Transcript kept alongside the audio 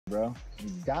bro.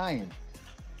 He's dying.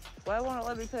 Why won't it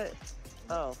let me put?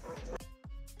 Oh.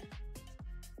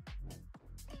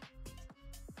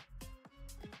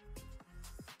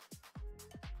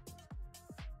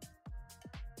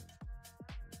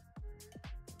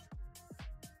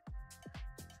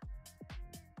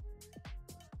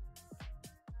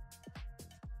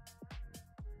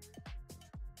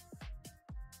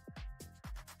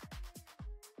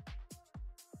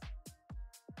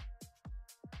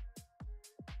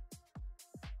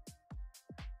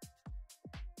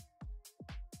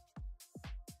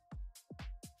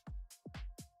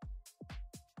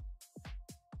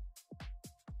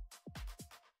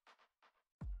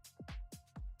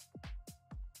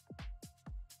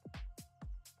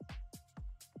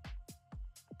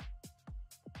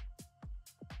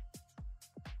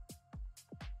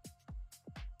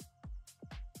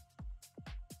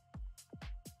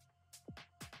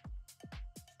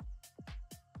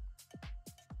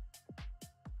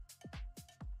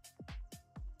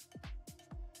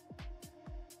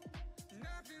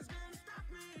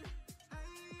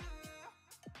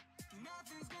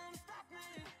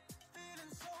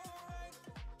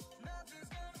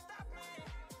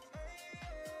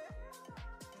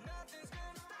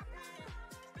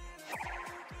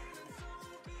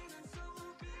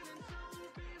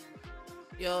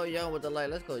 Yo, Young with the light.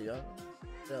 Let's go, Young.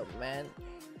 What's up, man?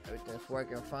 Everything's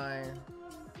working fine.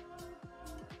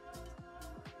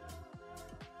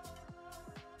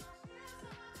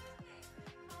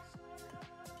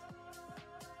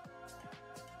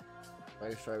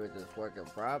 Make sure everything's working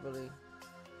properly.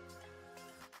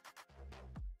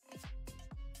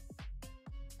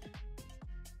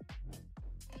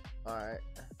 Alright.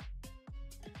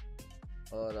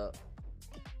 Hold up.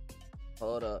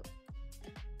 Hold up.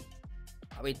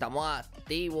 Ahí estamos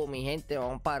activos, mi gente.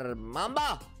 Vamos para el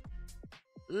Mamba.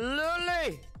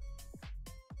 Luli.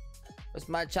 Where's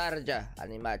my charger? I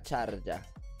need my charger.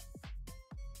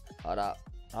 Hold up.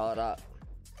 Hold up.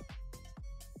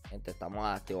 Gente, estamos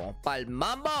activos. Vamos para el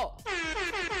Mambo.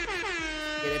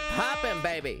 Get it poppin',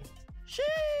 baby. Shee.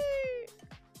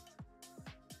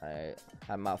 I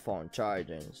have my phone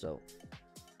charging, so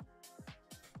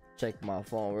check my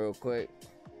phone real quick.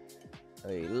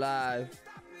 Hey, live.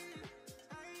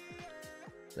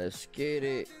 Let's get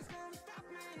it.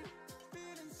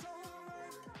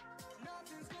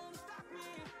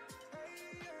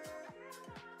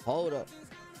 Hold up.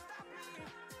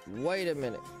 Wait a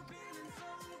minute.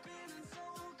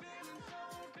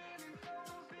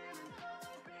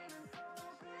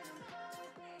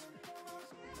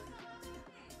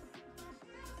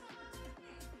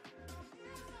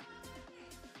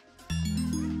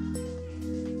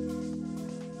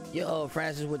 Yo,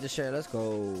 Francis with the share. Let's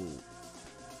go.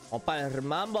 On para el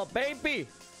Mambo, baby.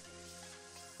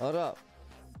 Hold up.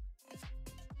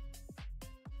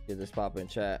 Get this pop in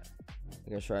chat.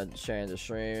 You can try sharing the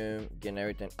stream, getting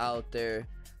everything out there.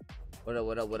 What up,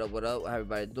 what up, what up, what up? How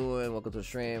everybody doing? Welcome to the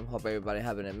stream. Hope everybody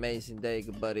having an amazing day,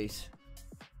 good buddies.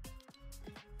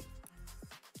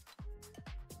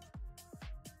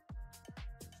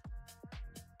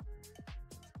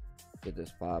 Get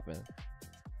this popping.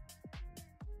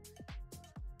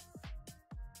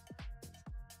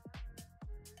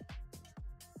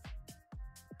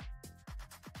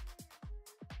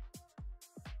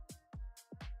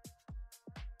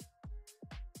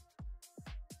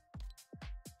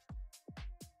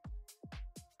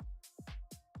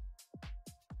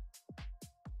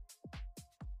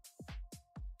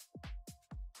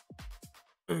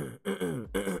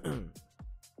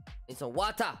 Need some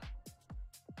water.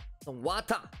 Some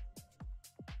water.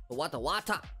 Water,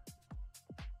 water.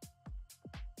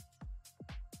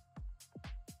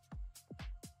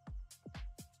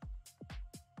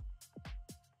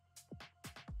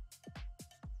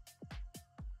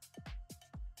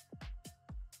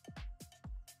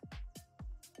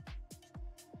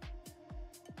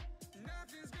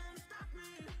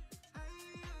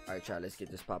 Alright, chat, let's get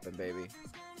this popping, baby.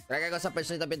 Gracias a esa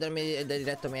persona viendo el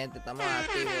directo, mi gente. Estamos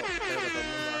activos. Espero que todo el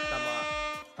mundo estamos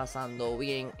pasando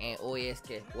bien. Hoy es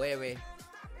que jueves.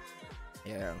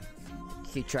 Yeah.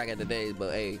 Keep track of the days,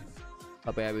 but hey,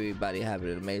 hope everybody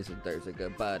having an amazing Thursday.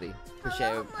 Good body.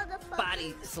 Appreciate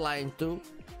everybody sliding through.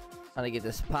 Trying to get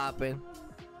this popping.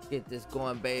 Get this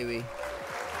going, baby.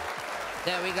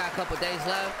 Yeah, we got a couple days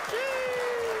left.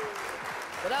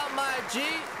 What up, my G?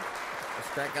 Let's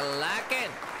crack a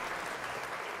lacking.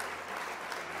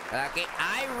 Okay,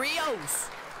 Rios.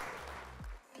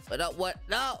 What up, what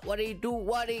up? What do you do?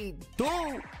 What do you do?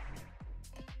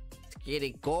 Let's get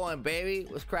it going, baby.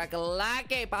 Let's crack a like,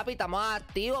 papi. Estamos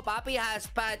activos, papi. Has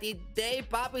party day,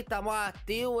 papi. Estamos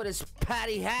activos with his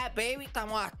patty hat, baby.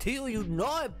 Estamos activos, you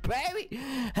know it, baby.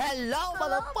 Hello,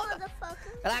 motherfucker.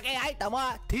 La que hay, estamos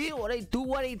activos. What they do,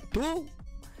 what they do.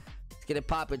 Let's get it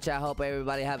poppin', chat. Hope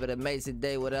everybody have an amazing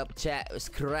day. What up, chat? It's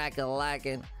crackin'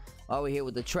 lacking. All we here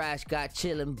with the trash guy,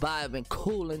 chillin', vibing,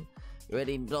 coolin'.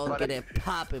 Ready to go get it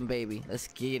poppin', baby. Let's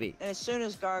get it. And as soon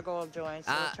as Gargoyle joins,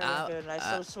 it'll turn into a nice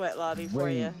little sweat lobby for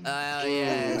you.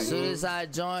 Yeah. As soon as I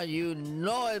join, you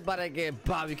know it's about to get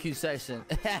barbecue session.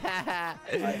 Let's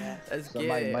get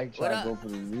Somebody it. might try to go for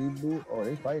the reboot. Oh,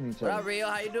 they fighting each other. What up, Rio?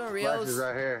 How you doing, Rio? Flash is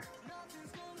right here.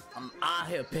 I'm out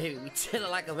here, baby. We chillin'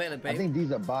 like a villain, baby. I think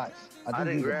these are bots. I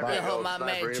didn't grab I that. hope my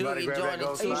man Judy joined it too. Are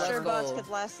you Let's sure bots go. could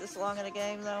last this long in a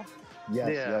game, though?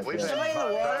 Yes. We've had Somebody in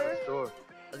the water?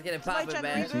 Let's get it Somebody poppin',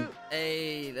 trying to man. reboot?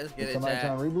 Hey, let's get it, Somebody chat.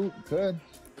 trying to reboot? Good.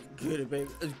 Let's get it, baby.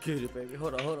 Let's get it, baby.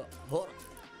 Hold up.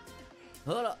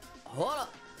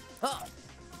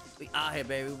 We out here,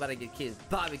 baby. We about to get kids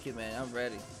barbecue, man. I'm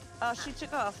ready. Oh, she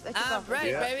took off. They took I'm off. ready,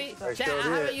 Yeah, baby. I Chat, sure I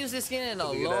did. haven't used this skin in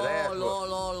a Look at that ass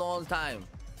long time.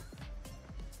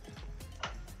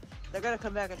 They're gonna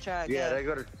come back and try again. Yeah, they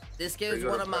go to. This skin is They go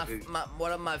one to of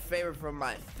one of my favorite from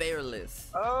my favorite list.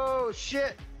 Oh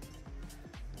shit!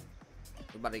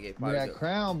 We're about to get Give me barbecue. that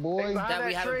crown, boy. Hey, behind That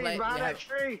we that haven't tree, played- behind we that have-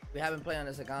 tree. We haven't played on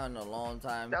this account in a long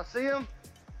time. Y'all see him?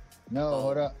 No, Oh.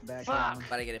 hold up. Back Fuck. down.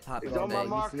 About to get it popping It's on my today.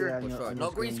 marker. For sure.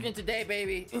 No green screen today,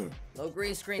 baby. No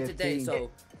green screen today. 15.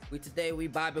 So we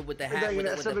vibing with the Hey, hat, you with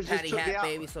know, the somebody just patty took me hat, out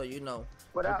baby. So you know,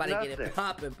 we're without about to get nothing. it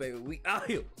popping, baby. We out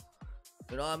here.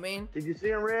 You know what I mean? Did you see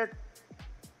him, Red?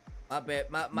 I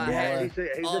bet my Yeah, hat he's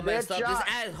is a all dead messed up. This shot.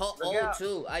 hat is Look old out.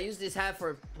 too. I used this hat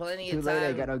for plenty Too of late, I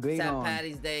time. got no green St. on.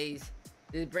 Patty's days.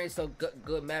 This brings some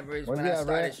good memories What when you I got,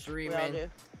 started Red? We all streaming. do.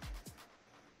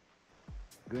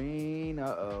 Green,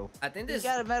 uh-oh. I think You this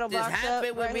got a metal this box hat up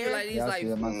been with right me here? like these Yeah, I like see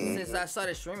that myself. since I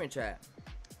started streaming, chat.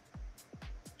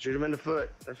 Shoot him in the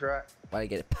foot. That's right. About to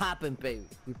get it popping, baby.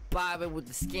 We bobbing with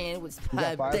the skin, with You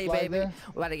got day, Firefly baby. there?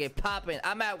 We about to get popping.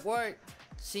 I'm at work.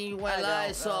 See you went I live,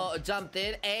 don't so jumped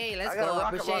in. Hey, let's I got go. a I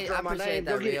rocket appreciate launcher on my appreciate name.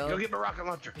 that, Go get it. Rio. Go get my rocket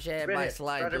launcher. Appreciate everybody Right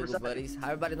slide, there Google beside buddies. How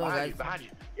everybody doing, Behind guys? you, behind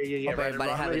you. Yeah. Hope Right everybody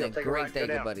there, having a take great right, day, go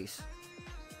down. good buddies.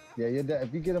 Yeah,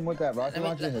 if you get him with that rocket Let me-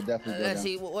 launcher, he'll definitely go let's down.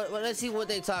 see let's see what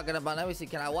they talking about. Let me see.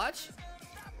 Can I watch?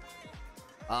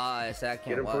 I said I Get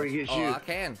can't him watch. before he gets Oh, you. I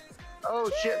can.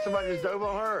 Oh shit! Somebody just dove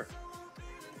on her.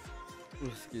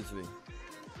 Excuse me.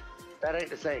 That ain't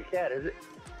the same cat, is it?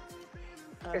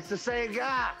 It's the same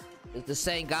guy. It's the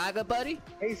same Gaga, buddy.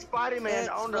 He's Spidey-Man It's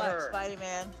onto her.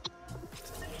 Spidey-Man.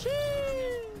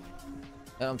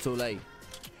 Get him too late.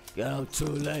 Get him too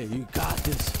late. You got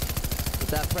this. With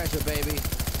that pressure, baby.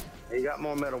 He got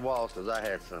more metal walls because I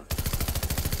had some.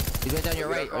 He's right down your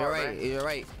Look at right. that Your car, right. man. Your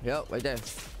right. Yep, right there.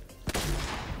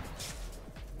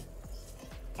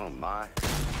 Oh my.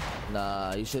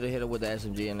 Nah, you should have hit him with the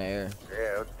SMG in the air.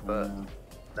 Yeah, but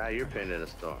now you're pinned in a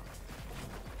storm.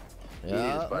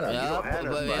 Yeah, but you don't have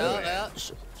no Spider-Man. yeah.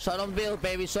 Show them Bill,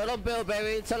 baby. Show them Bill,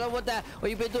 baby. Tell them what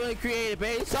you been doing creative,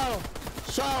 baby. Show them.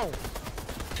 Show 'em.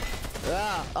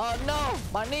 Yeah. Oh no,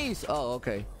 my knees. Oh,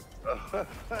 okay. But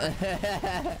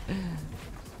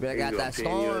I He's got gonna that pin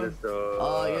you in storm. the storm.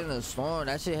 Oh, you're in the storm.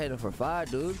 That shit heading for fire,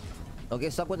 dude. Don't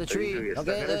get stuck with the Oh, you tree. gonna get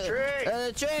Okay, stuck in the tree.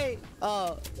 the tree.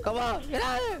 Oh, come on, get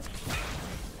out of here.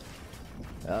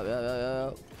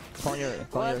 Yep. Call your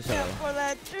Watch out side. for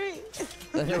that tree.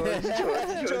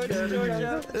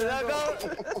 Georgia. Let go.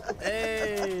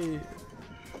 Hey.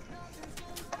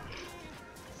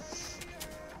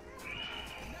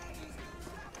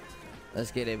 Let's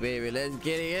get it, baby. Let's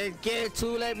get it. Let's get it,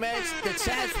 Too Late, man. The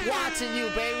chat's watching you,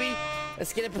 baby.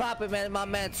 Let's get it popping, man. My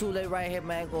man Too Late right here,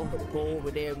 man. Go over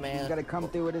there, man. He's gotta come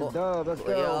through with his Oh, dub. Let's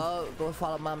go. Yo, go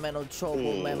follow my man on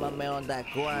Trovo, man. My man on that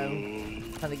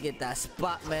grind. Trying to get that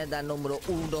spot, man. That numero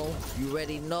uno. You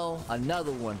already know.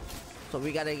 Another one. So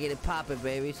we gotta get it popping,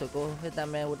 baby. So go hit that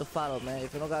man with the follow, man.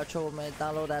 If you don't got Trovo, man,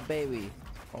 download that baby.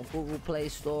 On Google Play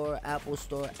Store, Apple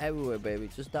Store, everywhere, baby.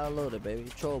 Just download it, baby.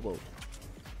 Trovo.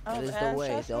 That is the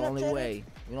way. The only way.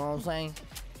 You know what I'm saying?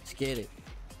 Let's get it.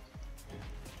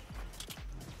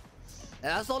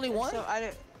 And that's the only one? So I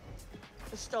didn't.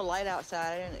 It's still light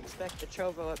outside. I didn't expect the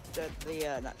Trovo,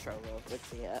 not Trovo, but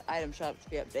the item shop to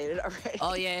be updated already.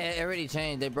 Oh yeah, it already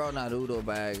changed. They brought Naruto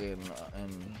back and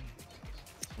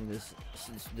this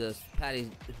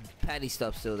patty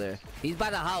stuff still there. He's by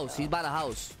the house. He's by the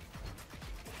house.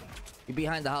 He's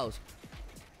behind the house.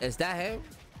 Is that him?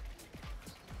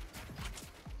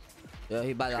 Yeah,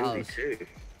 he by the house. 2v2.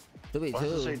 2v2. Why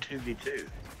does it say 2v2?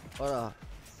 Hold on.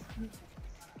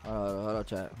 Hold on,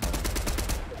 chat.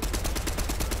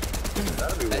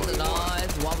 That'll be No, 1v1.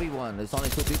 it's 1v1. There's only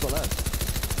 2 people left.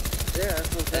 Yeah, that's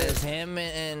what I'm saying. It's him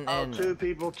and Oh, 2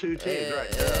 people, 2 teams, right?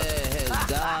 his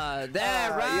dog.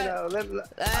 There, right? You know,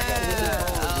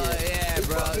 Oh yeah,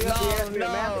 bro. He asked me a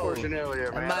math No, question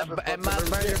earlier, man. and my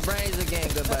burn your brains again,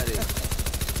 good buddy.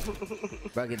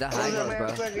 Bro, get the high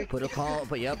ground, bro. Put a call,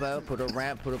 put a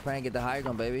ramp, put a prank, get the high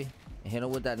ground, baby. And hit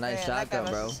him with that nice Man, shotgun, that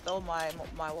guy bro. must have stole my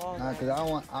wall. Nah, cause I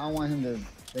don't want him to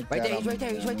think Right that there, he's I'm- right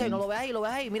there, he's right there. No lo ves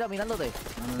ahí, mira, mirándote.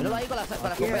 Míralo ahí con la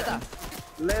escopeta.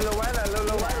 Lelo Wella,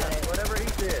 whatever he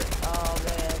said. Oh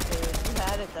man, dude, you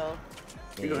had it though.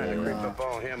 You're gonna have to creep up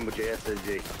on him with your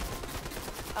SSG.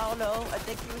 Oh no, I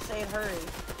think you were saying hurry.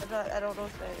 I don't know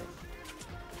what that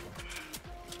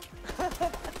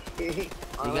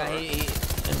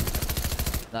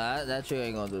is. Nah, that tree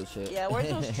ain't gonna do shit. Yeah, where's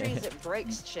those trees that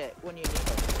breaks shit when you need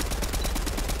them?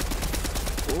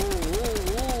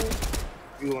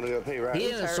 Ooh. You wanna go pay right? He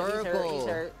in a circle. He's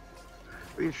hurt.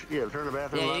 Yeah, turn the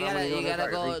bathroom Yeah, on. you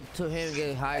gotta go to him and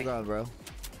get high ground, bro.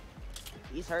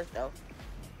 He's hurt though.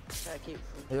 Gotta keep.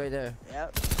 He's right there.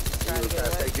 Yep. Trying to get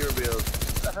away. Take your bills.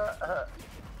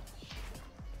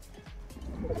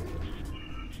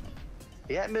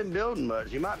 He hadn't been building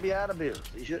much. He might be out of bills.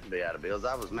 He shouldn't be out of bills.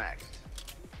 I was maxed.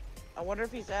 I wonder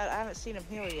if he's out. I haven't seen him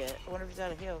heal yet. I wonder if he's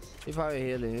out of heals. He probably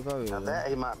healing. I bet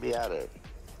he might be out of it.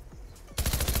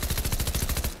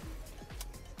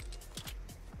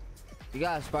 You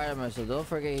got Spider-Man, so don't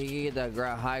forget he can get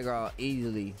that high ground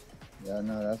easily. Yeah,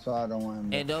 no, that's why I don't want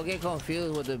him. And don't get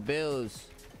confused with the builds.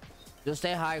 Just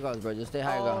stay high ground, bro. Just stay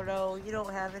high ground. Oh no, you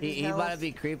don't have any He health. about to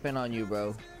be creeping on you,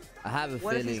 bro. I have a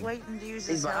What if he's feeling. waiting to use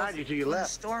He's his behind health you to your in the left.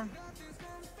 storm?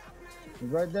 He's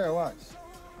right there. Watch.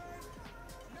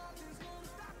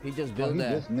 He just Oh, built he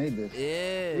that. just made this.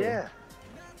 Yeah.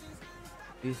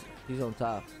 He's on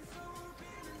top.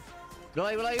 You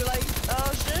like?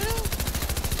 Oh shit!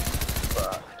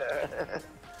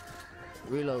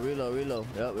 Reload.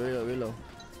 Yep, reload. Reload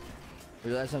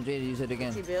SMG and use it Is he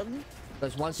again. building?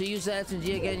 Because once you use the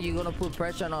SMG again, you're gonna put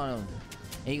pressure on him.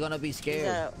 And you're gonna be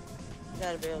scared. He's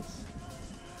out of builds.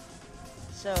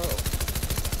 So,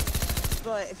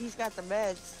 but if he's got the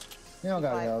meds, He don't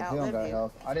got might health. He don't outlive got you.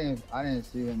 health. I didn't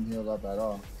see him heal up at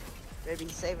all. maybe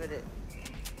he's saving it.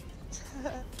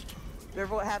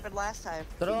 Remember what happened last time?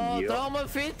 Throw him a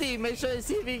 50. Make sure you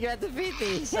see if he got the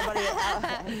 50. Somebody,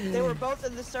 they were both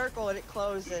in the circle and it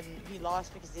closed and he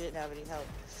lost because he didn't have any help.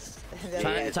 And then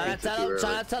Try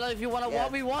to tell him if you want to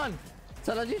 1v1.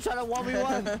 Tell him you try to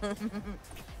 1v1.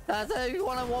 Tell him if you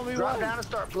want to 1v1. Drop down and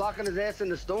start blocking his ass in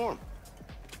the storm.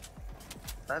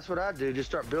 That's what I do. Just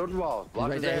start building walls.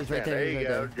 Block his ass down. There you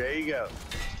go. There you go.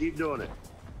 Keep doing it.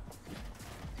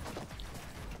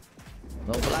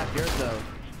 No black yours though.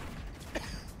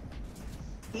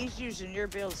 he's using your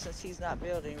build since he's not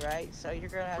building, right? So you're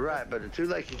gonna have Right, but the 2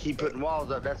 legs can keep putting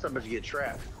walls up. That's something to get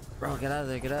trapped. Bro, get out of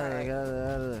there. Get out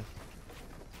of there.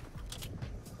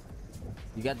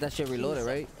 You got that shit reloaded,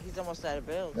 right? He's almost out of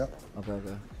builds. Yep. So.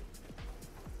 Okay.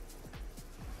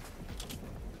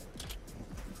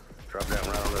 Drop that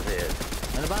right on his head.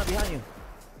 And the bottom behind you.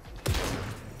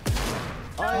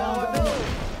 I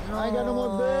ain't got no more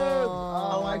builds.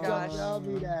 Oh my my gosh. gosh. Tell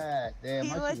me that. Damn,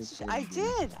 He I lets, should've I saved you.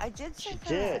 did say that.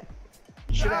 Did.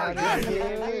 Should have I got just- it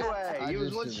anyway. I He was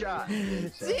just one should've- shot.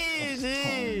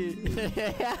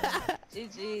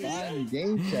 GG. Damn,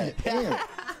 game chat. Damn.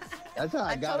 That's how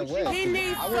I got told away. you. He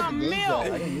needs some milk.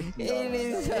 I didn't listen to y'all.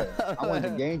 needs I went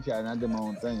to game chat and I did my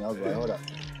own thing. I was like, hold up.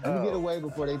 Let me get away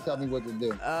before they tell me what to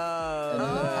do. And then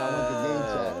I went to game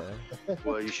chat.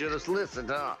 Well, you should have listened,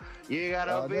 huh? You ain't got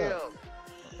no Oh, no. bill.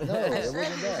 No, it wasn't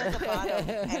At that. the bottom,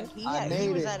 and he I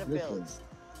made was it. out of Listen. builds.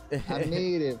 I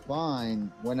made it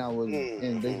fine when I was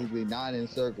in basically not in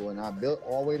circle, and I built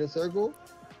all the way to circle.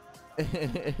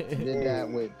 Did that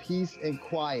with peace and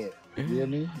quiet. You hear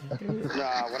me?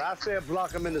 Nah, when I said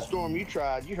block him in the storm, you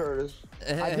tried. You heard us.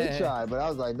 I did try, but I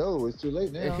was like, no, it's too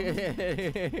late now.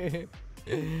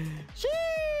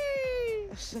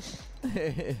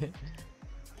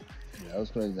 That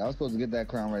was crazy. I was supposed to get that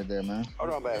crown right there, man.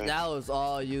 Hold on, baby. That was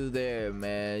all you there,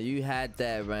 man. You had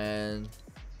that, man.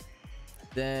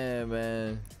 Damn,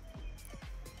 man.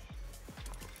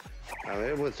 I mean,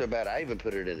 it wasn't so bad. I even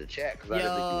put it in the chat because I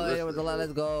didn't think you Yo, were yeah, with the light,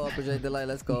 let's go. Appreciate the light,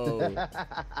 let's go.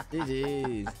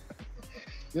 GG's.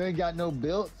 You ain't got no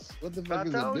builds? What the I fuck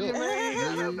is a told you, build? man. You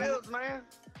ain't got no bills, man.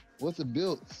 What's a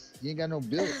built? You ain't got no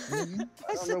built, nigga.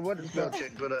 I don't know what the spell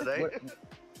check put up there.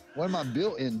 What am I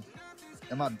built in?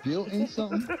 Am I built in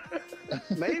something?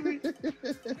 Maybe.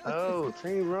 Oh,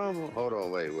 Team Rumble. Hold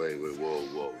on, wait.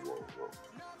 Whoa.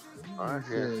 All right, He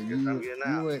here. said, Guess I'm getting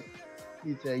out.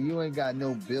 He said, you ain't got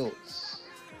no builds.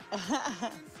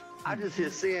 I just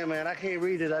hit send, man. I can't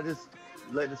read it. I just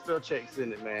let the spell checks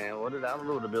in it, man. I don't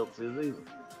know what the build is either.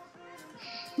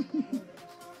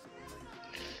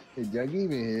 Hey, Juggy even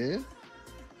here.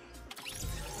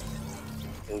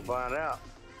 We'll find out.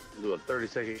 Do a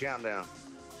 30-second countdown.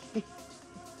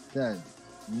 10,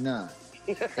 9,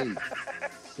 8,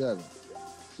 7,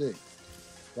 6,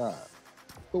 5,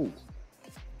 4,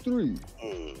 3,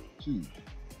 2,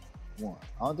 1.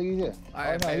 I don't think he's here.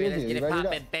 Alright, no, baby, let's here. get it Ready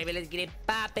poppin', up? baby. Let's get it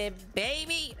poppin',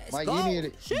 baby. Let's Mike, go. you need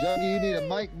it. Juggy, you need a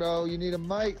mic, bro. You need a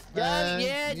mic, man. Juggy,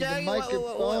 yeah, You need a Juggy.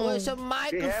 microphone. What's a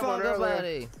microphone,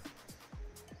 buddy?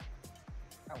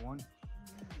 Got one.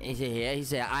 He said, yeah, he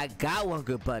said, I got one,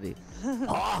 good buddy.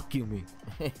 Hawk you me.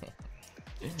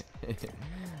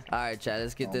 Alright, chat,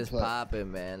 let's get this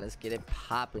poppin', man. Let's get it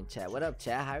poppin', chat. What up,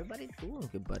 chat? How everybody doing,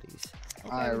 good buddies?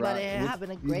 Hope everybody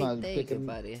having a great day, good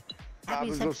buddy. I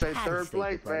was gonna say third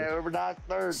place, man. Whoever dies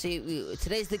third. See,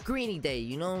 today's the greeny day,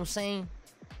 you know what I'm saying?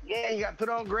 Yeah, you got to put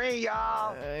on green,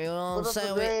 y'all. You know what I'm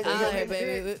saying? We out here,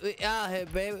 baby. We out here,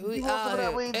 baby. We out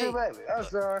here. Hey. Baby. I'm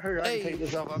sorry. I can take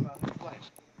this off. I'm not gonna play.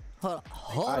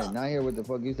 Hold I on. did not hear what the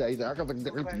fuck you said. He said, I got the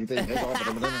you think that's all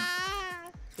for them.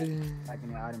 Back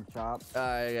in the item shop.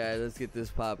 Alright, guys, let's get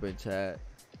this poppin', chat.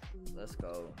 Let's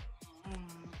go.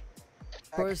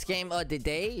 First game of the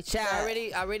day. Chat,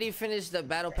 I already finished the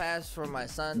battle pass for my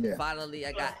son. Yeah. Finally,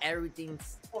 I got everything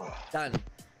done.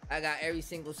 I got every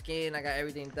single skin. I got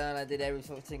everything done. I did every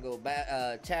single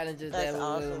challenges that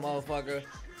awesome. motherfucker.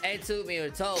 It took me a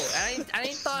toll. I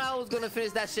ain't thought I was gonna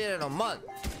finish that shit in a month,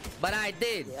 but I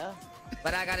did. Yeah.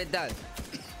 But I got it done.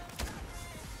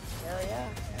 Hell yeah.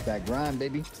 That grind,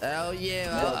 baby. Hell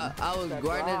yeah, I was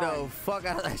grinding the fuck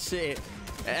out of that shit.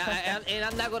 And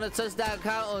I'm not gonna touch that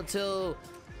account until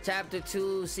chapter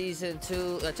 2, season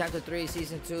 2, chapter 3,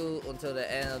 season 2, until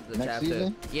the end of the Next chapter.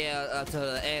 season? Yeah, until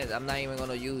the end. I'm not even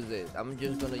gonna use it. I'm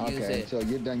just gonna use Okay, it. so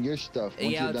you're done your stuff.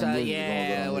 Once Yeah, you're done yours, you're gonna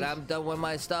go on when this. I'm done with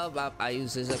my stuff, I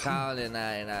use this account and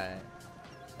I.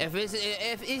 If it's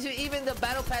even the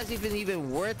battle pass even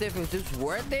worth it, if it's just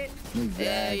worth it,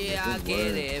 Exactly, yeah, I it's get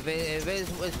worth it. If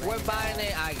it's worth buying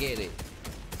it, I get it.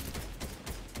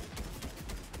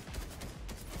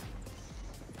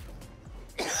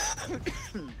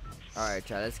 All right,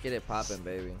 chat, let's get it popping,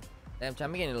 baby. Damn, chat,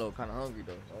 I'm getting a little kind of hungry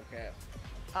though. Okay.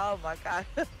 Oh my god.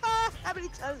 How many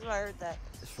times have I heard that?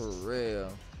 It's for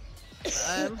real.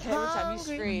 Every time you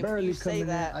scream, Barely you say coming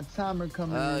that. in. A timer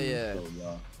coming Oh, in. yeah. So,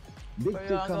 y'all. Where you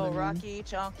Victor wanna go, coming in. Rocky,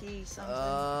 Chonky, something?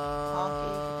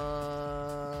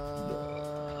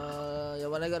 You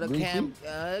wanna go to Greasy? camp?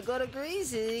 Go to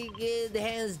Greasy. Get the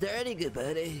hands dirty, good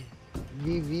buddy.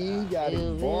 VV got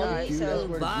his barbecue. so That's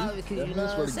where barbecue, the you grease. know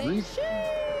That's what where I'm the saying? grease.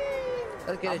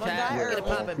 Let's get it, I'm a chat. Let's get it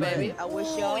guy. popping, baby. I wish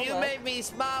Ooh, y'all you luck. make me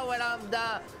smile when I'm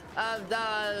done. I'm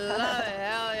done. Love it.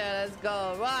 Hell yeah, let's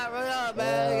go. Right up,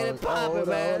 man. Let's get it popping,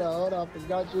 man. Hold on. I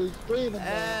forgot you was screaming.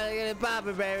 man. Let's get it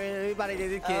popping, baby. Everybody get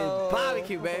this kid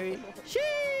barbecue, baby.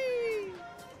 Sheesh.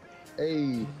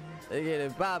 Hey, Let's get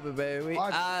it popping, baby. We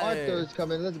out here. Arthur's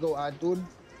coming. Let's go, Arthur.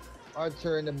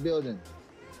 Arthur in the building.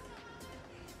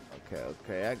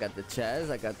 Okay. I got the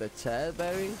chest,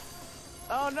 baby.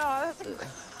 Oh no. I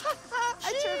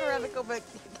turned around to go back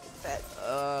to get that.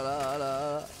 Hold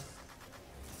on.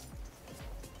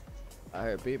 I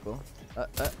heard people. I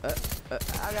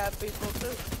got people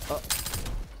too.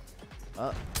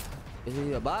 Is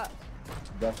he a bot?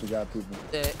 Definitely got people.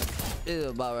 Yeah, he's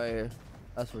a bot right here.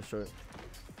 That's for sure.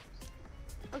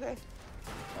 Okay.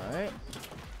 Alright.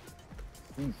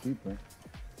 These people.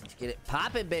 Let's get it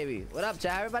poppin', baby. What up,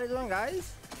 chat? Everybody doing,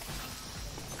 guys?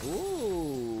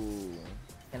 Ooh.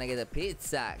 Can I get a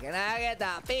pizza? Can I get the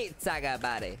pizza, good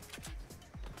buddy?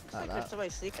 Looks like there's somebody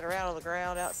sneaking around on the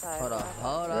ground outside. Hold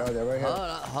up. Yeah, they're right here.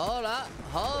 Hold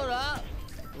up.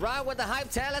 Ride with the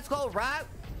hype, chat. Let's go, ride.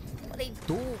 What they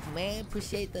do, man?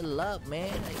 Appreciate the love,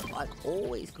 man. Like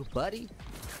always, good buddy.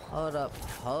 Hold up.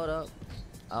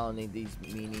 I don't need these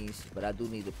minis, but I do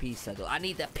need the pizza, though. I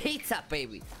need the pizza,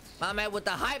 baby. My man with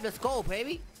the hype. Let's go,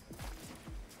 baby.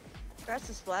 Scratch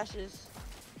the splashes.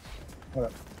 Hold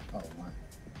up. Oh, my.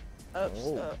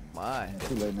 Oh, my.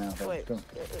 Too late now. Wait. Come.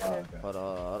 Oh, okay.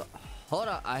 Hold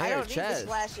on. I I hear a don't need the chest.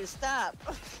 splashes. Stop.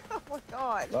 Oh my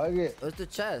god. Log it. What's the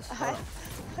chest? Hold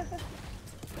on.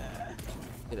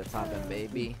 Get it poppin',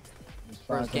 baby. Just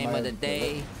find First game of somebody the to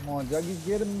day. Come on, Juggy,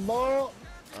 get him, ball.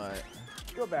 Alright.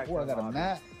 Go back. Oh, to I got a lobby.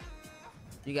 map.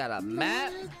 You got a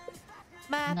map?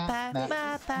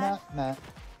 Map.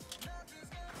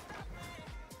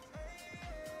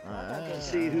 Alright.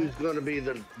 See who's gonna be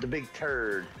the big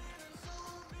turd.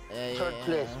 Third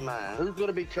place, man. Who's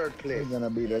gonna be third place? He's gonna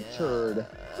be the turd.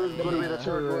 Who's gonna be the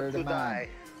third one to man. die?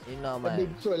 You know, The man.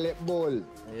 big toilet bowl.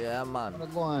 Yeah, man. Wanna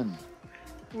go on?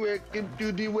 Welcome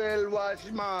to the well wash,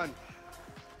 man.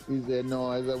 He said,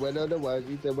 no, I said, well, otherwise.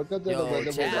 He said, welcome to the Yo,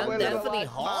 weather. chat, I'm definitely Watch,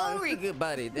 hungry, good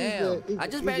buddy. Damn. I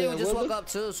just barely just woke up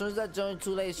too. As soon as I joined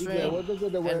too late stream. And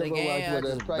the game, I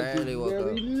just barely woke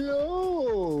up.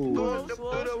 Low.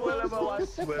 Where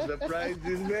the price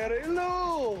is very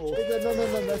low. He said, no,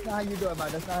 that's not how you do it,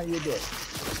 man. That's not how you do it.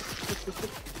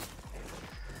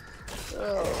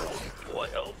 Oh boy.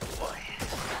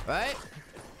 Right?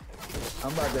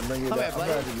 I'm about to bring it back. I'm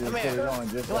about to just put it on.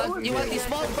 Just you want these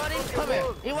smoke, buddy? Come here.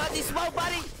 You want these smoke,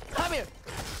 buddy? Come here.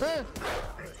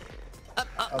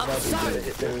 I'm sorry.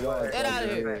 Get out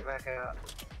of here.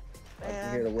 I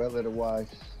hear the weather to wash.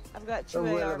 I've got 2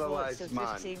 AR bullets and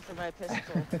 15 for my pistol.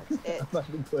 That's it. I'm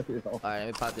about to put it on. Alright, let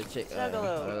me pop the chick.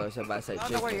 Somebody say I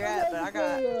don't know where you're at, but I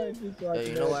got. Yeah,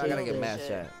 you know what? I gotta get mad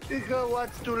shot. Because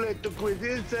what's too late to quit?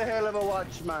 It's a hell of a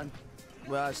watch, man.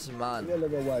 Watch, man. Hell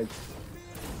of a watch.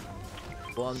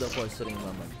 Bomb up for sitting,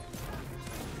 mama.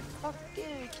 Fuck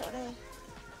you, Tony.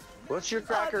 What's your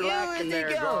cracker lacking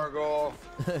there, Gargoyle?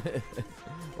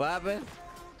 What happened?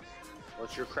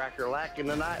 What's your cracker lacking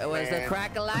tonight, man? What's the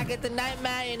cracker lacking tonight,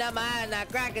 man? You know, man, not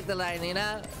cracker tonight, you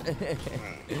know?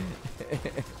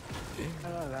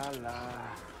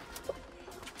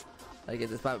 I get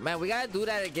this pop. Man, we gotta do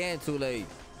that again too late.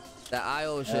 That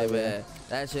IO shit, man.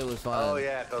 That shit was fun. Oh,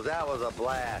 yeah, because that was a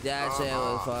blast. That shit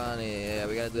was funny. Yeah,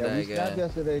 we gotta do that we again. snapped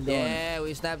yesterday doing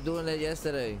we snapped doing it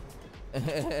yesterday.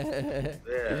 Yeah.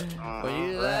 When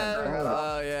you left?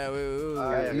 Oh, yeah.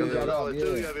 You got all the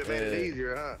two of it made it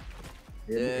easier, huh?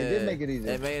 It did make it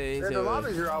easier. It made it easier. The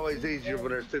lobbies are always easier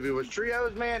when there's 2 people. With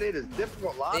trios, man, it is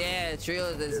difficult lobbies. Yeah,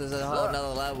 trios is a whole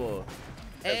nother level.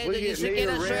 Hey, you should me get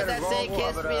or a shirt Red that or say Volvo,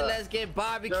 "Kiss but, me, let's get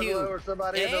barbecue."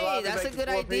 Hey, that's a good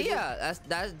idea.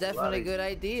 That's definitely a good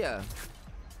idea.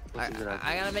 I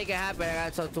gotta make it happen. I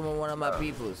gotta talk to one of my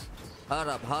peoples. Hold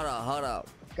up.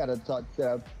 Gotta talk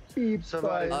to people.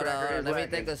 Hold on, let me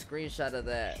take a screenshot of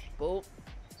that. Boop.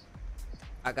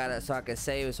 I got it so I can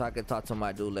save it so I can talk to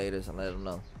my dude later and let him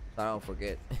know. So I don't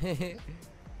forget. I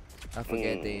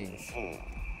forget things.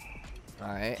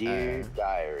 Alright. Dear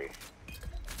diary.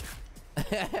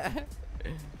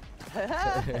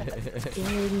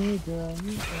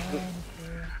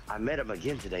 I met him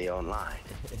again today online.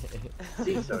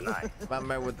 Seems so nice. My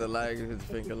man with the legs, his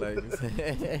finger legs.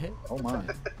 Oh my.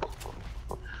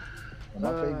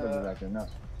 My face is acting up.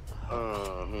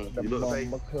 You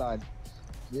look fake.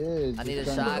 Yeah, I need a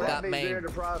shot. I got me there main. the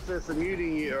process of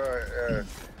muting you or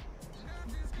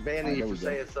banning you for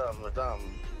saying something or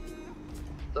something.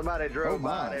 Somebody drove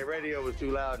by and their radio was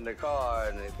too loud in their car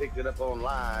and they picked it up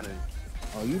online and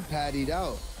oh, you pattied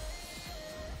out.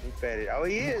 He patty. Oh,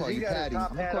 he is. He got his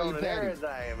top hat on and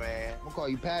everything, man. I'm gonna call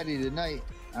you Patty tonight.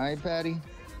 All right, Patty.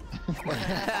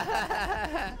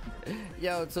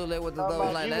 Yo, too late with the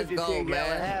double line. Let's go,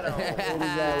 man.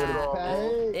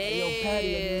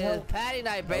 Hey, Patty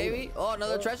night, baby. Oh,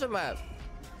 another treasure map.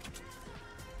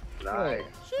 Nice.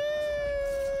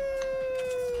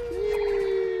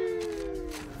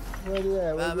 My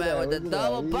man with the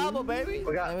double bubble, baby.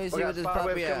 Let me see what this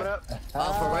puppy at.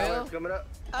 Oh, for real? Coming up.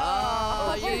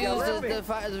 Oh, you used the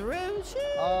real shit.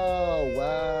 Oh,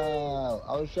 wow.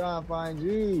 I was trying to find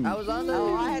you. I was on the.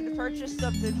 Oh, I had to purchase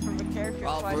something from a character.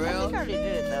 Oh, twice. for real? I think I already did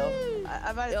it though.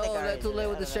 I might have. Yo, that's too late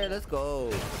with the shirt. Let's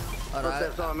go.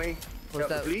 Footsteps on me. What's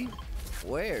that?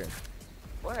 Where?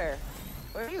 Where?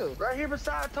 Where are you? Right here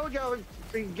beside. I told y'all we'd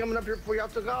be coming up here before y'all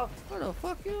took off. Where the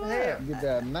fuck you at? Get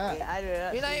that map. Yeah, I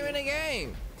did. You're not even in the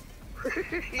game.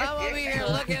 I'm over here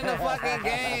looking at the fucking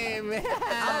game.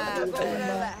 I'm going to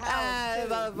that house.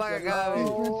 Motherfucker got me.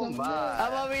 Oh my.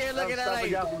 I'm over here looking at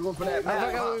like. I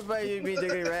forgot we play you be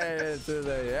digging red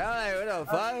today. I'm like, what the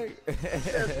fuck?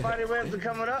 Spider webs are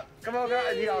coming up. Come on,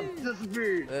 guys. Y'all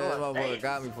disappeared. That motherfucker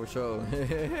got me for sure.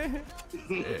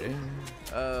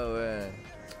 Oh man.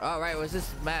 All right, what's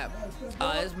this map?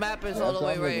 Oh, this map is all the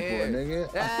way right here.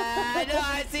 I know,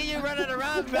 I see you running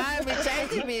around behind me,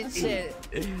 chasing me and shit.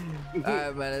 All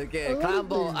right, man, let's get it.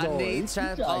 Combo, I need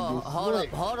trans. Oh, hold up.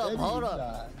 You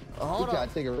gotta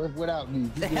take a riff without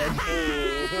me. He's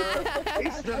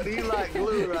stuck to you like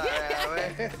glue right now,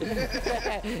 man.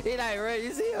 He like, ready,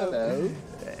 you see him? Hello.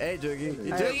 Hey, Joogie.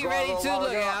 Joogie ready too?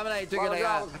 Look at I'm like, Joogie like,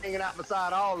 I was hanging out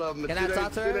beside all of them. Can I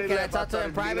talk to her? Can I talk to her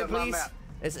in private, please?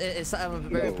 It's something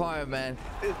very important, man.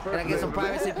 Can I get some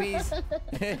privacy, please?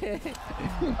 Alright,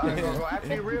 go.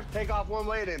 After you riff, take off one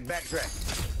way, then backtrack.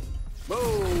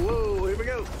 Whoa, here we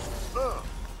go.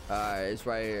 Alright, it's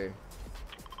right here.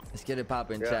 Let's get it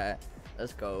popping, chat.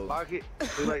 Let's go. Mark it.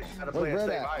 Too late. Gotta play it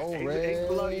safe. Alright, he's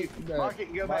below you. Mark it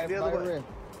and go back the other way.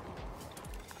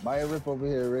 Buy a rip over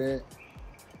here, Red.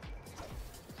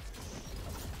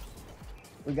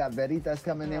 We got Veritas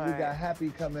coming in. All We right. got Happy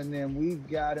coming in. We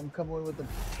got him coming in with the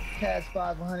Cash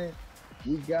 500.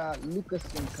 We got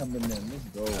Lucason coming in. Let's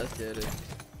go. Let's get it.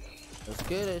 Let's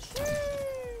get it.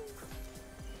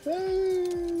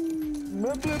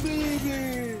 My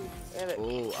baby. Damn it.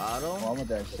 Ooh, auto. Oh, I want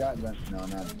that shotgun. No,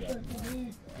 not that.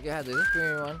 You can have this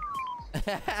green one.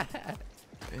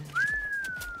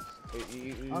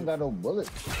 I don't got no bullets.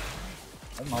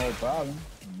 That's my whole problem.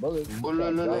 Bullets. Bullet.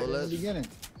 In the beginning.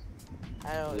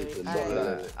 I don't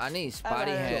really. I need I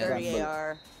spotty have a hands. 30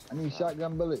 AR. I need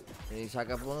shotgun bullet. I need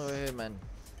shotgun bullet over here, man.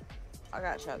 I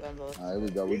got shotgun bullets. All right, here we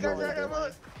go. We You go got right that there.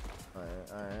 bullet?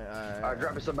 Alright.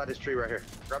 Drop me somebody's tree right here.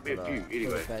 Drop me a few,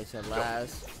 anyway. Back to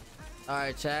last.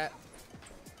 Alright, chat.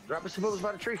 Drop me some bullets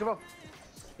by the tree, come on.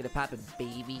 Get it poppin',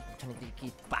 baby. I'm trying to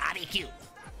keep body cute.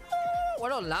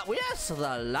 What a llama. Yes, the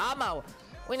llama.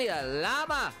 We need a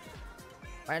llama.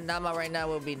 Llama right now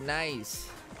would be nice.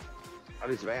 I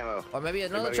need some ammo. Or maybe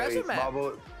another Anybody got treasure any map. small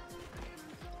bullets?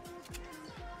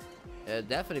 Yeah,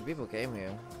 definitely people came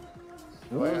here.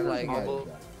 Who else like- got Small it? bullet.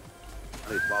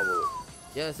 I need small bullets.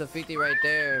 Yeah, it's a 50 right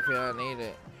there if you don't need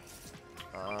it.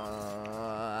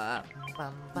 Alright,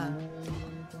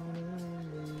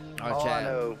 All I chat.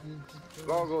 know,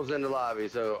 Gargoyle's in the lobby,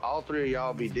 so all three of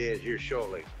y'all be dead here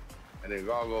shortly. And then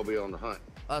Gargoyle will be on the hunt.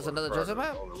 Oh, it's another treasure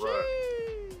map? On the run.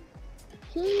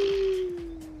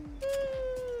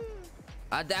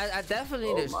 I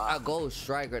definitely need my. a gold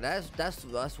striker. That's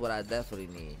what I definitely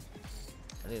need.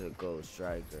 I need a gold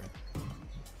striker.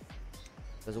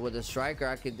 Cause with the striker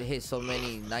I could hit so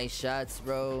many nice shots,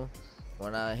 bro.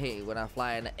 When I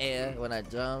fly in the air, when I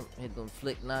jump, hit them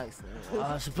flick knocks.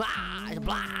 Oh, splash,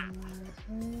 splash.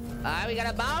 Alright, we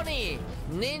got a bounty.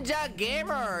 Ninja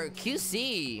Gamer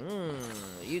QC.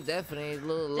 You definitely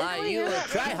look like you a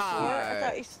try I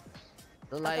hard.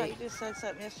 thought you just said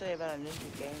something yesterday about a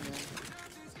ninja game.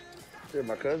 Yeah,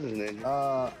 my cousin's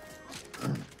ninja.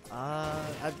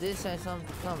 I did say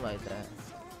something like that.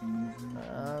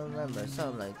 I remember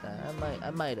something like that.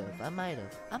 I might have.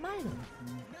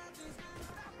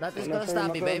 Nothing's gonna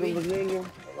stop me, baby.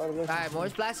 Alright, more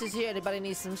splashes here. Anybody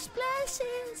need some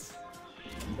splashes?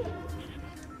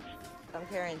 I'm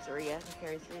carrying 3. I can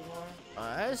carry 3 more.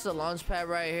 Alright, it's the launch pad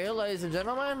right here, ladies and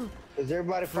gentlemen. Does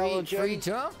everybody follow Free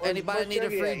jump? Anybody need a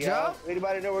Chuggy free at, jump? y'all?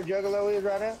 Anybody know where Juggalo is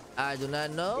right now? I do not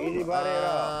know. Anybody at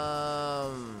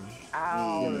all?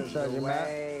 Out Yeah, of treasure the map.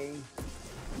 way.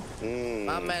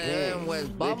 My man was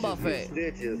Bomba Fett.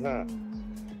 Stitches, huh?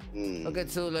 Look at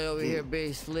Tule over here,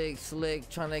 big slick,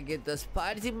 trying to get the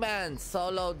Spicy Man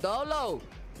solo dolo.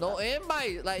 No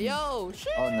invite, like yo,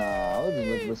 shit. Oh no, I was just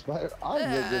looking for spider. I was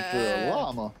looking for a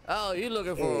llama. Oh, you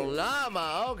looking for a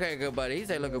llama? Okay, good buddy. He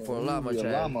said looking for a llama, Usually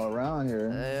a Chad. llama around here.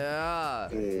 Yeah.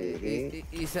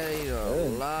 He said, you know, Hey.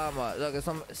 llama. Look at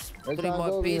some Every 3 time I go more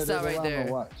over here, pizza there's a right llama, there.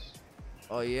 Watch.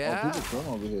 Oh Oh, yeah. people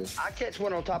come over here. I catch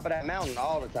one on top of that mountain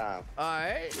all the time.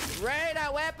 Alright. Reina,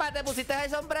 huepa, te pusiste el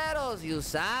sombreros. You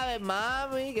sabes,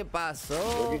 mami. ¿Qué What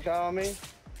pasó? you call me?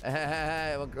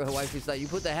 Her wifey's like, you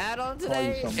put the hat on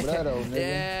today? Call you sombrero, nigga.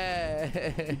 Yeah.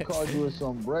 He called you a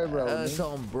sombrero. nigga.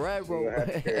 Sombrero. You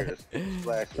have to carry this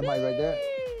splash. Somebody right there.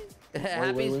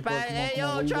 Happy wait, Spanish. come on, Hey, come on,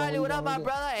 yo, where you Charlie, going, what where up, you my going?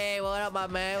 brother? Hey, what up, my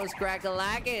man? What's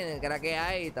crack-a-lacking? ¿Qué que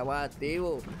hay? Estamos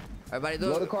activos. Everybody do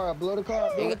Blow the car up, blow the car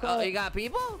up, blow the car up. You got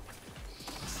people?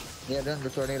 Yeah, they're in the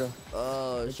tornado.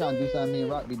 Oh, They're shit. trying to do something me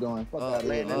and Rock be doing. Fuck out of here.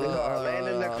 Land in the car, land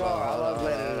in the car. I love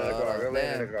landing in the car. Go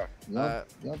land in the car.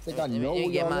 You don't think I Let me know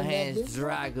get y'all my in that hands bitch?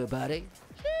 dry, good buddy.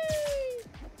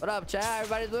 What up, chat?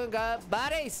 Everybody doing good?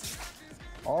 Buddies?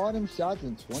 All them shots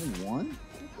in 21?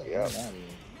 Yep.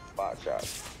 Bot shot.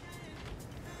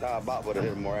 Nah, a bot would have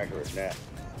hit him more accurate than that.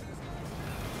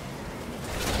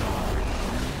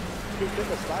 He took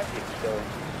a sniper, so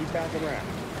he bouncing around.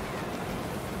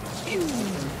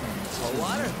 More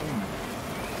water?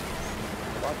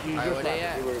 Watch you use Alright, your where they sniper,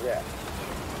 at? see where he's at.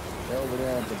 They're over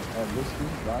there at Whiskey,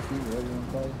 Rocky, whatever you want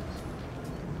to call it.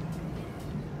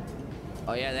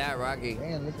 Oh, yeah, that Rocky.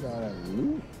 Man, look at all that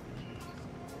loot.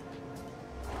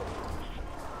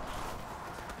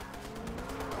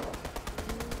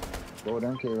 Gold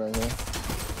MK right here.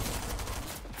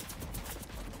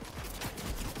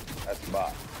 That's the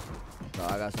bot. No,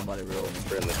 I got somebody real.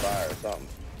 Friendly fire or something.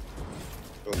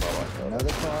 Go by myself. Another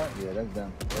car? Yeah, that's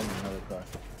them. That's another car.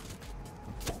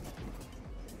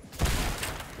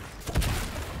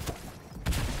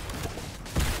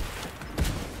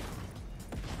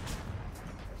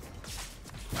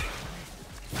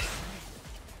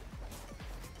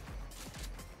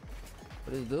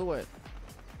 What is doing?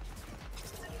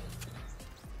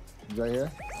 He's right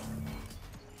here.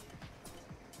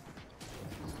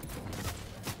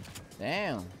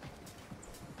 Damn.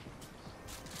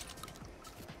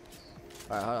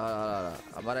 Alright, hold on.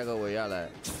 I'm about to go where y'all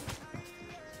at.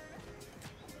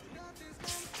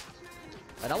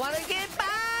 I don't want to get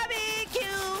barbecue.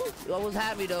 You almost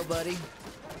had me though, buddy.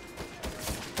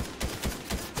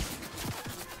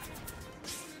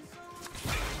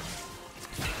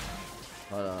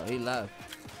 Hold on, he left.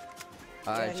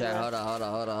 All right, chat. Hold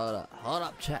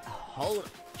up, chat. Hold up.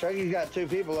 Chucky's got 2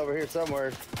 people over here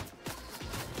somewhere.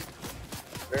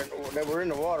 They were in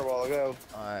the water a while ago.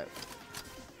 All right.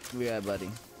 Where you at, buddy?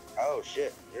 Oh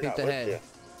shit! You're Beat not the with head. you.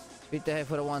 Beat the head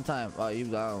for the one time. Oh, you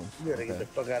gone. You gotta get the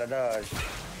fuck out of Dodge.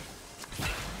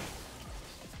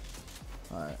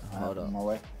 All right, hold on up. my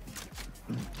way.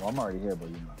 Well, I'm already here, but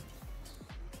you know,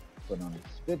 putting on this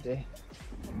 50.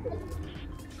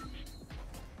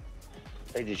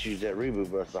 They just used that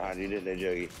reboot bus behind you, didn't they,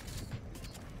 Juggy?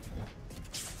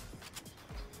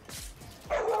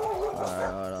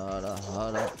 Alright,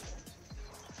 hold up.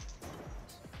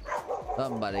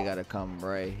 Somebody gotta come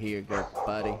right here, good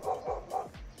buddy.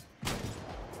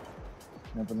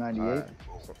 Number 98. Right.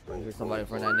 Here's somebody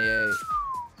for 98.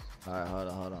 Alright,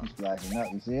 hold on. He's flashing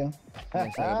up, you see him?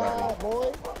 Yes, sir,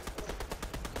 boy.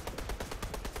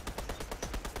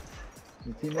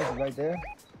 Your teammates is right there.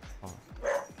 Oh.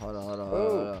 Hold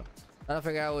on. I don't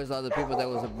figure out who's the other people that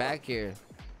was back here.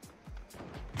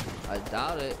 I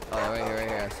doubt it. Oh, right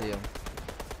here. I see him.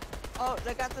 Oh,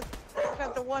 they got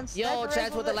the one. Yo,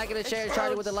 Chance with the like and the share.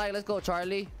 Charlie with the like. Let's go,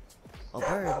 Charlie.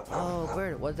 Oh,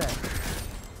 bird. What's that?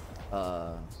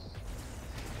 Oh,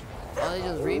 they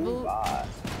just reboot?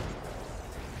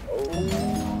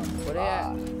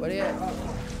 Where they at?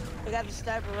 They got the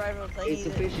sniper rifle thing. Eat the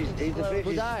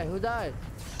fishies. Who died?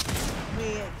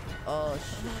 Me. Oh,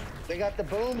 shit. They got the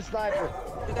boom sniper.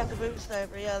 They got the boom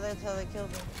sniper. Yeah, that's how they killed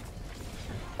him.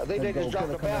 I think they just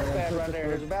dropped a bounce pad right there.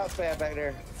 There's a bounce pad back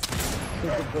there.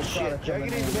 Shit, Juggy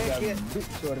needs a med kit.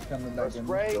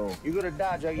 Spray. You're gonna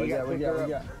die, Juggy. You gotta pick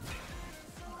her up.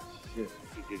 Shit.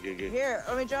 Here,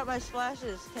 let me drop my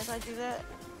splashes. Can't I do that?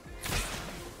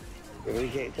 We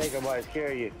can't take them while it's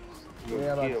carry you.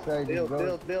 Yeah, like I say, build. You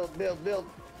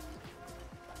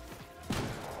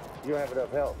don't have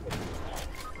enough health.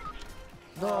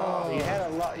 No. Oh, you had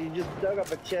a lot. You just dug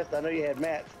up a chest. I know you had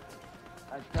mats.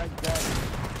 I dug that.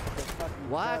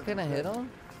 Why couldn't I hit him?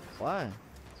 Why?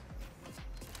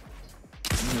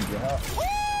 You need your help.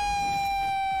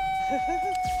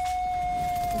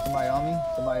 Is somebody on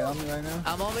me right now?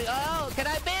 I'm on me. Oh, can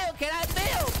I build?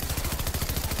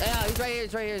 Yeah, he's right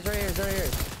here.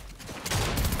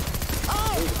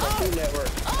 Oh!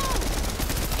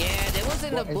 Yeah, they was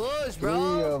in the bush, bro.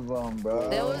 3 of them, bro.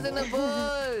 They was in the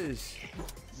bush.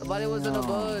 Somebody was in the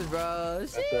bush, bro.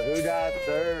 That's a who died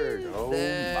third. Oh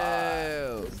Damn.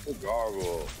 my. It's the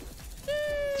Gargoyle.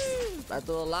 I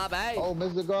threw a lob, eh? Oh,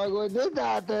 Mr. Gargoyle did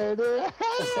die there, dude.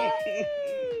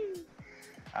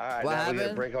 All right, What now happened? we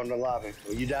gotta break on the lobby.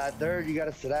 When you died third, you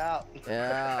gotta sit out.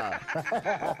 Yeah.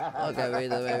 Okay,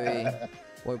 baby.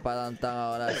 Voy para downtown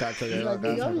ahora, chacho. Que no Like,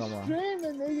 alcanza I'm como.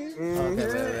 streaming, nigga. Okay,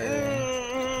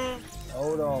 baby.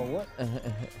 Hold on, what?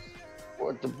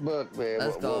 What the fuck, man?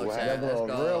 Let's go, what Chad. happened? Let's A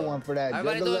go. real one for that.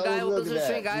 Everybody Just doing, guys. look Welcome to the at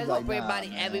stream, that. guys. He's Hope like,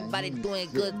 everybody man, doing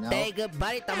he's good sitting day. out. Good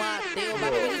buddy. We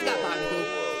just got barbecue.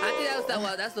 I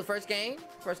think that's the first game.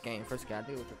 First game. I think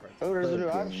it was the first. Oh, there's a new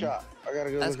item shop. I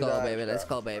gotta go. Let's look at go, the baby. item Let's shop.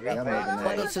 go, baby. Yeah, man.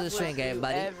 Welcome to the stream game,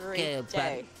 buddy. Every Yeah,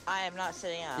 day. I am not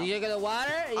sitting out. You get the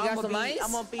water? You got some ice?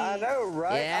 I'm gonna be. I know,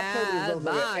 right? Yeah, I told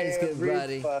you nice, good every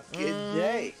buddy. fucking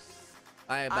day.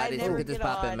 All right, I buddy. Let's never get this get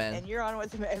popping, on, man. and you're on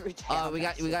with him every day. Oh, we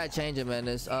gotta change it, man.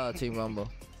 This Team Rumble.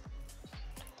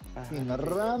 Team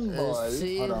Rumble.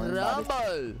 Team Hold on, everybody.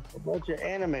 Rumble. A bunch of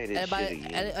animated shit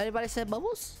again. Anybody said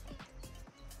bubbles?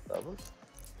 Bubbles?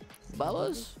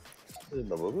 Bubbles?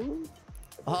 Bubbles?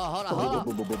 Oh, hold on.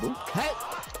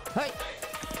 Hey.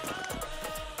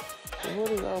 What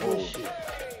is all this shit?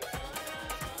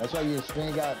 That's why your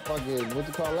stream got fucking, what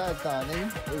you call last time,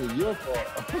 nigga? It was your fault.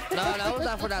 No, that was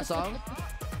not for that song.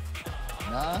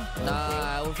 Nah?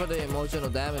 Nah, it was for the emotional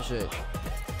damage shit.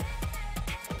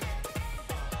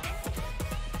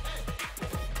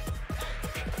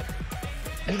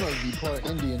 You must be part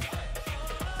Indian.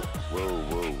 Whoa.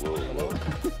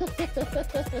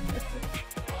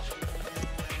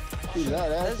 He love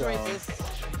that That's song. racist.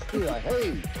 He like, hey,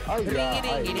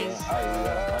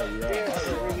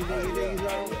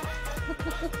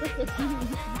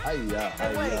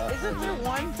 And wait, isn't there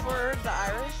one for the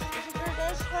Irish? Isn't there a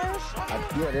guys for the Irish one?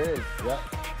 Yeah, there is. Yep.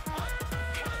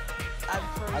 I'm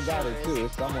pretty I got sure it too.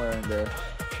 It's somewhere in there.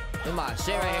 Come on,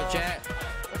 shit right here, chat.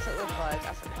 What's it look like?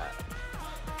 I forgot.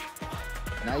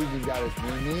 Now you just gotta, you know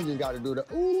what I mean? You just gotta do the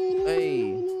ooh.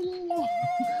 Hey.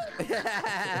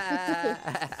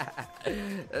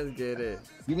 Let's get it.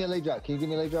 Give me a leg drop. Can you give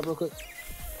me a leg drop real quick?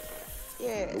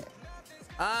 Yeah.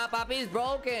 Papi's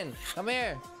broken. Come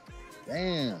here.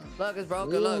 Damn. Look, it's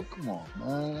broken. Ooh, Look. Come on,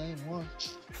 man. I ain't one.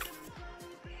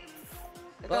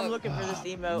 If I'm looking for this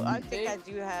emote, I think I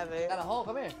do have it. Got a hole.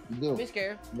 Come here. You do. Don't be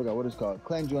scared. Look at what it's called.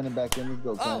 Clan joining back in. Let's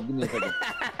go, Clan. Give me a second.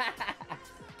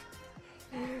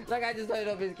 Look, I just told you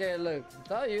don't be scared. Look, I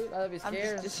told you I'll be I'm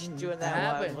scared. just doing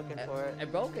that while I'm looking for it.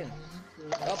 It broken.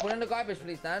 Oh, put it in the garbage,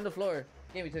 please. Not on the floor.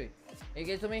 Give it to me. Can you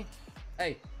give it to me?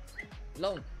 Hey,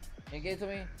 Lone. Can you give it to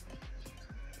me?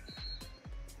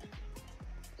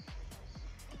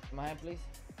 My hand, please.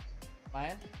 My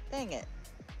hand. Dang it.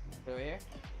 Over here.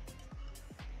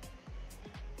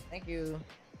 Thank you.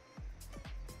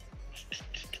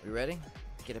 You ready?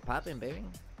 Get it popping, baby.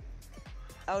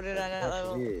 Oh, did I not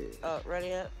level? Yeah. Oh, ready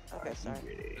yet? Okay,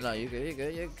 sorry. No, you good. You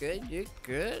good. You good. You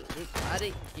good. You got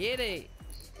it. Get it.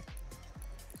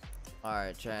 All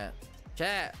right, chat.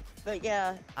 Chat. But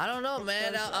yeah. I don't know,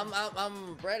 man.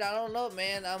 I'm Brett. I don't know,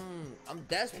 man. I'm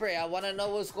desperate. I want to know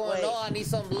what's going on. I need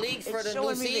some leaks for the new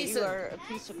It's showing me that season. you are a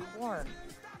piece of corn.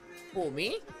 Who,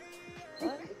 me?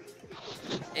 What?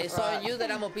 It's showing you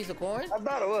that I'm a piece of corn. I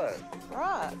thought it was.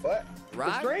 Rock. What?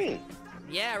 Rock? It's green.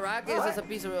 Yeah, rock is just a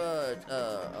piece of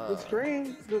It's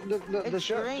green. The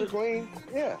shirts are clean.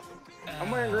 Yeah.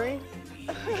 I'm wearing green.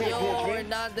 Yo,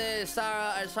 Hernandez,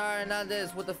 Sarah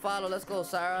Hernandez with the follow. Let's go,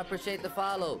 Sarah. I appreciate the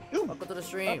follow. Welcome to the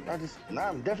stream.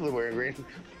 I'm definitely wearing green.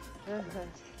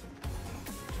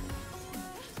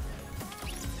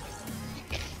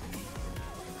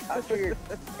 I figured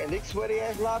in these sweaty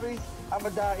ass lobbies, I'ma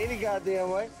die any goddamn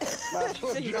way. Might as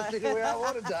well dress any way I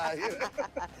want to die.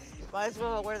 Might as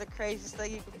well wear the craziest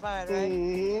thing you can find, right?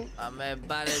 Mm-hmm. My man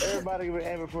about to Everybody be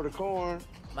aiming for the corn.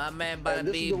 My man about to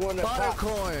this be is the one that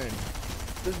buttercorn.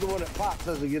 This is the one that pops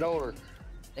as we get older.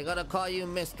 They're gonna call you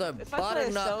Mr. If I play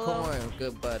Butternut solo- Corn,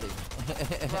 good buddy.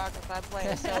 Rock, if I play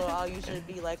a solo, I'll usually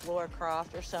be like Laura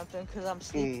Croft or something, because I'm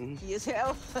sneaky as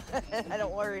hell. I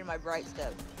don't worry in my bright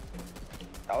stuff.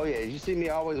 Oh yeah, you see me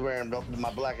always wearing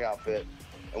my black outfit.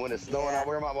 And when it's snowing, I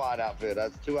wear my white outfit.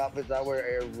 That's two outfits I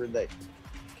wear every day.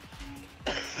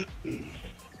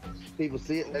 People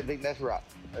see it and they think that's rock.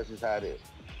 That's just how it is.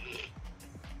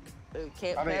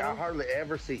 Camp I mean, I pedal? hardly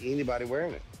ever see anybody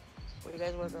wearing it. Where you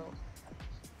guys want to go?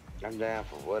 I'm down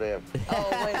for whatever. Oh,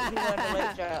 wait, he wanted a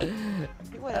late drop.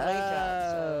 He wanted a late drop,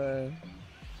 so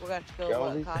we're going to go,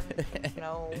 what, condo?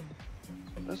 No.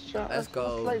 Let's go. Let's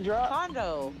play drop.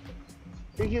 Condo.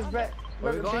 He gets back.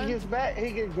 Where we If he going? gets back,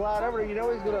 he can glide over there. You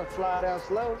know he's going to fly down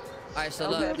slow. Alright, so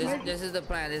look, this is the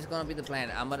plan. This is gonna be the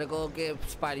plan. I'm gonna go get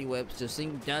Spidey whips just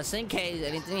in case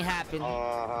anything happens.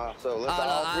 So let's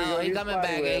all three go He use coming Spidey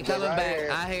back. He webs coming right back.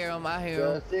 here. I hear him. I hear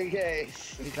him. Just in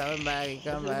case. He coming back. He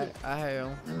coming back. I hear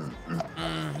him.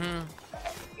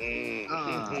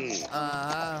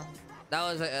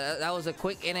 That was a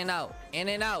quick in and out. In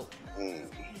and out.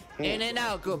 In and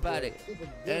out, good buddy.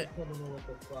 Let's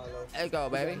go,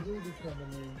 baby.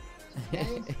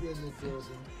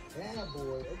 Yeah,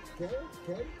 boy. Okay.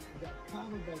 We got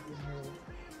Connor back in here.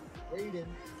 Waiting.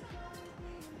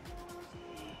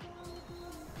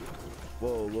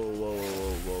 Whoa.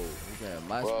 Okay,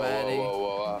 my Whoa, Spidey.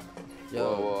 whoa. Yo.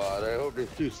 Whoa. I hope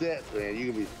there's 2 sets, man. You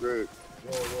can be screwed.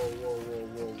 Whoa.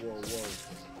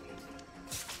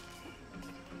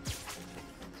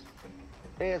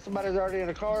 Hey, somebody's already in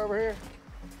the car over here,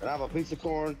 and I'm a piece of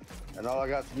corn, and all I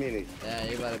got's minis. Yeah,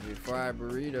 you better be fried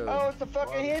burrito. Oh, it's the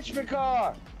fucking henchman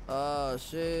car. Oh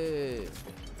shit.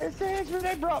 It's the henchman.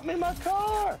 They brought me my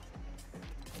car.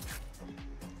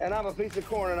 And I'm a piece of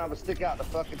corn, and I'm gonna stick out the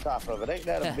fucking top of it. Ain't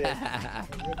that a bitch?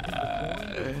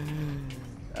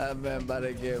 That man about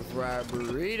to get fried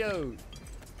burritos.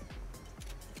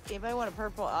 Anybody want a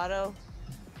purple auto?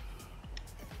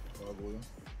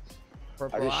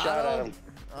 Purple I just shot at him.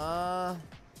 I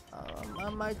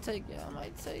might take it.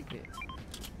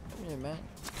 Come here, man.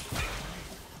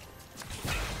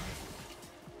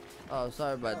 Oh,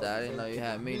 sorry about that. I didn't know you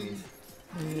had minis.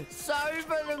 Sorry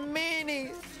for the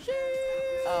minis.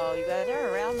 Oh, you guys are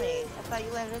around me. I thought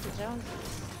you landed at the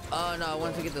Joneses. Oh no, I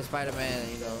want to get the Spider-Man,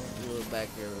 you know, a little back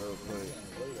here real quick.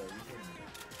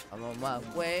 I'm on my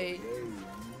way.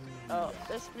 Oh,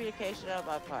 there's communication on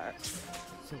my part.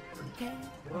 So, okay,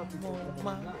 I'm on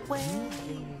my way.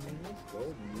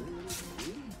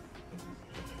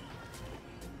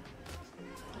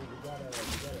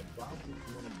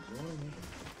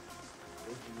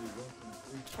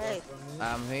 Hey,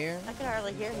 I'm here. I can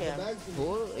hardly hear him.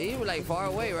 Cool. He was like far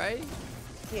away, right?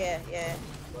 Yeah.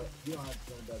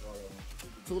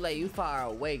 Too late. You far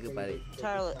away, good buddy.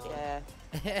 Charlotte, yeah.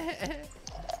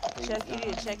 Check. You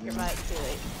need to check your mic too.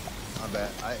 My bad.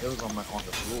 It was on the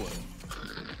floor.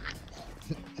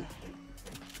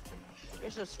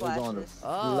 Here's some It was on the splashes.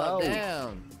 Oh, floor.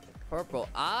 damn. Purple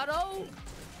auto?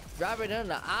 Driving in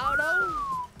the auto?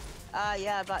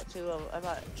 Yeah, I bought 2 of them. I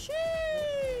bought. Sheesh.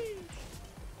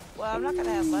 Well, I'm not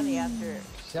gonna have money after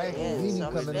Shaq, it ends, we so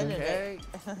I'm coming in. spending it.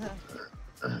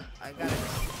 I got a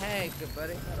tank, good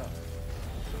buddy. Hold on.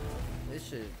 This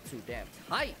shit is too damn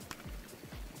tight.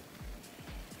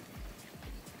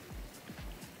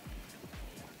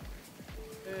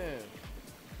 Yeah.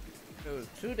 It was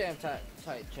too damn tight,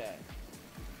 chat.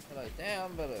 I'm like,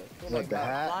 damn, better. Like the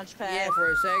hat? Launch pad. Yeah, for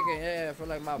a second, yeah, for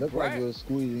like my Looked like you was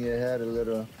squeezing your head a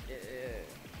little. Yeah.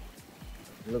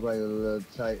 It looked like a little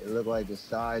tight. It looked like the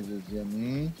sizes, you know what I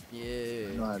mean? Yeah.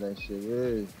 You know how that shit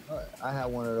is. I had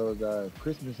one of those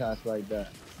Christmas hats like that.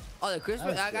 Oh, the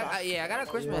Christmas, I got a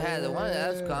Christmas hat. The one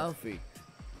that's comfy.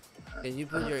 Cause you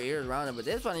put your ears around it, but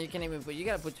this one you can't even put. You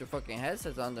gotta put your fucking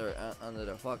headsets under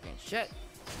the fucking shit.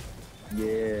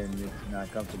 Yeah, and it's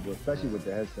not comfortable, especially with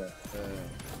the headset.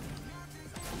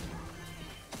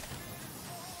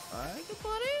 Alright, good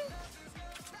buddy.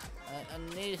 I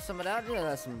need some of that. Yeah,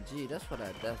 that's some G. That's what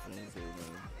I definitely do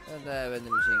need. What that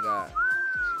vending machine got? Did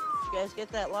you guys get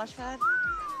that launch pad?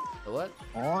 The what?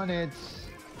 On it.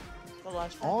 The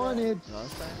launch pad. On it. No, I'm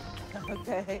saying.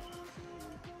 Okay.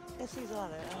 Guess he's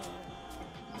on it.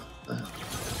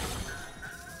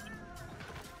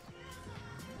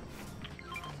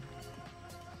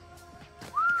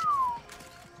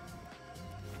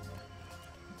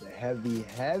 The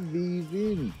heavy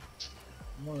Vinny.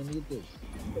 Come on, let me get this.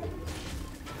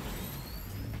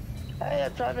 Hey,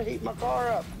 I'm trying to heat my car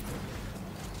up.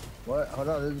 What? Hold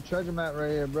on, there's a treasure map right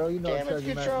here, bro. You know Damn the it,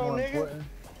 treasure map is control, more nigga. important.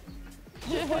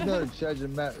 You know the treasure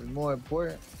map is more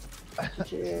important.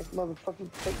 Yeah, motherfucking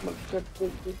take my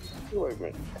wait a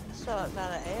minute. So it's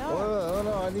not an AR? Hold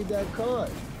on, I need that card.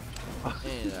 Yeah,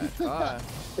 that car.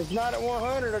 It's not at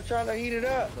 100. I'm trying to heat it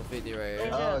up. The 50 right here.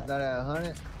 Oh, it's not at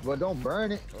 100. Well, don't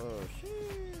burn it. Oh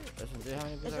shit. That's how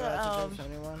many Is people it, are at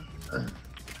 71?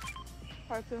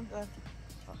 Harpoon gun.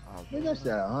 Maybe that's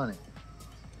at 100.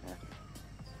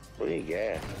 We need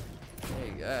gas.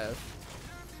 Hey guys.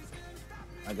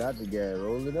 I got the gas.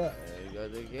 Roll it up. You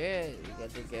got the gas. You got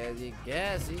the gas. You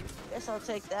gassy. Guess I'll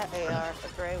take that AR, the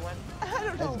gray one. I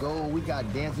don't know. Let's go. We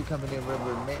got Dancy coming in,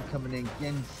 River Man coming in,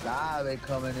 Ken Sabe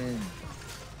coming in.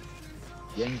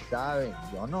 Ken Sabe.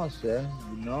 Y'all know, sir.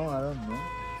 You know, I don't know.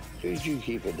 Dude, you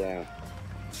keep it down.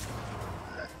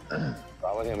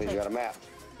 Follow him. He's got a map.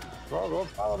 Go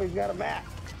follow him. He's got a map.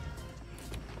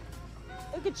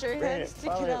 Look at your head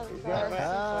sticking out of the He's got a car.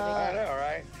 map. I know,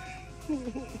 right?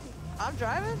 I'm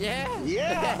driving? Yeah.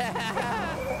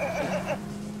 Yeah.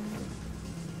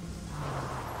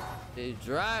 He's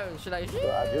driving. Should I?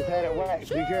 Well, I just had it waxed.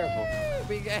 Be careful.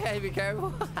 Be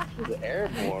careful. The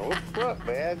airborne. What the fuck,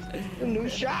 man? The new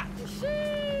shot.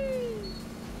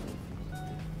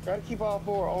 Try to keep all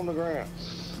 4 on the ground.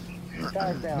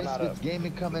 Tires down, not Misfits up.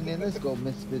 Gaming coming in. Let's go,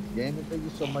 Misfits Gaming. Thank you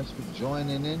so much for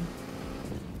joining in.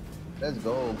 Let's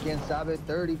go. Ken Sabe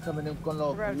 30 coming in con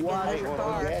los Bro, get guares. your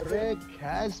car. Red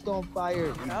cast on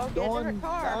fire. No, get your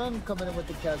car. Don coming in with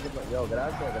the cast on fire. Yo,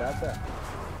 gracias.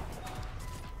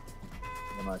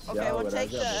 Okay, we'll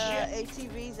take the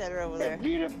ATVs that are over there.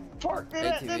 You to park it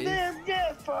at the ATVs? damn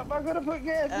gas pump. I'm gonna put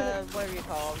gas in it. Whatever you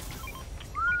call them.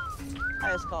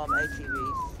 I just call them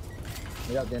ATVs.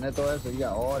 Mira, tiene todo eso. You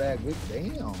got all that good.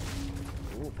 Damn.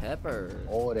 Ooh, pepper.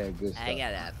 All that good stuff. I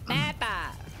got a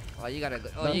pepper. Oh, you got a.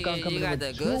 Oh, Duncan you coming in got with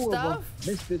the 2 good of them. stuff.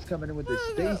 Misfits coming in with the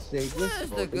stay safe. Let's Where's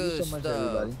go. the Thank you good so much, stuff?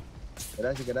 everybody.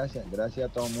 Gracias. Gracias a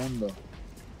todo el mundo.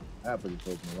 I gotta put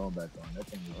the Pokemon Alone back on. That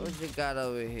thing is What you got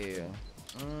over here?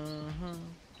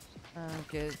 I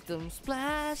get them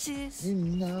splashes. You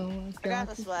know, I got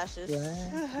the splashes.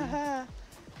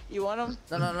 You want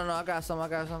them? No. I got some. I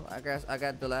got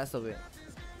the last of it.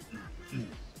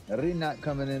 Rinat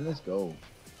coming in. Let's go.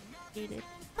 Eat it.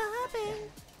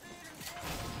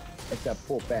 It's that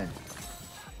poor pen.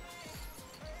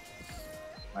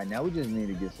 Right now, we just need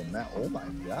to get some mat. Oh my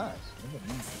gosh. Look at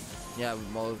me. Yeah, we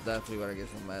most definitely gotta get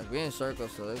some mats. We in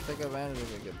circles, so let's take advantage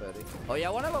of it, get buddy. Oh,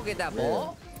 y'all wanna go get that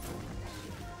ball?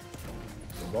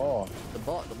 The ball. The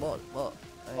ball.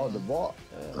 Oh, the ball.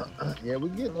 Yeah. Yeah, we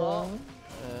get one.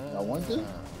 I want to.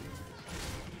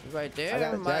 It's right I there.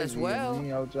 gotta Might tag as you. well.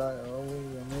 I'll try.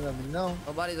 Let me know.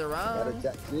 Nobody's Gotta around.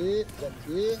 that's it.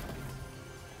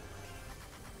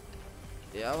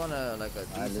 Yeah, I wanna like a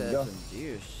Alright, let's decent go.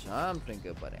 SMG or something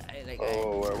good, buddy.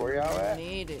 Oh, where y'all I at?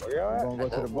 need it. Where y'all We're at? gonna go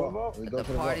to the ball. We go The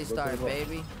to the ball. party Go to start, the ball.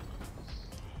 baby.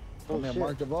 Come here, shit.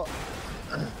 mark the ball.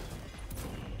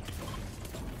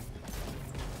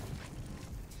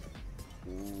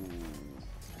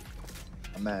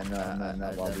 Man,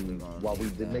 while we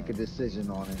did make a decision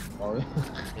on it.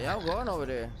 Yeah, I'm going over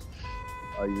there.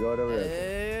 Oh, you going over there?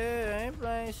 Hey, I ain't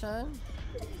playing, son.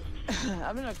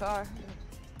 I'm in a car.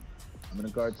 I'm in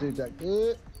the car too, Jack.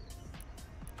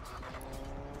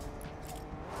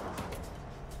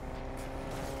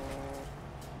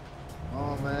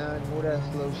 Oh man, move that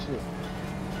slow shit.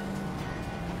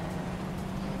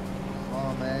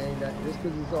 Oh man, just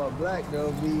cause it's all black,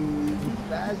 they'll be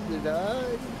faster,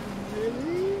 dog.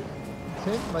 Really?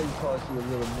 Tint might cost you a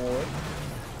little more.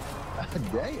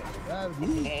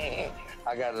 Damn,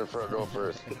 I got to the front door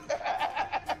first.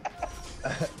 I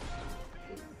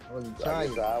wasn't I trying.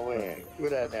 guess I win.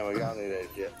 Quit that damn, we don't need that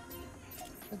shit.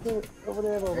 Over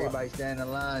there, over. Everybody stand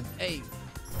in line. Hey.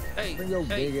 Bring your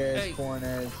big ass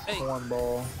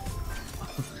cornball.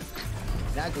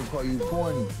 Now I can call you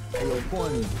corny. Hey yo,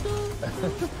 corny.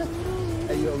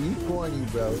 Hey yo, you corny,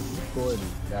 bro. You corny.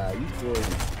 Nah, you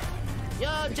corny. Yo,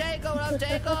 Jacob, what up,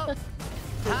 Jacob?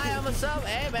 Hi, I'm a sub.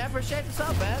 Hey, man, appreciate the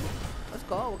sub, man. Let's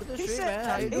go. Look at the stream, man.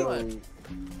 How you doing?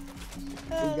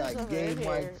 We got Game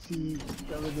White T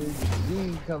coming in,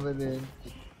 Z coming in.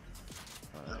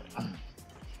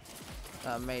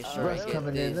 Make sure Russ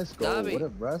coming in. Let's go. Dubby. What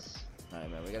up, Russ? Alright,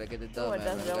 man, we gotta get the dub,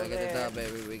 man. We gotta get the dub,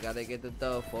 baby. We gotta get the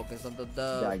dub. Focus on the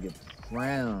dub. Gotta get the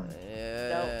crown.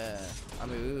 Yeah. I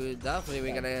mean, we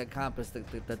definitely gotta accomplish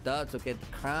the dub to get the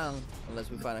crown. Unless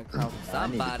we find a crown for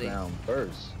somebody. I need the crown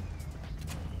first.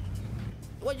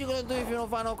 What you gonna do if you don't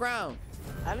find no crown?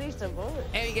 I need some bullets.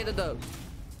 And you get the dub.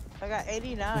 I got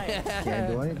 89. Can't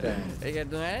do anything. You can't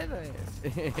do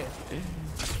anything.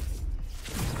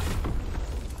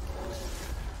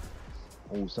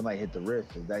 Oh, somebody hit the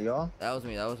rift. Is that y'all? That was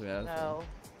me. No. Okay.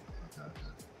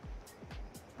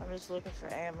 I'm just looking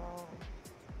for ammo.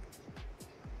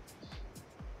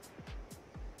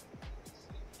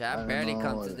 Yeah, I barely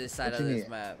come to this side of this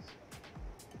map.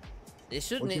 It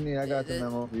should What you need? I got the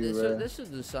memo for you, this should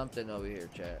do something over here,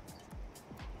 chat.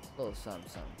 A little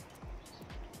something.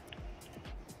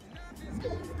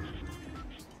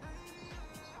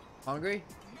 Hungry?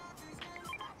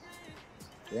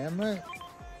 Damn right.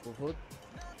 Food?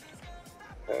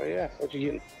 Oh yeah, what you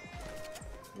getting?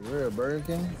 We're a Burger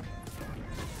King.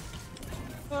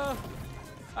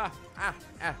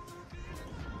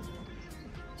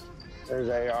 There's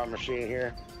an AR machine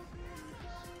here.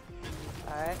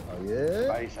 Alright. Oh yeah.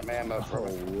 Buy you some ammo for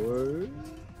me. Word.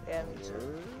 Yeah, me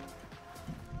too.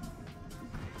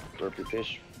 Burpee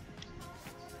fish.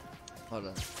 Hold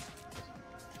on.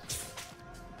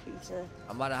 Pizza.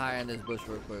 I'm about to hire in this bush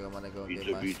real quick. I'm gonna go Pizza,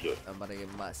 get my. pizza. I'm about to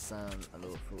give my son a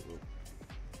little fruit loop.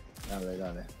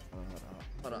 Dale.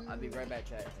 Hold on. I'll be right back,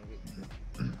 chat.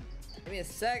 Give me a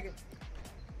second.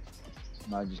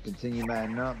 Might just continue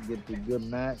matting up, get the good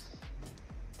match.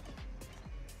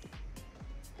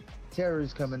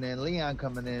 Terror's coming in, Leon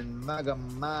coming in, Maga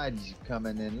Maj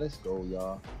coming in. Let's go,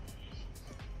 y'all.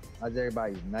 How's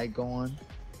everybody's night going?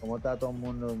 ¿Cómo está todo el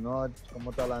mundo? Noche?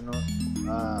 ¿Cómo está la noche?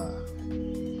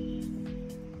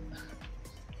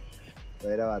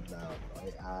 Estoy arrebatado.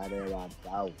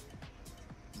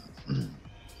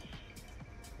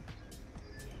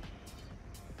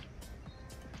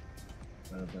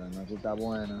 Pero la noche está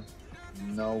buena.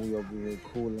 No, we over here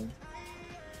cooling.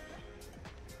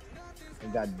 We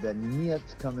got the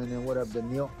Niels coming in. What up, the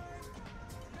Neil?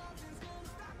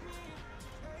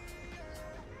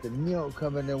 The Neil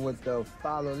coming in with the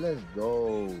follow. Let's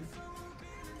go.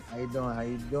 How you doing? How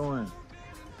you doing?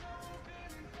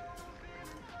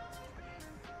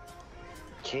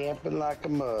 Camping like a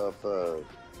motherfucker.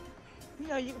 You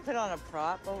know, you can put on a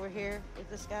prop over here with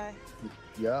this guy.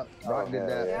 Yup. Rock did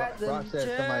that. Yeah, Rock said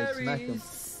somebody smacked him.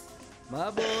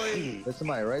 My boy. There's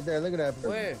somebody right there. Look at that person.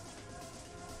 Where?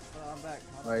 Oh, I'm back.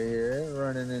 Right here,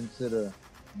 running into the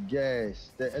gas.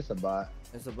 It's a bot.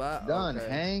 It's a bot. Done. Okay.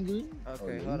 Hangry.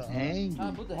 Okay, Oh, hold he's on.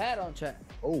 hangry. Put the hat on, chat.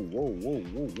 Oh, whoa.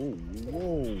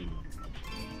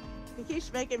 He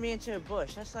keeps making me into a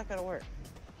bush. That's not gonna work.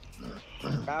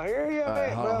 Out here, yeah, Alright,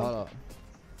 man. hold on.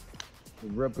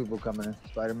 Real people coming in.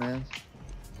 Spider-Man.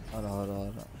 Hold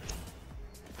on.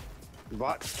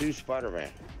 Bought 2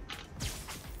 Spider-Man.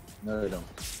 No, they don't.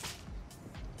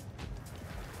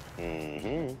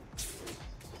 Mm-hmm.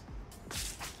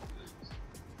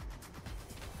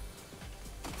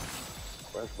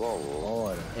 Let's go.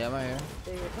 Order. Yeah, I'm right here.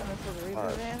 So you're coming for the Reaper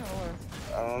Alright. van, or?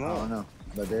 I don't I know. don't know.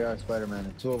 But they are Spider-Man.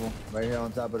 The 2 of them. Right here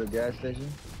on top of the gas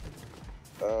station.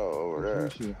 Oh, over there.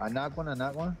 Shoot. I knock one.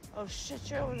 Oh shit,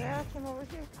 you're over there. I came over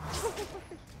here.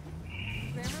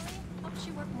 Grammarly helps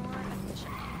you work more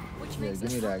efficiently, which Yeah, makes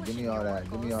give me that. Give me accomplishing all your that.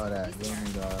 work Give me goals all that. You easier. don't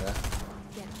need all that.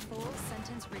 Get full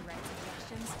sentence rewrite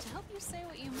suggestions to help you say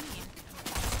what you mean.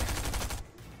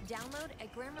 download at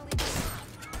Grammarly.com.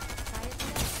 Try it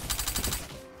today.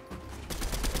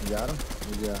 You got him?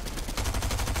 What you got?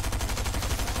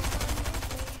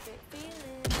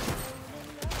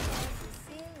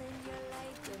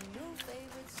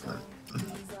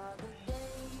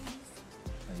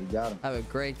 You got him. Have a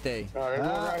great day. Oh, there's one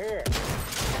right here.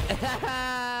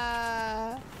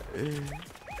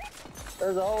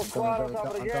 There's a whole squad on top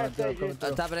of the gas station.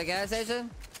 On top of the gas station?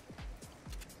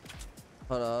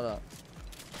 Hold on.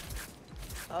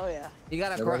 Oh yeah. You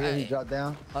gotta Right here, he dropped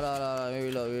down. Hold on. Let me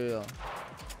reload.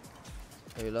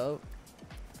 Reload.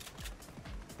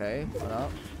 Okay, hold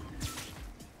up.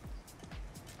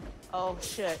 Oh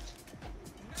shit.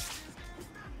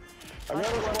 Another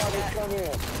squad is coming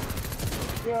in.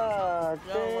 God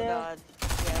damn. Oh my god. Yeah,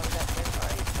 we got this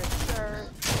party for sure.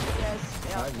 Yes.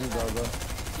 Alright, you go.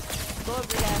 Go up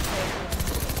the gas station.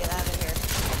 Get out of here.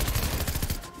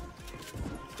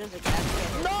 There's a gas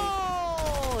station.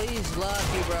 No! He's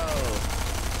lucky, bro.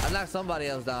 I knocked somebody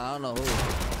else down. I don't know who.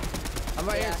 I'm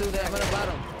right here too. I'm in the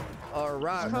bottom. Or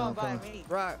Rock. Come by me.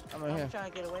 Rock. I'm in here. I'm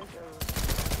trying to get away from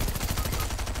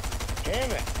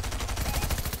Damn it.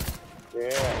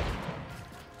 Yeah.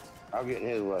 I'll get in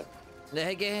his way.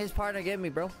 Hey, get his partner. Get me,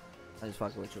 bro. I just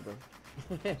fucking with you, bro.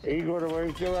 He going to where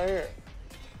he's still right here.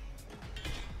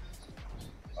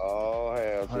 Oh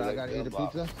hell. Hold on, I gotta eat a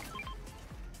pizza.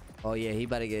 Oh yeah, he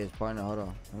better get his partner. Hold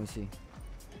on. Let me see.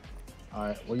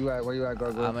 Alright, where you at,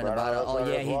 Gargoyle? I'm in the bottom. Oh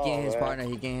yeah, he getting his man. partner.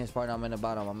 He getting his partner. I'm in the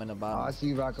bottom. Oh, I see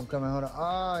you, Rock. I'm coming. Hold on.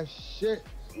 Ah, shit.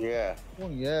 Yeah.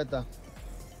 Puñeta.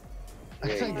 Yeah,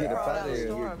 Get you up out of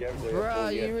here. Bro,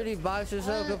 you really boxed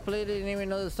yourself completely. Didn't even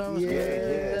know the storm was Yeah, coming.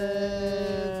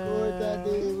 of course I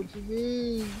did. What you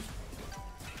mean?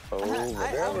 Oh, but I'm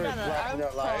they're gonna- flashing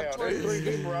up like hell. There's 3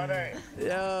 people right there.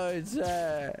 Yo, it's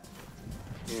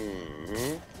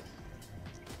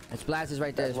Splash is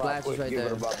right there. Splash is right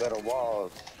there. About better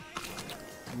walls.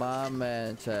 My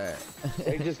man, chat.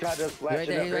 They just got us Right flashing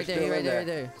there, up. he's right there, he's right there, right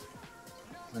there.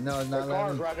 I know it's not There's cars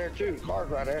letting me. right there too. Cars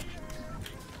right there.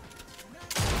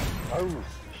 Oh.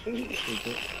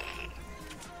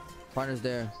 Partner's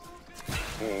there.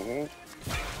 Mm-hmm.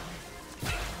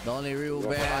 The only real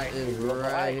bad fight. is Go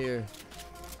right fight. here.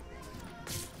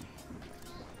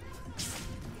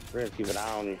 We're gonna keep an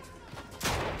eye on you.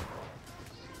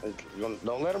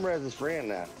 Don't let him res his friend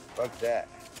now. Fuck that.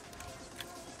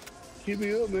 Keep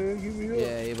me up, man. Keep me up.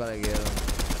 Yeah, he about to get him.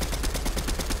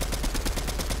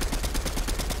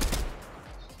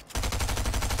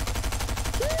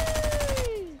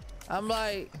 I'm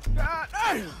like,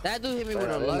 that dude hit me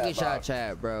with a lucky shot,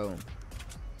 chat, bro.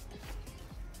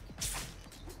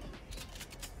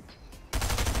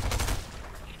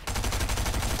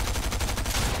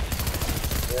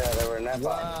 Yeah, they were in that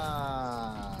box.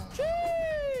 Wow.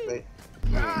 They-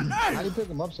 How do you pick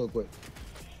him up so quick?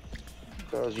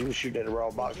 Because you shoot at the raw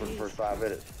box for the first 5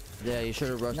 minutes. Yeah, you should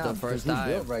have rushed Nah, up first because he time.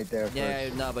 built right there first. Yeah,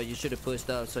 no, but you should have pushed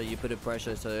up so you put the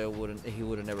pressure so he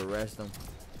would have never rest him.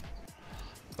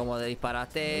 Como le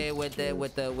disparaste with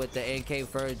the NK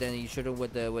first, then you should have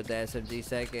with the SMG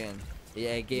second.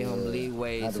 Yeah, give him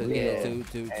leeway Had to to get reload.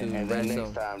 to And then rest next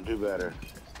him. time, do better.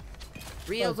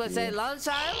 Rio's would say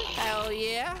lunchtime. Hell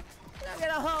yeah. I get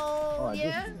a hole. I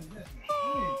Yeah.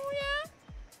 Oh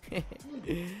yeah.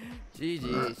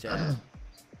 GG, chat.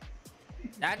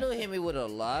 That dude hit me with a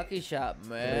lucky shot,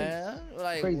 man.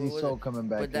 Like Crazy with- soul coming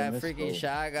back with in. that Let's freaking go.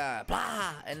 shot guy.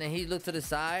 Blah, and then he looked to the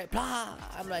side. Blah.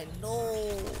 I'm like,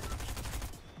 no.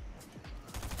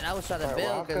 And I was trying to Alright, build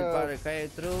well, because he probably came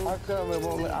through. How come it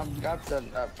won't let,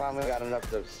 I finally got enough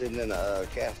to sitting in a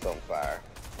cast on fire.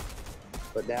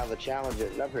 But now the challenge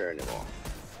isn't up here anymore.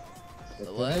 The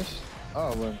What? finish?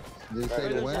 Oh, well, did it say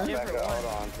the Just winner? pop I back up. Hold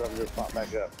on, something just popped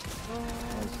back up.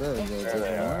 said, did it say There they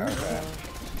the are. winner?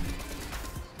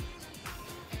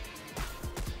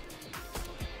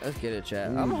 Let's get it,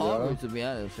 chat. Ooh, I'm bro. hungry, to be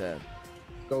honest, chat.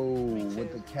 Go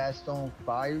with the cast on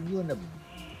fire. You in the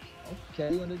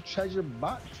okay? You in the treasure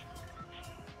box?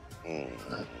 All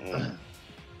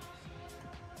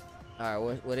right,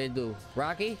 what they do?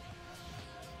 Rocky?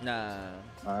 Nah.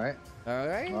 All right. All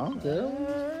right. Well, good.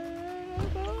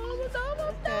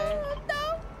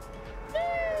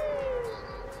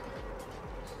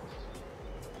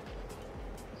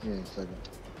 Yeah, a second.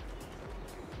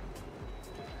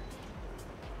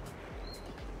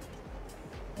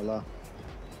 Hello.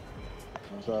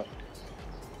 What's up?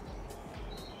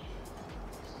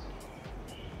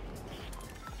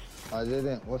 I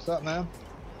didn't. What's up, man?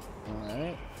 All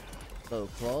right. So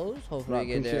close. Hopefully I we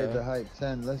get appreciate the there. hype.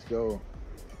 10. Let's go.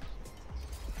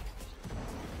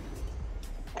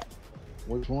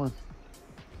 Which one?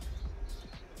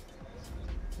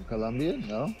 Colombia?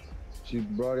 No. She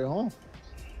brought it home.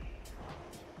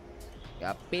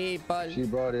 Got people. She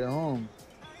brought it home.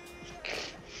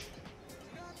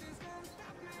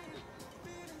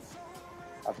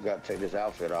 I forgot to take this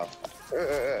outfit off.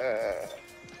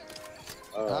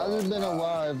 Hasn't been a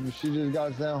while. She just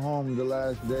got sent home the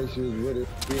last day she was with it.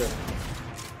 Here.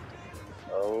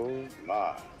 Oh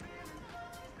my.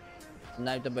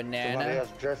 Like the Somebody banana. else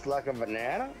dressed like a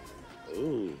banana?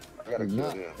 Ooh. I gotta It's kill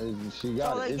not. him. She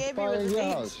got All it. they It's gave you probably was in a your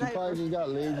baby house. She sniper. probably just got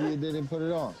lazy and didn't put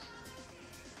it on.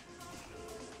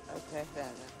 Okay, fair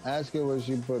enough. Ask her where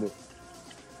she put it.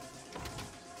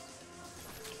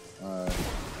 Alright.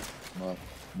 What?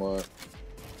 What?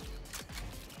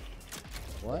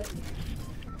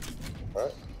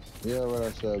 What? Yeah, what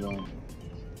I said, man.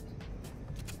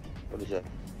 What is that?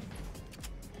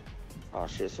 Oh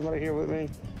shit, somebody here with me?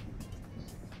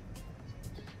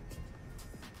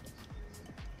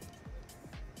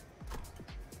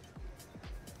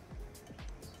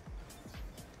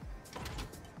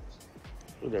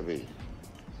 Who'd that be?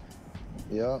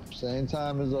 Yep, same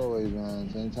time as always, man.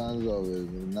 Same time as always.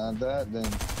 If not that, then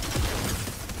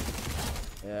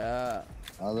Yeah.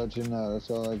 I'll let you know. That's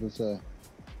all I can say.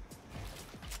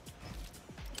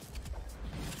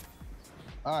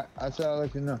 Alright, I said I'll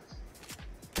let you know.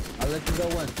 I'll let you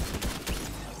know when.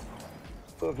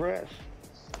 Footprints?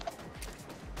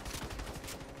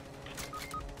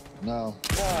 No.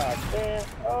 God damn.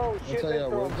 Oh I'll shit, tell they you, I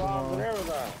throw work bombs and tomorrow.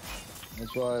 everything.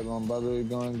 That's why my brother is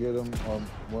going to get him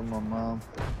with my mom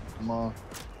tomorrow.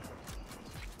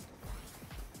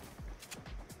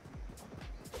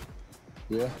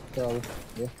 Yeah, probably.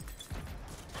 Yeah.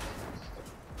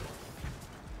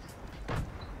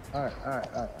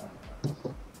 Alright.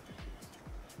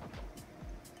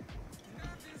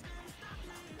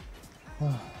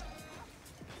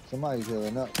 Somebody's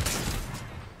healing up.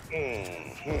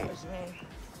 Mm-hmm. That's me.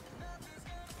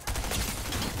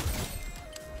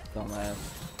 Dumbass.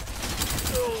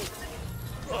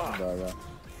 About that.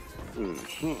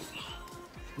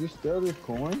 Mm-hmm. You still this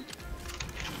coin?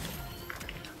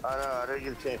 I know, I didn't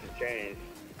get a chance to change.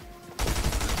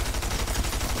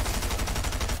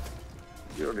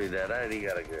 You don't need that. I already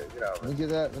got a good. Get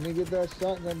out. Let me get that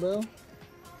shotgun, bro.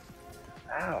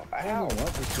 Ow, I don't ow.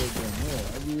 want this shit down here.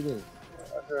 I'll give you this.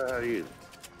 I don't know how to use it.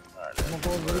 Alright, I'm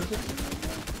gonna go and get it.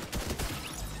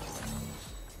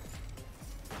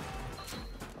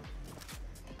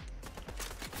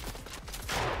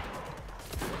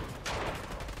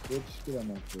 Bitch, get out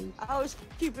my face. I was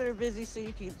keeping her busy so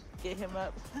you could get him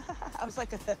up. I was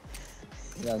like,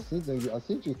 Yeah, I see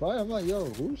you fighting. I'm like, yo,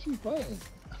 who's she fighting?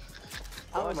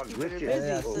 I Why was am I keeping her glitching? busy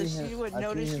Yeah, I so see she him- wouldn't I see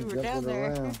notice him you were down jumping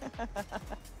there. around.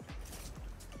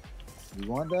 You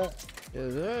want that?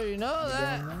 Yes, sir, you know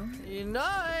that. down You know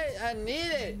it. I need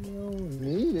it. You don't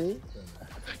need it.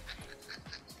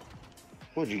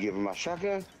 Would you give him my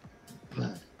shotgun?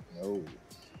 No.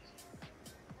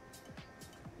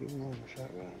 Give him my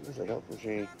shotgun. This is a health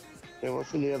machine. Then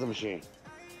what's in the other machine?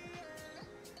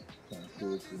 Trying to see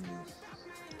what you need.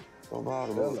 Don't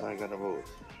bother the bullets. I ain't got no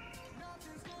bullets.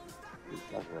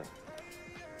 Stop that.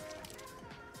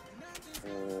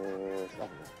 Stop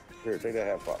that. Here, take that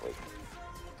half pot with you.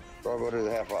 Go to the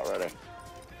half pot right there.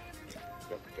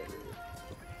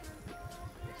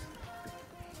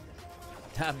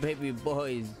 That baby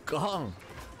boy is gone.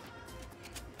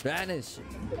 Vanished.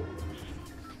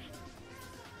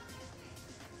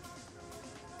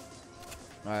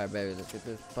 Alright, baby, let's get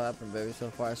this popping, baby.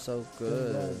 So far, so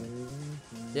good.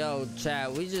 Yo,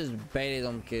 Chad, we just baited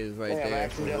them kids right Damn, I there.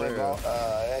 For accidentally real. bought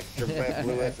extra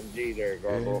blue SMG there,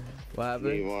 Gargoyle. What Need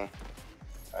happened? one.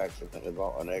 I accidentally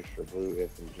bought an extra blue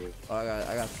SMG. Oh, I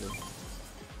got you.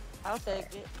 I'll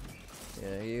take it.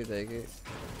 Yeah, you take it.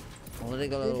 Let it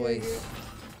go a little ways.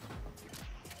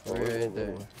 Right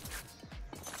there.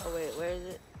 Oh wait, where is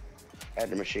it? At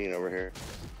the machine over here.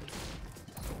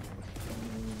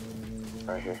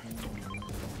 Right here.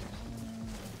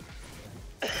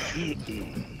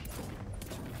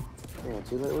 Yeah,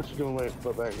 too late. What you doing with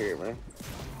put back here, man?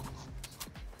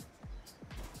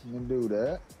 You can do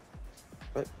that.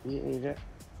 What? You need that?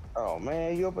 Oh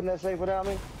man, you opened that safe without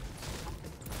me?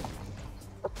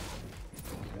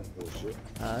 That's bullshit.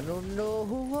 I don't know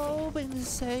who opened the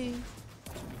safe.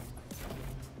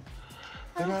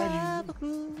 I have a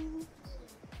clue.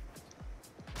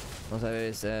 No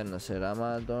sabe ser, no será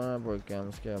Madonna porque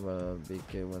I'm scared about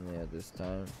BK when they at this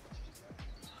time.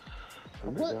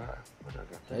 What?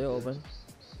 They open.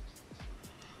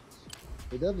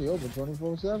 It definitely open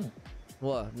 24/7.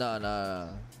 What? No,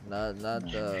 not I don't know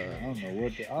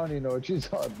what. I don't even know what you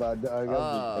talking about, dog.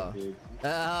 Oh.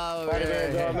 Oh,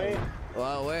 Spider-Man's on me?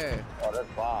 Well, where? Oh, that's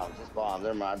bombs. That's bombs.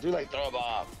 Never mind. Too late. Throw a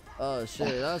bomb. Oh shit,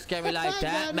 don't scare me like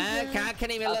that, man. I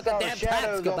can't even look saw at the damn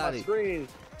shadows text on about my it. screen.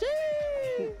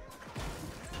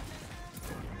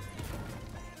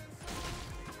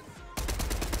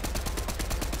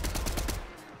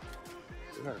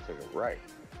 We gotta take a right.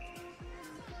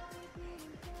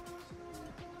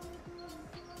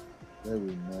 There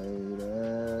we made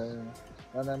it.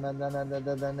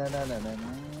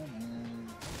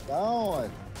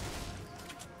 Going.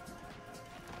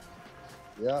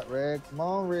 Yeah, Red. Come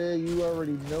on, Red. You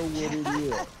already know what it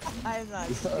is. I'm not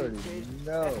You already stupid.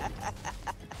 know.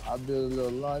 I'll do a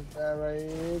little launch pad right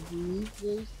here. Please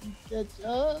just catch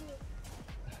up.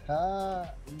 Ha!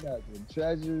 We got the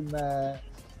treasure map.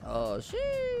 Oh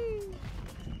shit.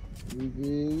 You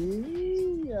feel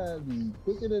me? Gotta be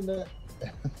quicker than that.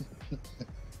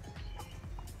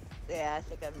 Yeah, I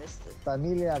think I missed it.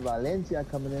 Familia Valencia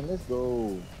coming in. Let's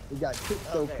go. We got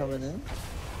Crypto there it coming is. in.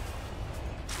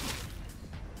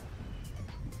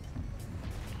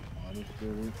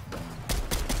 Honestly,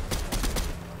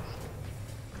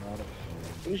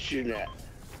 Who's shooting at?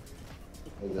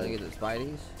 Gotta get the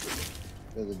Spideys.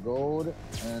 There's a gold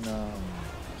and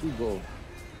 2 gold.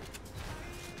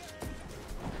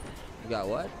 You got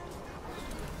what?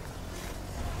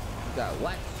 You got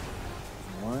what?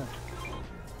 What?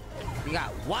 You got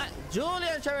what?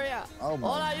 Julian Cheveria. Oh my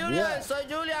Hola Julian, God. soy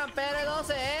Julian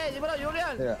PR12, dímelo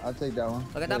Julian. Here, I'll take that one.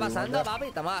 Lo que está pasando, papi,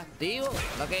 estamos activos.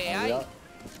 Lo que hay.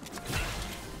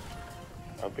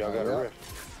 Hope y'all got a rift.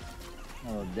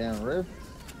 Oh, damn rift.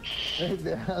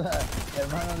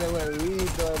 Hermano de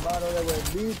huevito, hermano de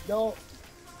huevito.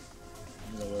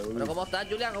 Pero ¿cómo estás,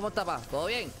 Julian? ¿Cómo estás, pa? ¿Todo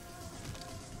bien?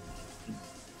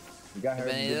 You got her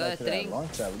to Bienvenido get al back to that stream.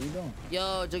 launch pad. What are you doing?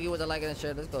 Yo, Juggy with the like and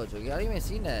share. Let's go, Juggy. I didn't even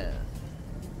seen that.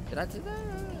 Did I see that?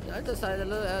 I just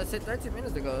said 13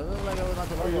 minutes ago. It looked like I was not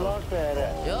too Where your long. launch pad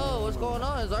at? Yo, what's going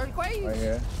on? Is earthquake? Right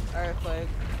here. Earthquake.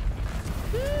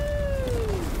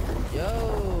 Yo.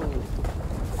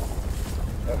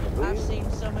 I've seen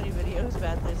so many videos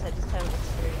about this. I just haven't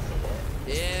experienced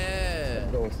it Yeah.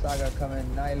 Let's go. Saga coming,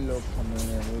 Nilo coming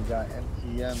in. We got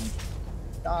MTM.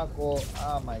 Taco.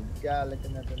 Oh my god,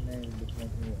 looking at the name.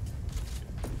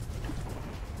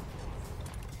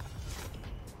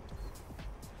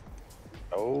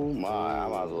 Oh my, I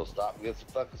might as well stop and get some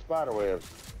fucking spider webs.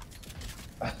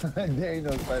 There ain't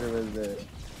no spider webs there.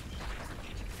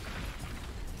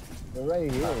 They're right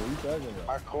here. What are you talking about?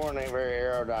 My corn ain't very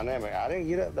aerodynamic. I didn't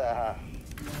get up that high.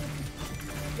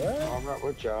 What? I'm right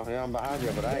with y'all. Yeah, I'm behind you,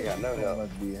 but I ain't got no That help.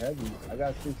 must be heavy. I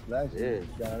got 6 flashes. Yeah. You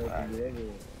got it to be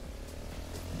everywhere.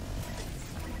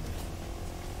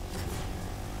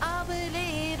 I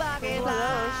believe I can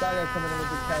Saga coming in with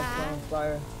the cast on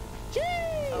fire.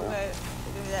 yet. Okay,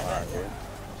 give me that back then.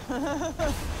 I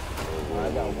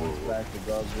got 1 splash to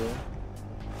Gargoyle.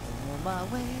 On my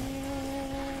way.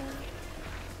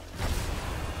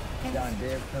 John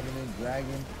Dave coming in,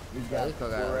 Dragon. We got this guy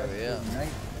got it, Forest yeah.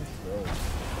 Knight.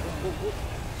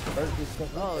 First is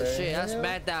coming. Oh shit, I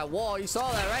smacked that wall. You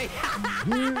saw that, right?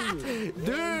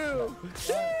 Dude.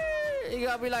 You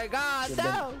gotta be like, God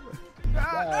damn.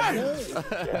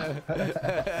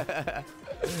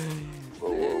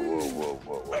 Whoa.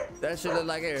 That shit look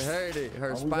like it hurt it.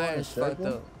 Her Are we spine going is fucked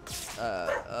circle?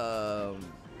 up.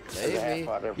 Maybe.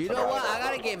 You know what? I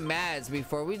gotta get mads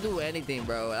before we do anything,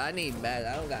 bro. I need mads.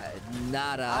 I don't got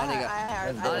nada.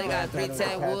 I only got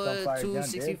 310 wood,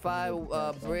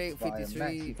 265 brick,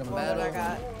 53 What I metal.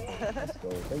 got? Let's go.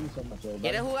 Thank you so much, everybody.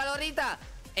 ¿Quieres jugar ahorita?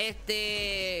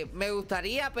 Me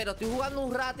gustaría, pero estoy jugando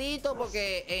un ratito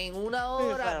porque en 1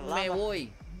 hora me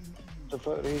voy. The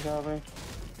fuck did he call me?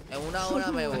 En 1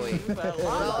 hora me voy. 1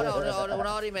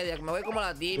 hora y media. Me voy como a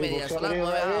las 10 y media. Son las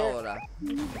 9 ahora.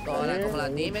 Como a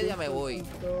las 10 y media me voy. I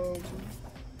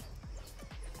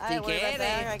Si ain't worried about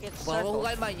that. I quieres, get podemos circled.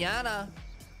 jugar mañana.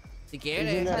 Si He's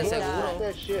quieres, in that de book. seguro. Fuck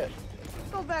that shit.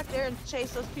 Go back there and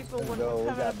chase those people when Let's go. We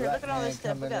coming got up here. Look at all Black this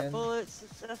stuff. We Man got coming in. bullets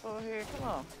and stuff over here. Come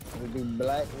on. What it do,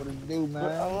 Black? What it do, man? I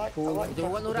like Estoy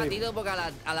jugando un ratito porque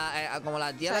como a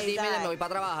las 10 a las 10 y media me voy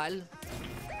para trabajar.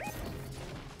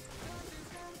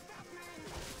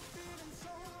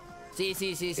 Sí.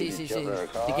 Si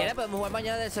quieres podemos jugar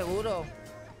mañana de seguro.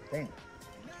 Damn.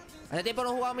 Hace tiempo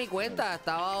no jugaba mi cuenta,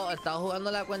 estaba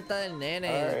jugando la cuenta del nene.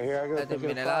 Alright, here I go,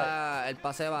 Terminé el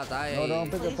pase de batalla. No, y-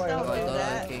 don't pick a Please fight. don't Hold do on.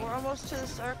 that. Okay. We're almost to the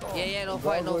circle. Yeah, no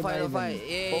Gargoyle fight. not even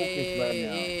Yeah, focused right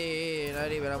now.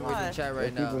 not even. I'm reading Why? chat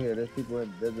right There's people now. here. There's people here.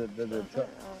 There's a truck.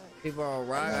 People are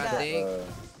right, Who's I that? think.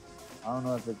 I don't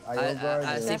know if it's I Guard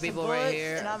see That's people the right bullets,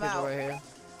 here. and I'm People out. right here.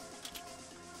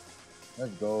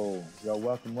 Let's go. Yo,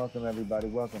 welcome everybody.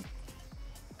 Welcome.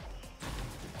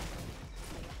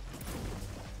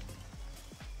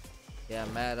 Yeah,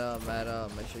 mad up, mad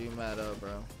up. Make sure you mad up,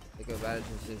 bro. Take advantage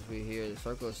since we here. The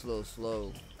circle is a little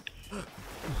slow. Yeah,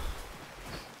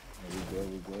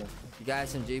 we good. You got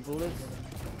SMG bullets?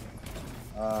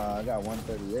 I got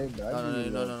 138, but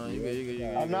No. You good.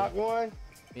 I knocked one.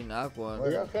 You knock one. Are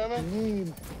y'all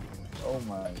coming? Oh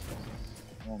my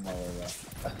way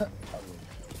out.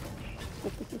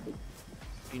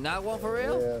 You knock one for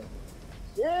real?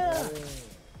 Yeah.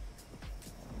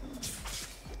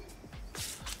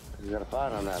 You gotta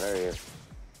find on that area.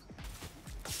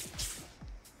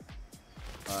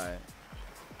 Alright.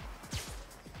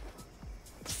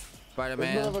 This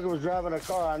Spider-Man. motherfucker was driving a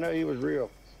car. I know he was real.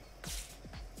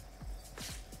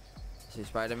 See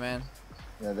Spider-Man?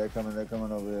 Yeah, they're coming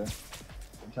over here.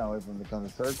 I'm trying to wait for them to come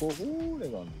to circle. Ooh, they're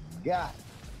gonna be got.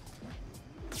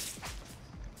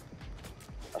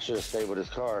 I should have stayed with his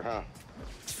car, huh?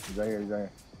 He's right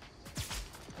here.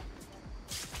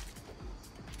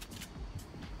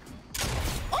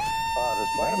 Oh, the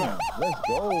Spider-Man. Let's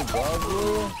go,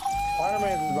 Gargoyle.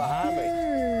 Spider-Man is behind me.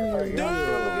 Are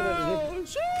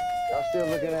y'all still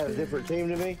looking at a different team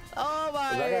to me? Oh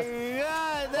my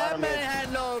god, that man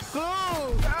had no clue.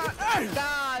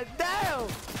 God damn.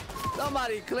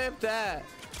 Somebody clip that.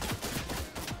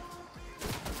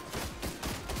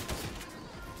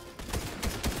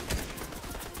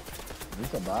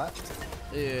 This a bot?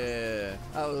 Yeah,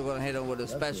 I was gonna hit him with a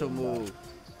special move.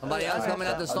 Somebody else coming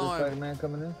at the storm. Spider-Man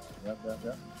coming in? Yep.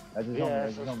 That's his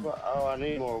homie. Oh, I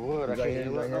need more wood. I can't get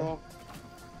it on.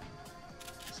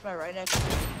 It's my right next to me.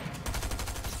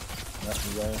 Yep,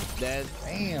 he's right here. Dead.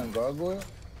 Damn, Gargoyle.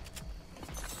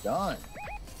 Done.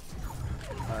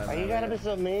 Why you gotta be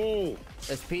so mean?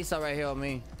 There's pizza right here on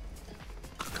me.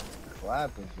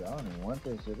 Clapping shit. I don't even want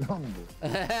that shit on me.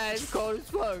 It's cold as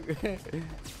fuck.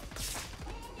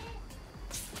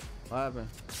 What happened?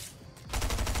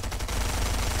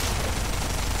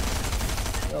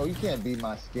 Yo, you can't beat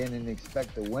my skin and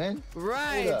expect to win.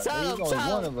 Right, tell him, There's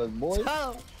only one of us, boys.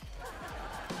 Tell him.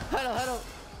 Huddle.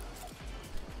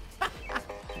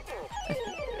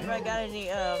 Anybody got any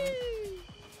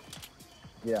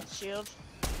Yeah. shield?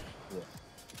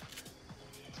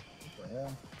 Yeah.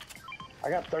 I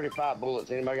got 35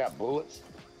 bullets. Anybody got bullets?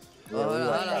 Hold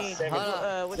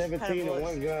on. 17 in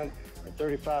one gun and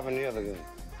 35 in the other gun.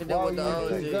 Hit them with the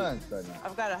OG. Guns right now.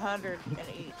 I've got 100 in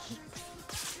each.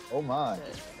 Oh my.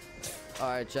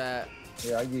 Alright, chat.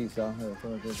 Yeah, I give you some. Here,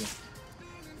 come on. Is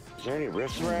there any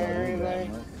wrist ring or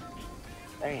anything?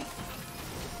 Damn.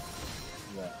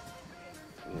 Yeah.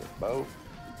 Both.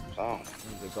 Oh.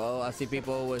 There we go. I see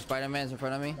people with Spider-Mans in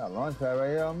front of me. Got a launch pad right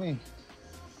here on me.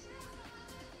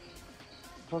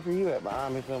 What are you at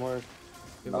behind me somewhere?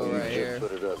 People you right just here.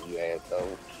 put it up, you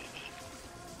asshole.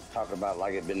 Talking about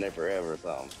like it's been there forever or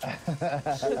something.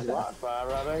 There's a lot fire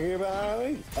right back here behind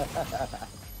me.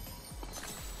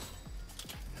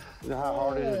 You know how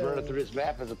hard it is running through this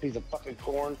map as a piece of fucking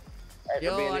corn?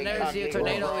 Yo, I never see a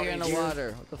tornado over here in the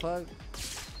water. What the fuck?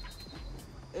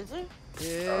 Is it?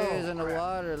 Yeah, it's in the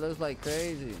water. It looks like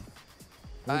crazy.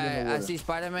 Alright, I see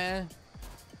Spider-Man.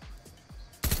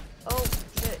 Oh,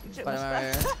 shit. Spider-Man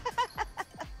right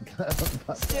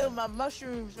here. Steal my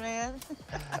mushrooms, man.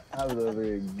 I was over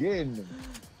here getting them.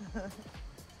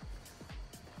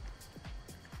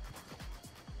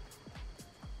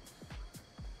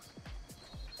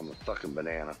 I'm a fucking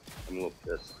banana. I'm a little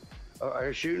pissed. Oh, are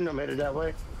you shooting? I'm headed that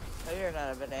way. Oh, you're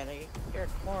not a banana. You're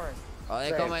corn. Oh,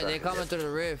 they coming through the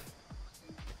rift.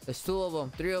 There's 2 of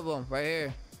them, 3 of them, right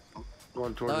here.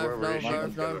 Going towards North,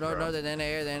 wherever they're in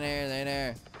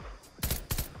there.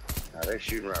 Nah, they're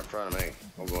shooting right in front of me.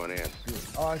 I'm going in.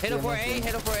 Oh, Hit him for 8,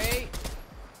 hit him for 8.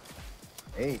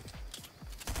 8.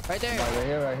 Right there.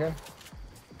 Right here.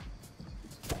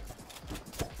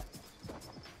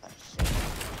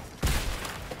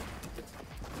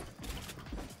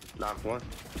 Knocked one.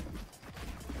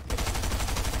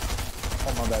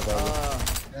 Oh my bad, Gargoyle.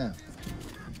 Damn.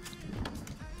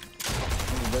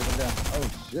 Let me break him down. Oh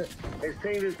shit. His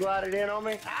team just glided in on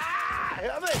me. Ah!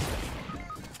 Help me!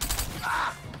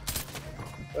 Ah!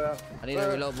 Well, I need to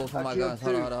reload both of my guns.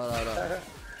 Hold on.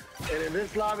 And in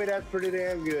this lobby, that's pretty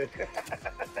damn good.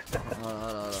 Hold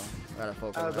on. Gotta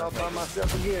focus. I was all by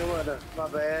myself again, wasn't I? My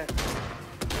bad.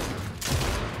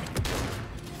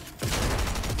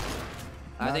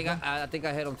 I think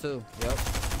I hit him too. Yep.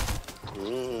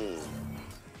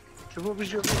 So what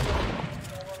was your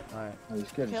Alright. Oh, you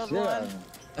scared the Killed shit out one. of me.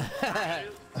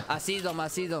 I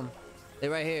see them. They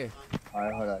right here.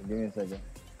 Alright, hold on. Give me a second.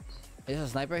 Is there a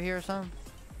sniper here or something?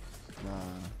 Nah.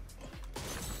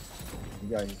 You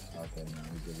got you. Okay, no,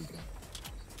 we good.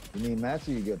 You need mats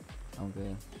or you good? I'm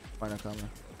good. Partner coming.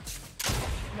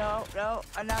 No,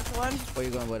 I knocked one. Where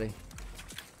you going, buddy?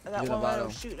 I got He's one in the that bottom.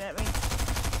 was shooting at me.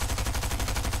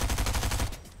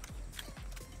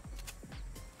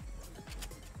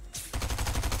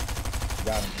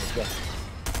 Got him. Let's go.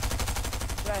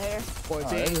 Right here.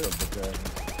 14.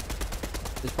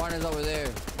 His partner's over there.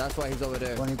 That's why he's over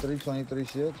there. 23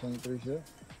 shield. 23 shield.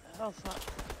 Oh fuck.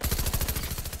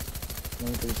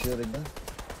 23 shield again.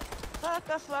 Fuck.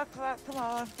 Come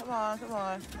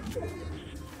on.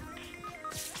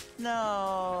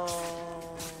 No.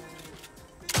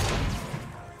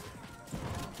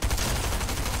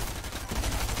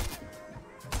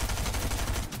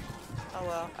 Oh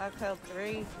well, I killed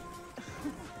 3.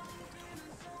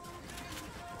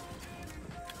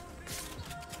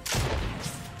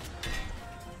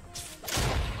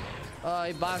 Oh,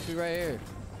 he boxed me right here.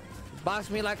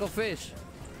 Boxed me like a fish.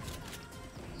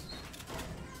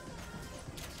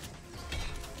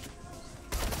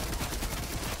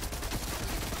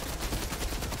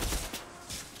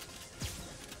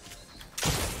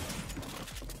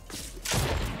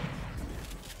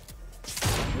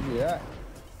 Look at that.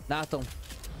 Knocked him.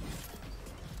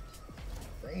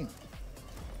 Damn.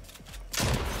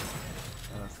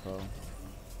 Let's go.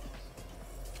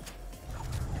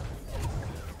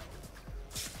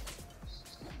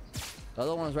 The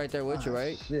other one's right there with you,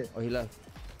 right? Shit. Oh, he left.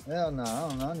 Hell no, I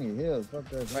don't know. I need heals. Fuck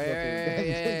that. Right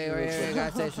here, right here.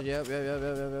 Gas station. Yep.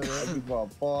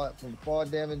 From fall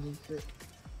damage and shit.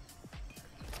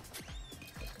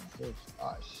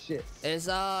 Oh shit. It's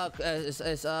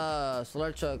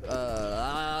Slur Chuck.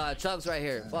 Chuck's right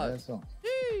here. Fuck. That's on.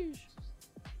 Sheesh.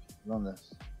 On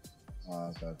this.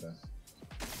 Oh, okay.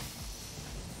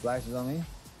 Flashes on me.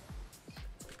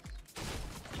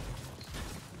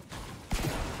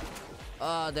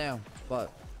 Oh, damn.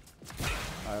 Fuck.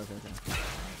 Alright, okay.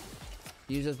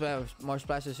 Use this back. More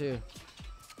splashes here.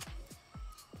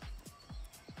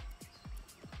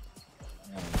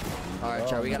 Alright,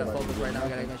 chat, we gotta focus right now. We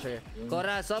gotta make sure.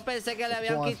 Corazón, pensé que le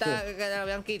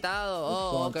habían quitado.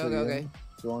 Oh, okay.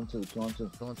 2 on 2.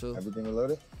 Everything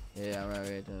reloaded? Yeah, I'm right.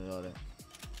 Everything reloaded.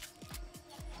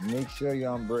 Make sure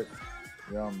you're on brick.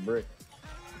 Alright.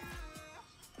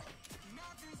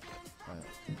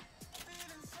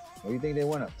 Where do you think they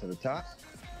went up? To the top?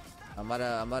 I'm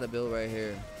about to build right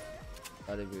here.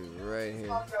 Gotta be right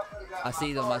here. I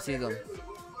see them.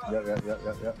 Yep.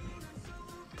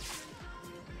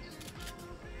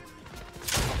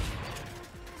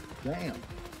 Damn.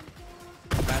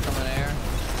 Back on the air.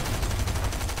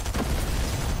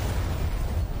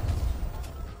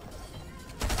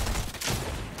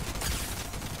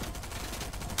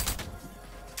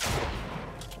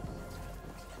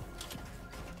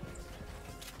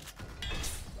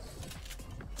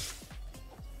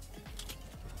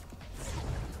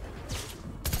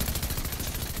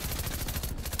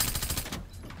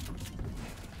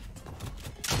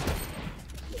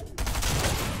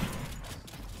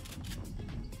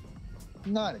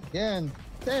 Not again.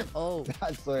 Damn. Oh.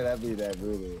 I swear that'd be that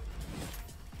brutal.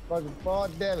 Fucking fall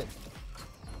damage.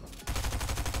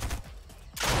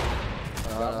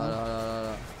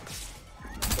 No.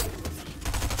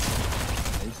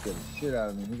 He scared the shit out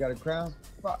of me. He got a crown?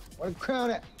 Fuck. Where the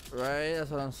crown at? Right,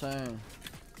 that's what I'm saying.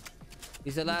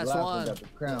 He's the last one one. got the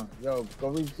crown. Yo,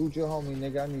 go reboot your homie,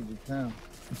 nigga. I need your crown.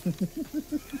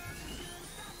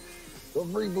 Go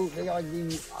reboot, nigga.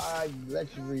 I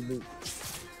let you reboot.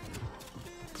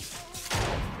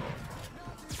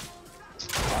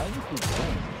 Why you keep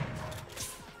going?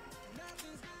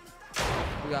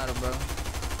 We got him, bro.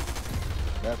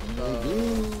 Definitely.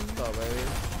 Let's go, baby.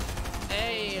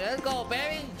 Hey, let's go,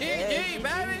 baby. GG,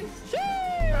 baby. Shit.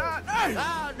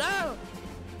 Oh, no.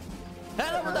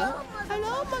 Hello,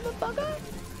 motherfucker.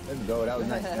 Let's go. That was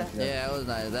nice. Yeah, it was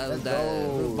nice. That was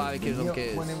barbecue some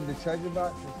kids. Want him to charge your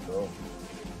box? Let's go.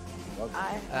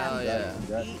 I Hell have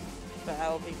yeah. to eat, but I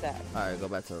will be back. All right, go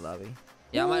back to the lobby.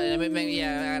 Yeah,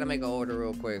 I gotta make an order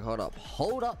real quick. Hold up.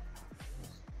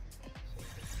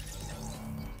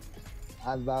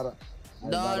 Álvaro.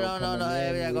 No.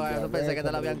 Yo pensé que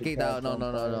te lo habían quitado.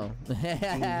 No.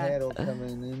 Hero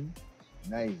coming in.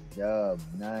 Nice job.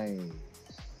 Nice.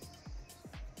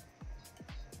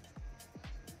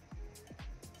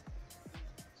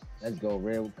 Let's go.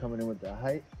 Red coming in with the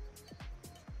height.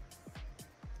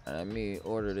 Let me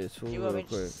order this food Do you want me real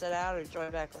to quick. sit out or join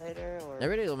back later? Or? It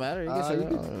really don't matter. You can sit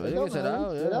out. You can sit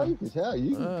out. You can sit out.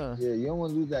 You can, yeah, you don't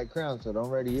want to lose that crown, so don't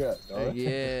ready up. Dog.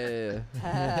 Yeah.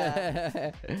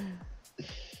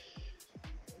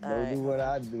 Don't do what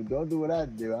I do. Don't do what I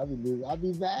do. I'll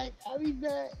be back.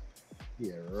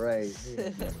 Yeah, right.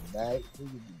 Back. We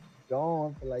could be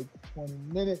gone for like 20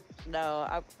 minutes. No,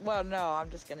 I'm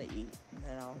just gonna eat and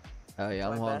then I'll Oh yeah,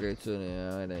 I'm Like that? hungry too.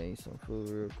 Yeah, I gotta eat some food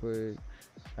real quick.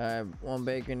 Alright, one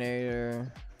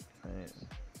baconator. Alright,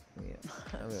 yeah,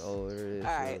 let me order this real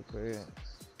Alright. quick.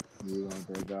 You gonna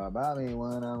think about me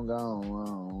when I'm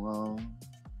gone.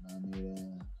 I need it.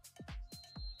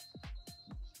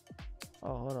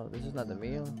 Oh, hold on, this is not the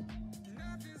meal.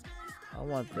 I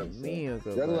want the meal.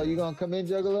 Juggalo, you gonna come in,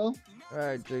 Juggalo?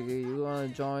 Alright, Jiggy, you gonna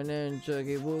join in,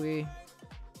 Jiggy Boogie?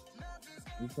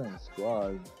 He's playing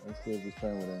squad. Let's see if he's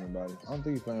playing with anybody. I don't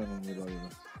think he's playing with anybody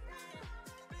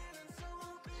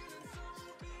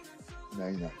though. No,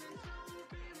 he's not.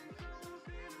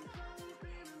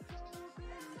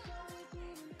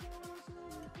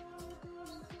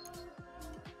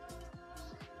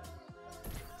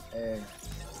 Hey.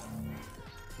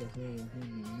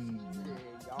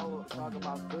 Y'all talking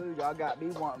about food. Y'all got me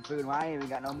wanting food. And I ain't even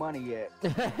got no money yet.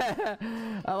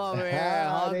 I'm over here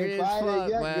hungry as fuck,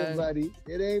 yet, man. buddy.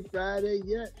 It ain't Friday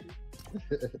yet.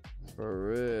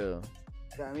 For real.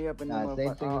 Got me up in the Nah,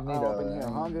 same thing with me, up in though. here,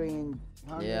 hungry.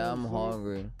 Yeah, and I'm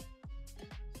hungry.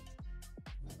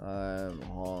 I'm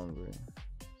hungry.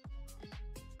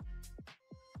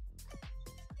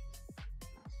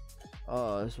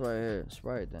 Oh, it's right here. It's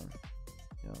right then.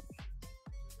 Yep.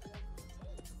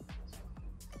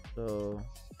 So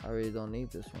I really don't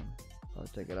need this one. I'll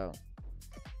take it out.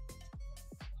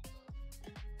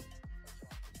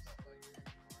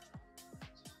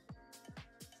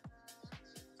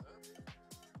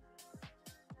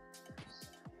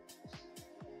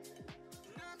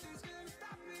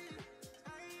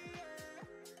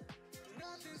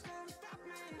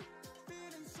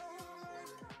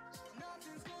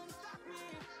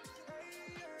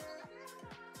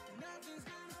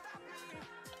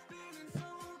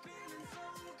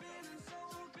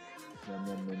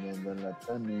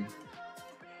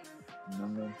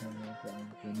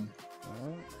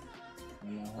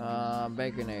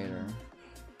 Baconator.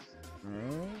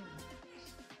 Alright.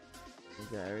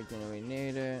 We got everything we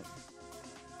needed.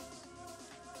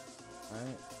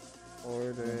 Alright.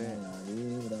 Order it.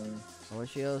 What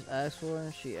she else asked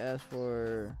for? She asked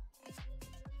for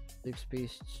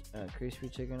 6-piece crispy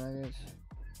chicken nuggets.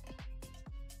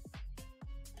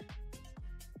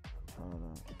 Hold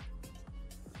on.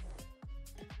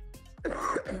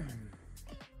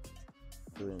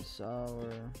 Sweet and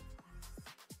sour.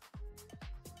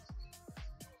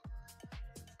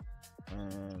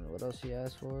 And what else he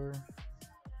asked for?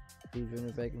 2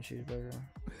 junior bacon cheeseburger.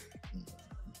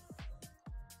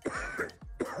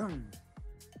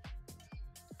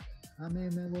 A mí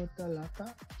me gusta la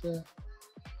cacha.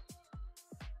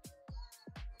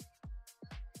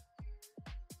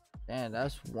 Damn,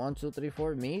 that's 1, 2, 3,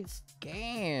 4 meats.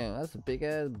 Damn, that's a big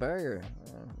ass burger.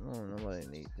 No, nobody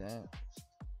needs that.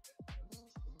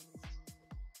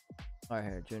 Alright,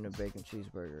 here, junior bacon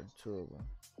cheeseburger, 2 of them.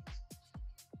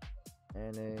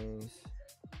 Mayonnaise,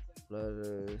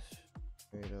 lettuce,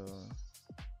 tomato.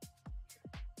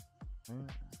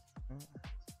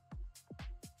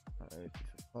 Alright,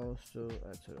 supposed to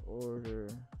add to the order.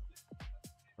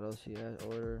 What else he had?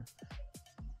 Order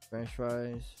French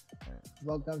fries. Right.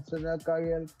 Welcome to the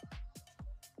Gargoyle.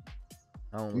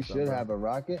 You should have a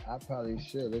rocket. I probably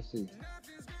should. Let's see.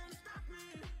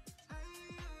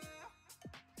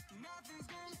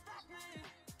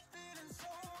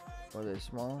 Are they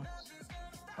small?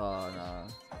 Oh no,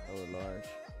 they were large.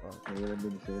 Oh.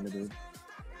 Say what it is.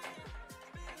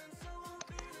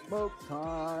 Smoke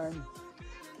time.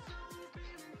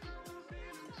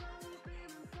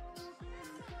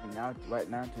 And now, right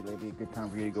now, today be a good time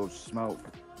for you to go smoke.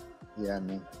 Yeah,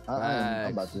 man.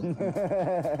 I'm about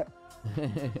to.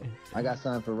 I got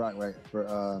something for rock right for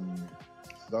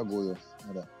Gargoyle.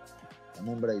 Hold up. Dame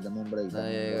un break. Go.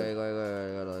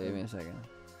 Give me a second.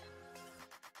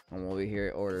 I'm over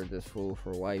here ordered this food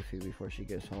for wifey before she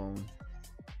gets home.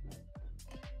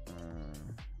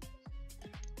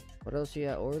 What else you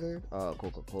had ordered?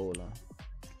 Coca-Cola.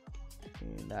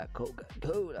 That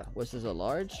Coca-Cola. What's this, a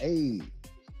large? Hey.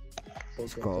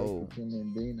 Let's go.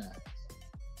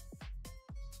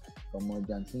 Como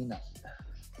Argentina.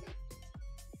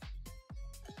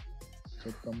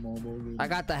 I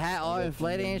got the hat all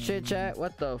inflated and shit, chat.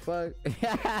 What the fuck?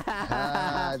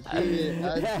 I see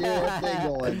that thing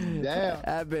going down.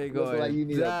 That been Look going like you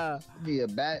need down. You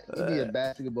need a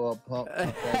basketball pump.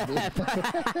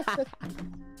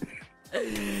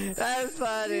 That's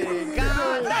funny.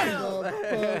 God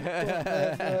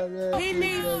damn. He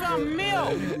needs some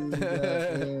milk.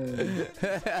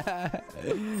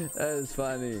 That's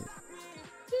funny.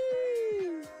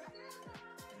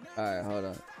 Alright, hold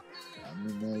on.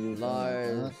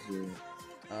 Large.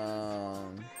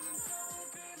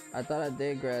 I thought I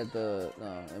did grab the.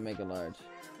 No, and make it large.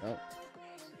 Oh.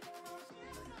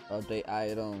 Update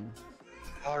item.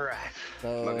 All right.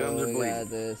 So My gums are we bleeding. got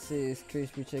the 6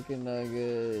 crispy chicken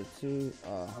nuggets, 2.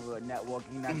 Good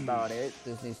networking, that's about it.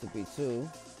 This needs to be 2.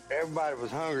 Everybody was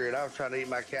hungry, and I was trying to eat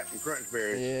my Captain Crunch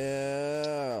berries.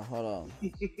 Yeah, hold on.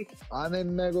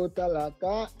 I'm me gusta la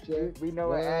cache. We know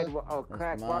what Well,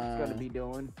 Crack that's Rock's gonna mine. be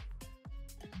doing.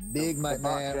 Big The my box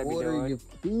man, that be order doing. your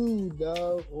food,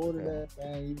 dog. Order that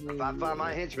thing. If I find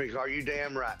my henchman, are you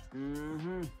damn right?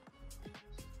 Mm-hmm.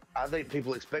 I think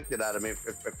people expect it out of me.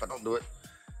 If I don't do it,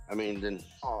 I mean, then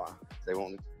they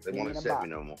won't accept me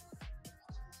no more.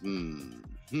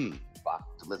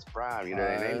 Optimus Prime, you know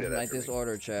they named it Let's make after this me.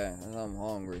 order, chat. I'm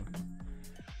hungry.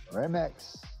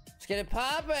 Remex. Let's get it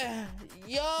poppin'.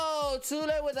 Yo, too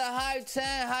late with the hype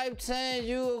 10,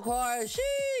 you acquire. Shee,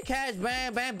 cash,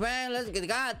 bang, bang, bang. Let's get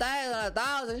God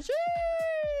 1,000. Shee.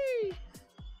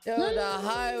 Yo, with the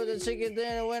hype with the chicken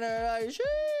dinner winner, like, shee.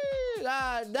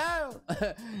 God damn.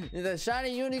 The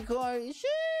shiny unicorn. Shee.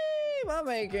 My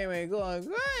man came in going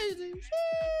crazy. Shee.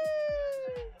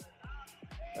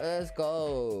 Let's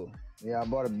go. Yeah, I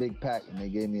bought a big pack and they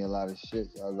gave me a lot of shit.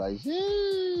 So I was like,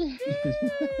 shit.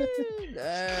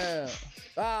 Damn.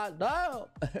 God damn.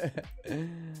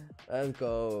 Let's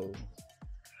go.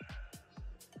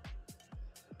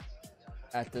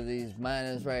 After these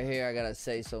miners right here, I gotta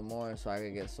say some more so I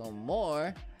can get some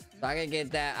more. So I can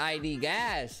get that ID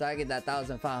gas. So I get that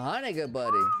 1,500, good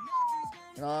buddy.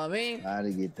 You know what I mean? How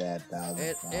to get that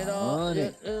You know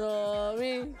 1,500? what I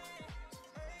mean?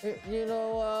 You know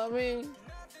what I mean?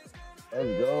 Let's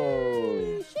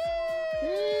go.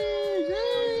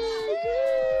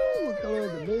 Come on,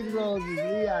 the big rose is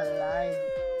Leon line.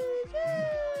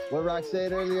 What Rock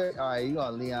said earlier? All right, you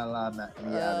gonna Leon line that.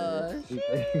 He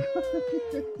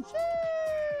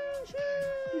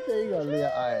said you gonna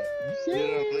Leon. All right. You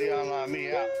know, Leon line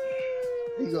me out.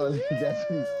 He gonna. That's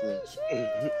what he said.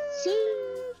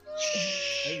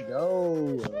 Let's go.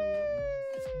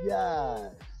 Yeah.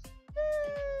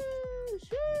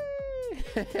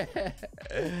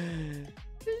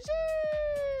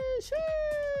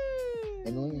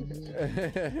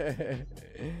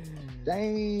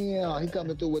 Damn, he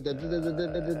coming through with the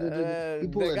he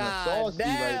pulling the saucy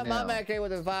damn, right now. my man came with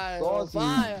the fire. Saucy.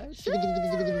 Fire. Oh, shit.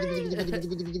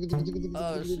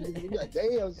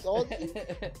 Damn, saucy.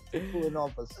 Pulling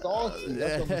off a saucy.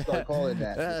 That's what I'm gonna start calling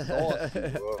that. The saucy.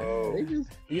 Whoa. They just,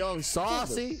 Young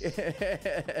saucy.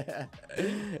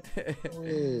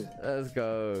 yeah. Let's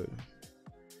go.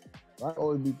 I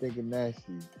always be thinking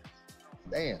nasty.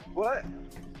 Damn. What?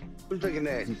 Who's thinking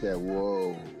that? He said,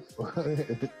 whoa.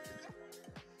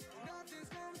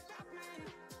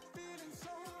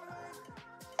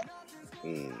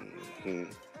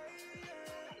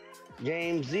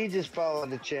 Game Z just followed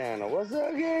the channel. What's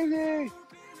up, Game Z?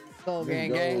 Go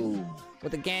gang gang.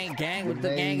 With the gang gang. With the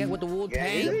gang gang. With the Wu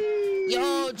Tang. Gang.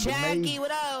 Yo, Jackie, what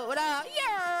up? What up?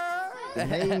 Yeah. The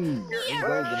maze. Yeah.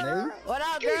 Bro, the maze. What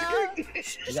up, girl?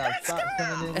 We got Fox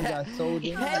coming in. We got Soldier.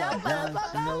 We got John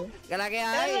Snow. ¿Qué la que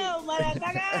hay?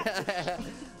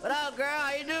 What up, girl?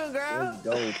 How you doing, girl? Let's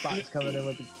go. Fox coming in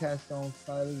with the cast on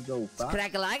fire. Let's go, Fox. ¿Qué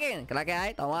la que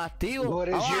hay? Estamos activos. What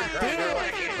is Estamos your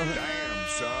activos. Damn,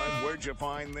 son, where'd you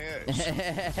find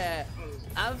this?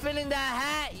 I'm feeling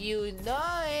that hat, you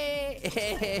know it.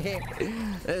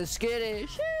 Let's get it.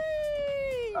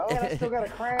 Oh, I still got a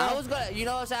cramp. I was gonna, you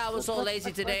know what I'm saying? I was so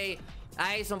lazy today.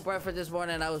 I ate some breakfast this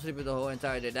morning and I was sleeping the whole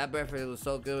entire day. That breakfast was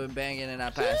so good and banging and I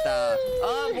passed out.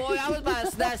 Oh boy, I was about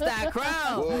to snatch that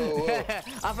crown. Whoa.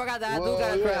 I forgot that I do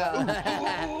got a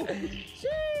crown.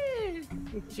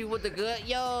 She with the good,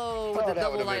 yo, with the that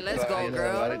double would've light. been Let's fun. go,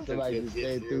 girl. Somebody just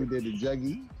said through did the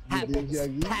juggy. You did the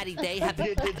juggy. Patty Day, happy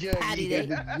Did the juggy. Patty Did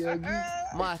Day. the juggy.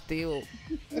 Más activo.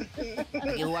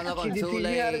 Aquí jugando con Did you teach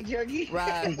me how to Tule, juggy?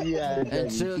 Rock, Yeah, and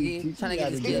juggy. Chuggy. Teach Trying to me get how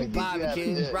this to kid juggy. barbecue.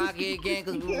 Yeah. Rocky again,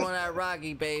 because we want that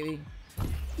Rocky, baby.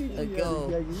 Let's go.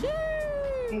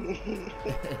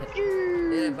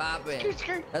 Mire, papi.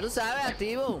 Ya tú sabes,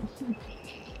 activo.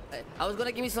 I was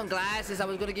gonna give me some glasses. I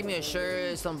was gonna give me a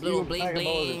shirt, some blue bling Too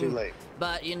bling. late.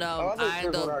 But you Oh, know, I thought I you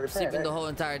ended were up already sleeping packed. the whole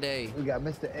entire day. We got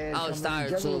Mr. Ed. I was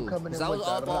tired too. Cause I was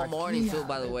up all morning too,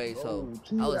 by the way. So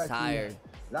I was tired.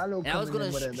 And I was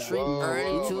gonna stream Whoa,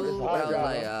 early whoa, too, it's but I was hot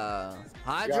like,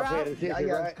 hot Y'all drop? paid I attention,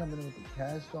 got right? coming in with the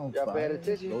cash on Y'all fire. paying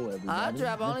attention? Let's go, everybody. Hot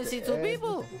drop, I only Mr. see 2 Ed.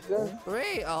 people.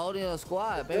 3, holding a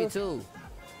squad, maybe 2.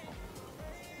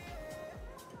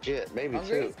 Shit, maybe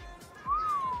Hungry? 2.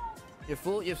 The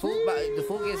food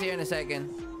gets here in a second.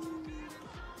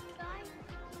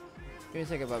 Give me a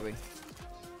second, puppy.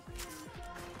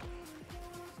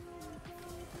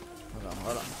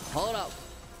 Hold up.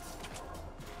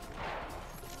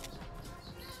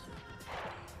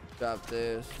 Drop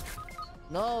this.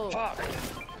 No. Fuck.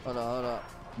 Hold up.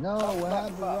 No, what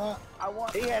happened, Rock? I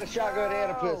want. He had a shotgun and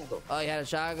a pistol. Oh, you had a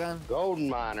shotgun? Golden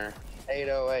Miner,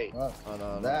 808. What? Hold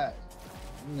on. That.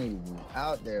 You niggas was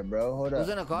out there, bro. Hold up. Who's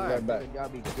in the car? Be right back. Y'all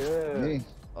be good. Me.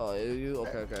 Oh, you?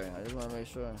 Okay. I just want to make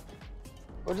sure.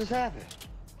 What just happened?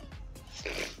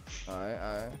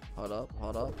 Alright. Hold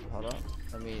up.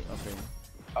 Let me, okay.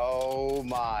 Oh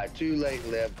my, too late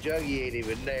left. Juggy ain't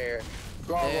even there.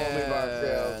 Gargoyle me by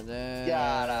himself.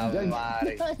 God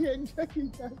almighty.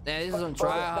 Yeah, these are some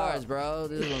tryhards, bro.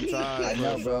 These are some tryhards. I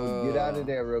know, bro. Get out of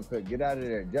there real quick. Get out of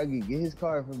there. Juggy, get his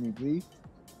car for me, please.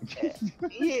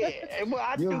 Yeah, well,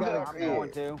 I do got I'm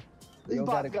going to. These You don't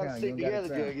bots got a got to crown, stick you don't got a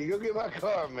together, Juggy. Go get my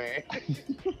car, man.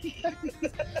 You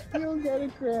don't got a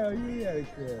crown. You got a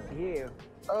crown. Here.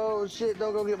 Oh shit,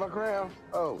 don't go get my crown.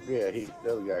 Oh yeah, the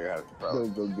other guy got it.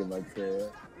 Don't go get my crown.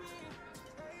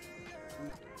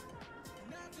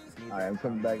 Alright, I'm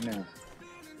coming back now.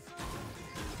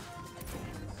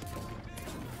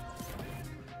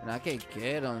 And I can't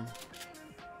get him.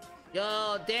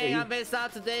 Yo, dang, I missed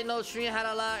out today. No stream, had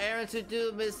a lot of errands to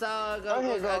do. Missed out.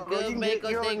 A good make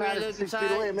a thing looking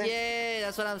time. Yeah,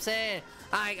 that's what I'm saying.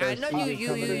 I know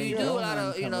you do a lot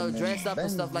of dress up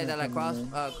and stuff like that, like cross.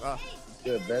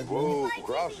 Good, best Whoa,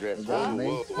 cross dress.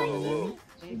 Whoa.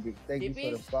 Thank you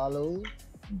for the follow,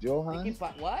 Johan.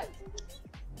 What?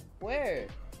 Where?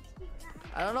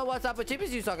 I don't know what type of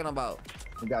chippies you talking about.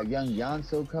 We got young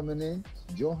Yanso coming in.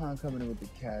 Johan coming in with the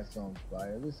cast on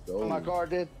fire. Let's go. My car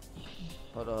did.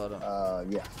 Hold on.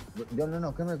 Yeah.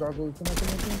 No. Come here, Gargoyle. Come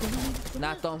here.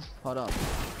 Knocked him. Hold on.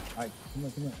 Alright,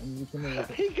 come here.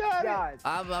 He got it.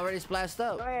 I'm already splashed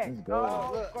up. Go ahead. Let's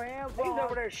go. Look, he's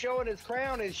over there showing his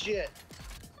crown and shit.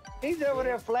 He's over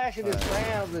there flashing his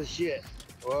crowns and shit.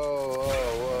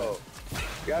 Whoa.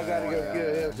 Y'all gotta go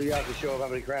kill him so y'all can show him how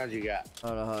many crowns you got.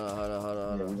 Hold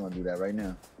on. Yeah, we're gonna do that right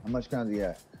now. How much crowns you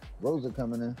got? Rosa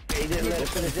coming in. He didn't let us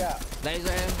finish out.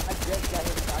 Laser him. I just got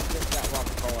rock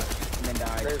card and then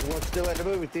died. There's one still at the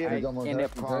movie theater. He's almost End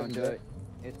up. up crawling to it.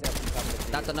 It's definitely coming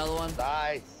to That's another one.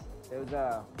 Nice. There was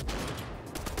a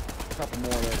couple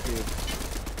more there too.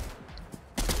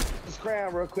 This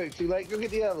crown real quick, too late. Go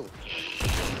get the other one.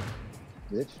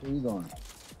 Bitch, where you going?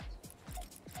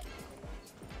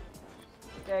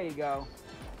 There you go.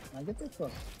 Now get this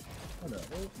fuck. Hold up.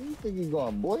 Where you think you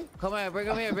going, boy? Come here, bring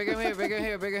him here.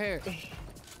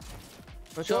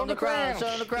 Show him the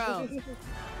crown.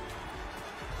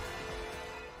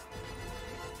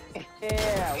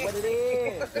 Yeah, what it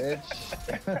is.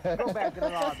 Bitch. Go back to the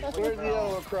lobby. Where's the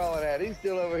other one crawling at? He's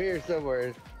still over here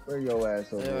somewhere. Where your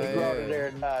ass over He there? crawled in there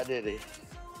and died, did he?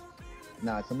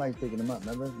 Nah, somebody's picking him up.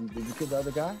 Remember? Did you kill the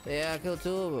other guy? Yeah, I killed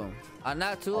two of them. I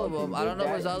knocked two of them. I don't know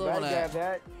where's the other one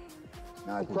at.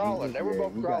 Nah, Crawling. They were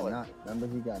both he crawling. Got knocked. Remember,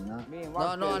 he got knocked.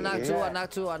 No, I knocked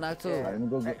two. I knocked two. Alright, let me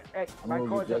go get. Hey, I'm my gonna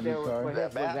card's get up there Juggy's where car.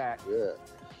 his was at. Yeah.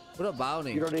 What a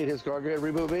bounty. You don't need his car. Go ahead,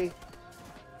 reboot me.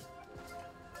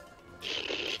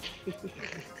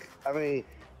 I mean,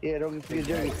 yeah, don't forget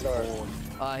Juggy's car.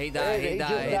 Oh, he died. He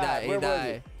died.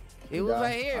 He was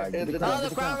right here. Alright, get Oh,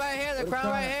 the crown right here. The crown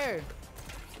right here.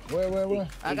 Where?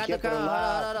 I got the kept it crown.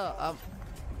 alive. Hold on.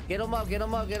 Get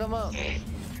him up.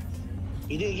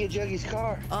 You didn't get Juggy's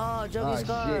car. Oh, Juggy's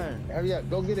car. Shit. Hurry up,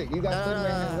 go get it. You got something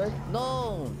right here, right?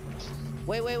 No.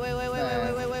 Wait. It's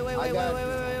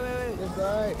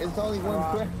alright. It's only one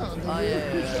crown. Oh,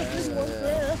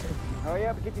 yeah. Hurry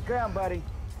up and get your crown, buddy.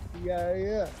 Yeah. Right.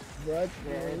 Yeah,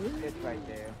 it's right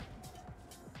there.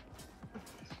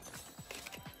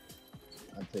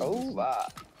 I'll take Oh, this. wow.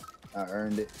 I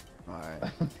earned it. Alright.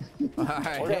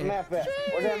 Where'd that map at?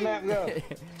 Where'd that map go?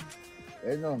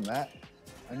 There's no map.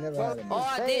 I never had a map. Oh,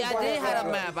 I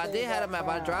did have a map.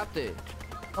 I dropped it.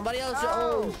 Somebody else.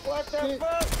 Oh, What the shit.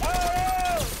 fuck?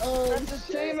 Oh, Oh, that's his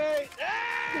teammate.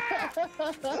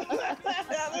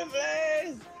 Help me,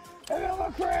 please. I got my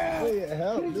crown. Hey,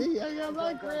 help me. I got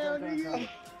my crown, nigga.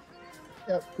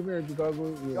 Yep, come here,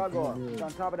 Gargoyle. Yeah, Gargoyle, come it's here.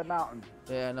 on top of the mountain.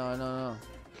 Yeah, no.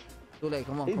 Too late.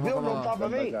 Come on. He's building on top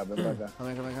of me. Come back.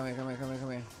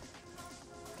 Come here.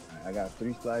 I got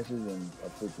 3 splashes and a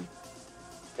 50.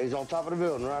 He's on top of the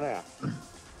building right now.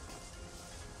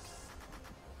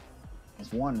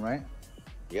 That's one, right?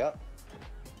 Yep.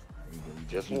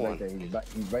 Just He's one. Right there.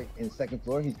 He's right in the 2nd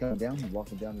floor. He's coming down. He's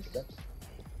walking down the steps.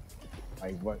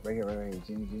 He's right here.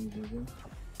 Jimmy.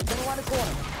 Come around the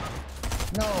corner.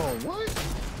 No, what?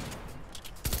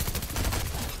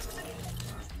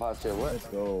 I said what? Let's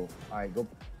go. All right, go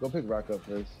pick Rock up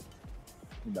first.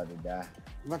 He's about to die.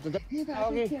 About to die.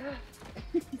 Okay.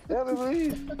 Help me,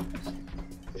 please.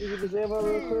 You get this ammo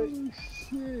real quick. Oh,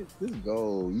 shit. Let's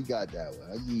go. You got that one.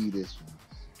 I'll give you this one.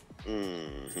 Yo,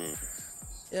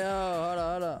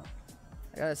 hold on.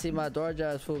 I gotta see my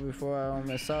DoorDash food before I don't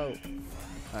miss out.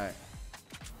 Alright.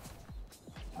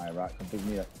 Alright, Rock, come pick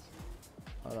me up.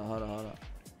 Hold on.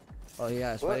 Oh,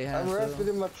 yeah, What? Spidey hands I'm rested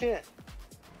too. in my tent.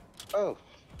 Oh.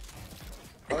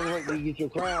 I was waiting till you get your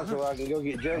crown so I can go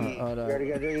get Juggy. You already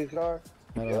got Juggy's car?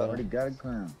 I already got a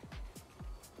crown.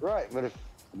 Right, but if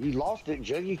you lost it,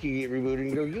 Juggy can get rebooted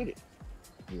and go get it.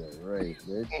 Yeah, right,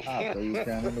 bitch. I'll throw you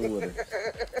crown in the water.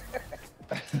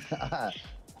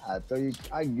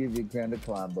 I give you a crown to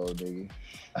Climbo, nigga.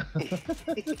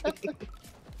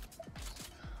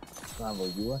 Climbo,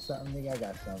 you want something, nigga? I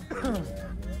got something for you,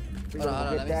 man. Hold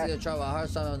on, let me see the trouble. I heard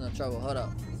something in the trouble. Hold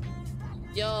up.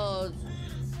 Yo,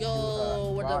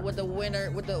 with the winner,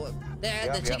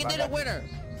 the chicken dinner winner.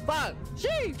 Fuck, she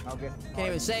Okay. can't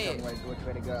even say it. Which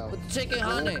way to go? With the chicken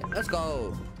honey. Let's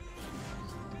go.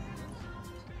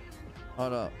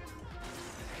 Hold up.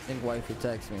 I think wifey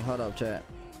text me. Hold up, chat.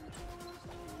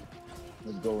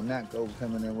 Let's go, Nako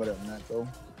coming in. What up, Nako?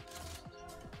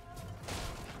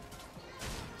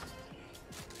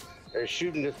 They're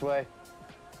shooting this way.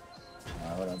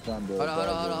 Hold on, I'm trying to do Hold on.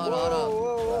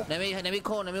 Whoa. Let me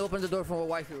open the door for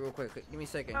wifey real quick. Give me a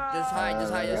second. Just hide.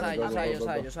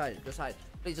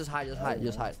 Please just hide. Give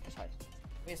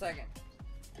me a second.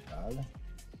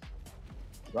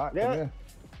 Rock, Yeah. come here.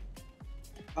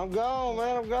 I'm gone,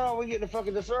 man. I'm gone. We get the fuck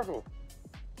in the circle.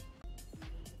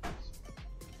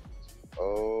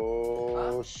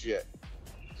 Oh, shit.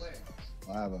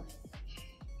 What happened?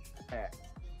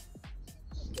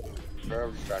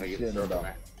 I'm just trying to get the Shit, circle, dog.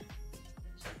 man.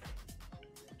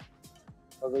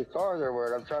 Oh, these cars are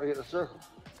weird. I'm trying to get the circle.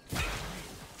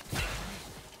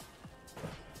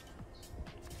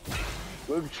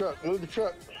 Move the truck. Move the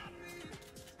truck.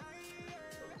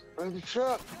 Move the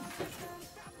truck.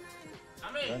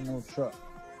 Got no truck.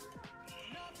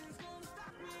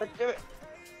 Let's do it.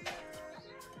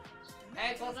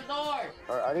 Hey, close the door.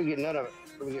 All right, I didn't get none of it.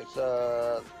 Let me get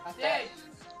That's it.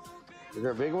 Is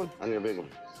there a big one? I need a big one.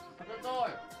 Close the door.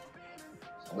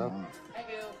 No. Thank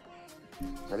you.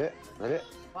 That it? That it?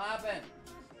 What happened?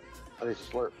 I need to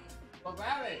slurp. Go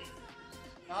grab it.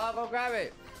 No, go grab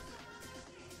it.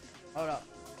 Hold up.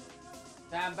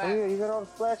 Stand back. Oh yeah, you got all the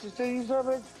splashes too, you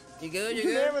something? You good? You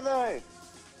did good? everything.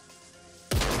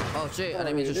 Oh shit! I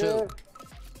didn't mean to You shoot.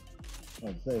 good?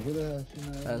 I'd say, who the hell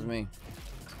shooting at? That's me.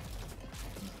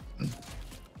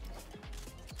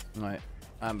 Alright,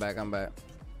 I'm back.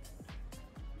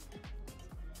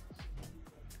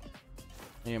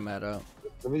 You're mad up.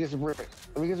 Let me get some brick.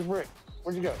 Where'd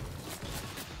you go?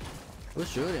 Who's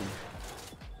shooting?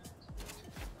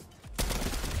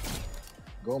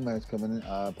 Gomez coming in.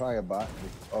 Probably a bot.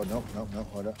 Oh, no,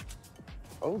 hold up.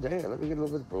 Oh damn, let me get a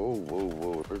little bit.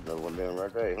 Whoa. There's another one down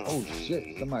right there. Oh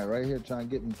shit, somebody right here trying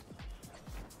to get me.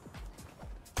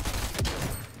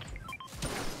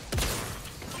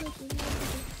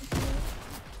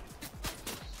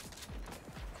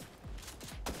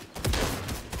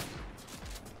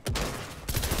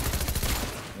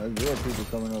 There's real people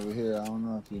coming over here. I don't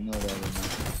know if you know that or not.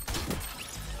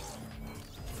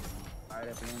 Alright,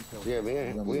 if we ain't killed. Yeah, There's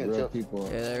man. gonna We be in real tilt. people.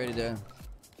 Yeah, they're already there.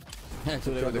 That's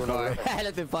what they with the car.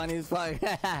 That's the funny as fuck.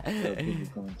 Real people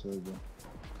coming towards you.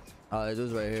 Oh, it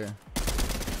was right here.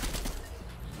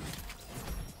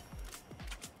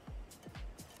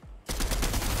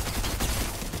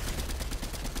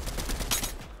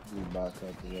 These bots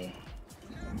out there.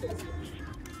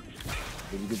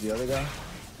 Did you get the other guy?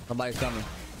 Somebody's coming.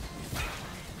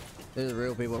 There's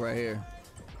real people right here.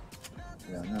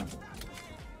 Yeah, I know.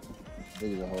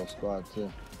 Big as a whole squad too.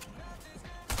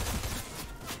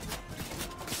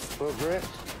 Well, Brett.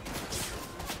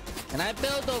 Can I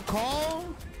build a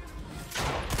cone?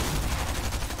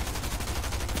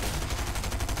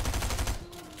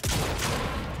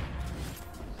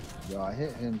 Yo, I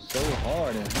hit him so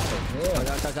hard and how the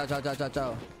hell?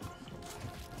 Ciao.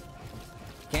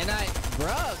 Can I,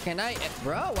 bro,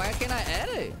 why can't I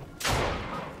edit?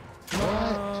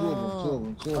 What? Two of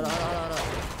them. Hold on.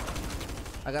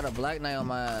 I got a black knight on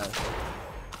my ass.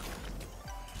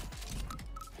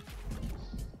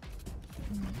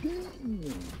 Damn.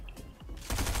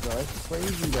 Yo, that's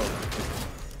crazy though.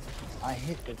 I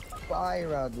hit the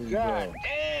fire out this God bro.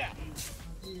 damn.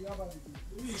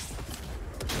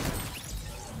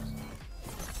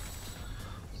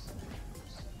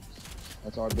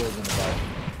 That's our building about.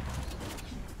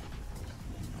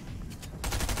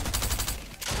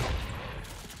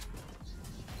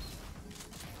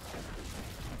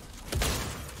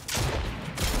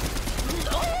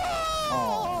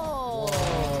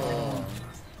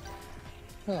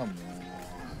 Come on.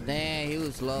 Damn, he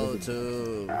was low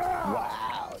too.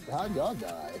 Wow, How'd y'all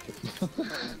die?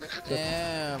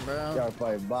 Damn, bro. Y'all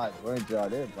fighting bots, weren't y'all?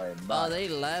 They're fighting bots. Oh, they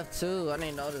left too. I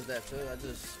didn't notice that too. I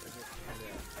just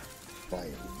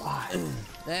Fighting bots.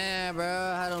 damn, bro.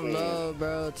 I don't know,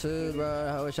 bro. Too,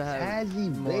 bro. I wish I had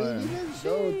Tazzy, more. baby, let's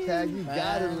go, Tazzy. You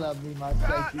gotta Man. love me, my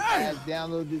sexy ass.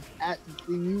 Download this app to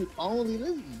see you only.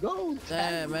 Let's go, Tazzy.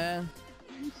 Damn, man.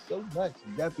 Thank you so much.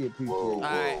 Definitely appreciate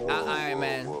it. All right,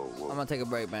 man. I'm gonna take a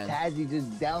break, man. Tazzy just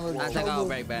downloaded. I'll take a Trovo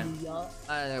break, man. for me, y'all.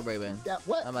 I'll take a break, man. Yeah,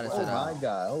 what? I'm about to oh sit my down.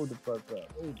 God, hold the fuck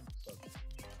up. Hold the fuck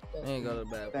up. I ain't go to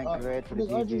bed. Thank you, Red, for the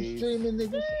Look, aren't you GGs. streaming,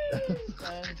 niggas?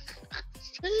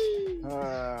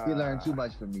 You learned too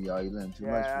much from me, y'all. You learned too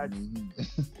much from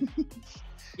me.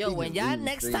 Yo, when y'all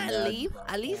next stream time that. leave,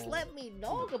 at least let me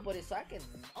know about it so I can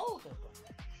know.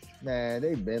 Man,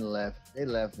 they been left. They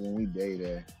left when we day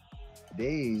there.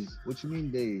 Days? What you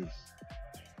mean days?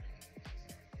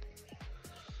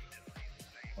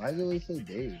 Why do they say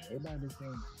days? Everybody the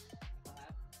same.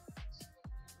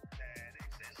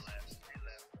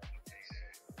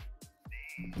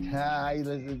 Ah, you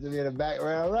listening to me in the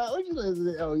background? Right? What you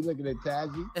listening to? Oh, you looking at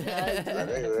Tazzy?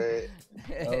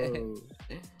 Oh.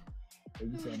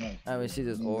 Thank you so much. I mean, she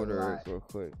just Means a ordered lot. real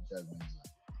quick. Does mean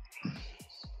a lot.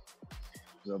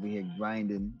 We're over here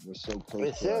grinding. We're so close.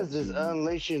 It says it's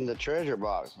unleashing the treasure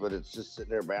box, but it's just sitting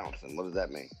there bouncing. What does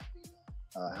that mean?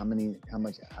 How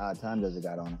much time does it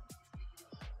got on it?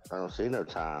 I don't see no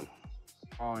time.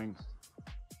 Drawing.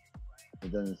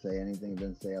 It doesn't say anything. It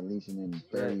doesn't say unleashing in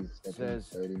 30 It seconds, says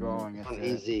 30 drawing. minutes. It One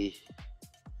says, easy.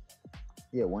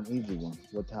 Yeah, one easy one.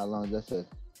 How long does that say?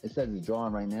 It says it's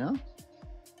drawing right now.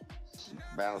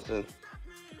 Bouncing.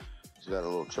 It's got a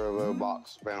little Trovo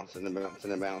box bouncing and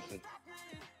bouncing and bouncing.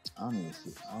 I don't even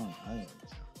see. I don't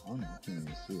know. I can't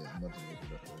even see it. I'm about to look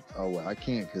it up. Oh well, I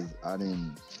can't because I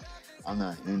didn't. I'm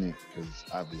not in it because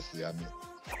obviously I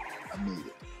made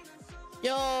it.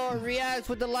 Yo, reacts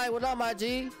with the light. What up, my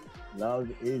G? Love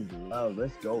is love.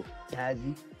 Let's go,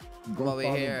 Tazzy. Go Over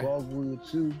follow here. Gargoyle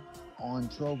 2 on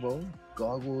Trovo.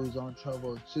 Gargoyle is on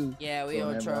Trovo 2. Yeah, we So on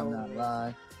whenever I'm Trovo. not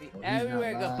live. We or he's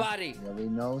everywhere, not good live, buddy. You already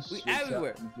know. We switch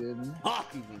everywhere. Up, you feel me?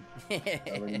 Hockey. You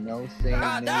already know. Same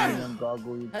Ah, name damn. on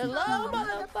Gargoyle 2. Hello,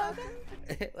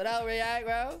 motherfucker. What up, react,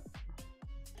 bro?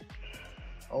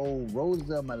 Oh,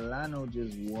 Rosa Milano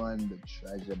just won the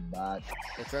treasure box.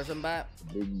 The treasure map.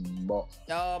 Big box.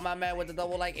 Yo, my man with the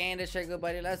double like and the shit, good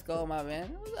buddy. Let's go, my man.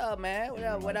 What's up, man?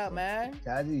 What up, man?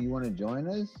 Tazzy, you want to join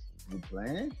us? You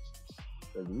playing?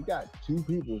 Because we got 2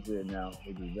 people here now,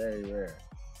 which is very rare.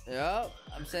 Yup,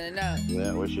 I'm sending out.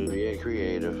 Yeah, we should be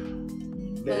creative.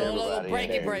 Little break.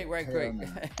 Hell no.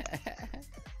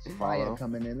 Fire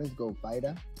coming in. Let's go,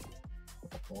 fighter.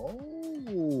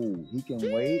 Oh, he can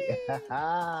wait.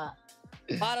 About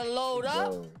to load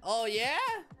up. Go. Oh, yeah?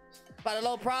 About to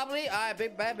load properly? All right,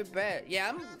 big bad.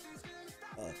 Yeah,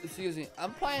 excuse me.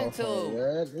 I'm playing till,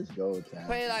 yeah, let's go, Tazzy.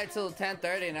 play like till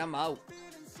 10:30 and I'm out.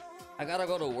 I gotta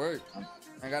go to work.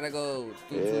 I gotta go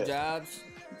do 2 jobs.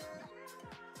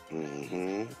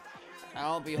 Mm-hmm. I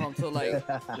don't be home till like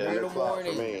 3 in 10 the o'clock for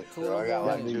morning. me. 2 in So I the got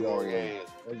like morning. 2 more games.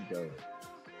 Let's go.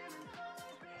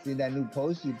 See that new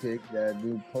post you picked? That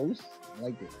new post? I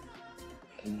like it.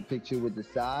 The picture with the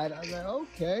side. I was like,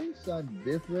 okay, something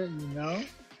different, you know?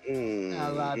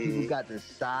 Now, a lot of people got the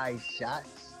side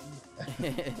shots.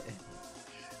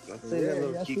 Let's see that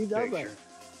little I see cute that, picture.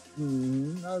 I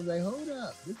was like, hold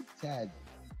up, look at Tad.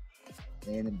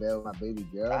 Laying in bed with my baby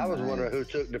girl. I was man. wondering who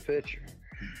took the picture.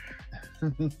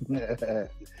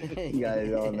 You got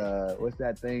it on what's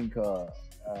that thing called?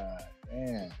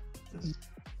 Man,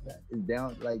 it's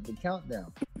down like the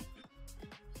countdown.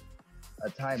 A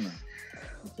timer.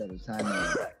 Instead of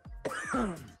timer.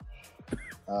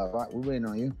 Right, we're waiting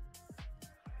on you.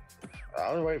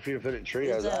 I was waiting for you to put it in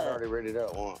trios. I already read it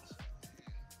up once.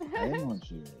 I am on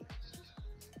you.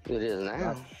 It is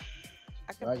now.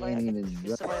 I can Right, play. I ain't can even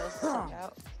figure somebody else to send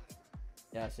out.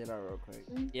 Yeah, I see that real quick.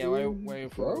 Yeah, waiting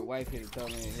for her wifey to tell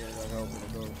me here like open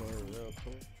the door for her real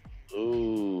quick.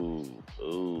 Ooh.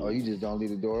 Oh, you just don't leave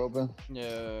the door open?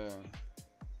 Yeah.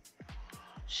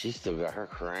 She still got her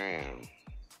crown.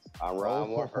 I'm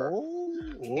riding with her.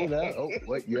 Hold up. Oh,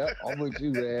 wait, yeah, I'm with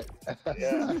you, man.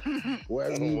 Yeah.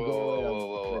 Wherever you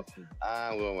Whoa. going,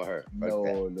 I'm going with her.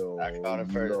 No. I caught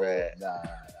it first, man.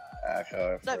 I caught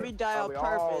it Let me first. die on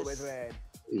always purpose. red.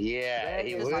 Yeah, Red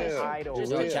he is will. my idol.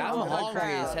 Just Yo, Dude, Chad, I'm I'm hungry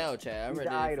proud. as hell, Chad. I'm He's ready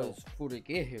idle. for food to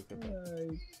get here.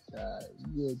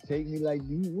 You take me like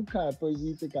you. What kind of person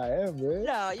you think I am, man?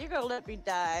 No, you're gonna let me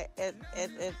die and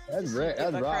That's just red.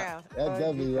 get That's my rock. crown. That's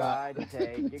definitely rock. Try to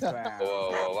take your crown.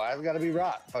 Whoa, why it's gotta be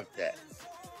rock? Fuck that.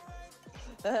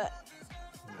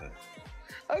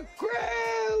 A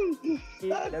crown! He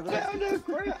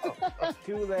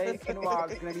Two legs and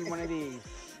walk's gonna be one of these.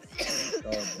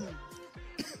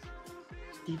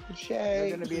 Keep the You're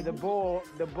shade. gonna be the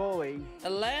bully.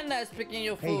 Elena is picking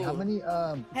your food. Hey, how many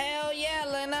Hell yeah,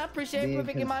 Elena. Appreciate you for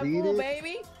being picking my conceited? food,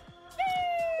 baby.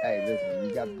 Hey, listen,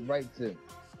 you got the right to.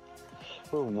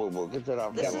 Whoa, get that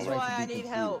off. This Yeah, is right why to I be need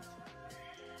conceited. help.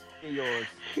 Yours.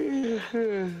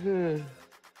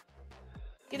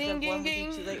 Ding, ding,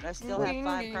 ding. Too late and I still have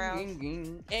 5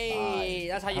 crowns. Hey,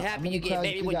 that's how you How happy many you get, crowns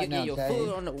baby, you when got you get now, your Teddy? food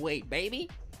on the way, baby.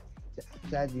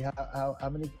 Sadly, how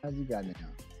many times you got now?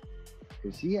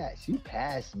 Cause she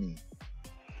passed me.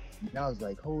 And I was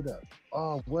like, hold up.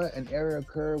 Oh, what? An error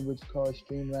occurred which caused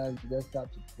Streamlabs desktop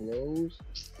to close?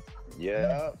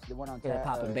 Yeah. The one on Get it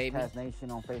poppin', baby. Taz Nation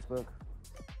on Facebook.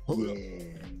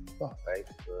 Yeah. Fuck.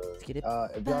 Let's get it. If y'all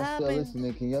still poppin'.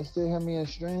 listening, can y'all still hear me in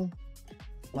stream?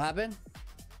 What happened?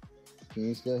 Can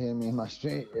you still hear me in my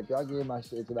stream? If y'all can hear my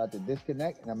shit, it's about to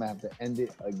disconnect, and I'm gonna have to end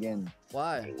it again.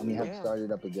 Why? I mean, have to start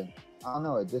it up again. I don't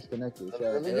know, it disconnected. It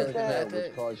Let said me error just occurred add which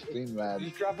it. caused Streamlabs.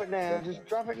 Just drop it now. Just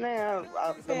drop it now.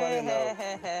 Somebody know.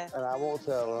 And I won't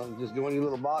tell them. Just go in your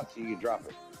little box and you can drop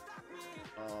it.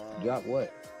 Drop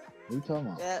what? What you talking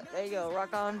about? Yeah, there you go.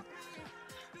 Rock on.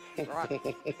 Rock.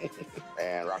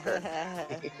 And rocker.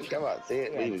 Come on, see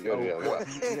it. We go together. Come on.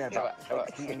 You got about Come on.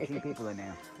 18 people in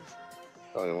there.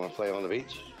 Oh, you want to play on the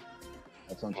beach?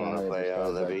 That's what I'm I wanna trying to play start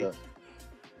on the back beach. up.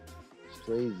 It's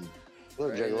crazy.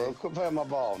 Look, Jacob, quit playing my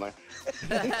ball, man.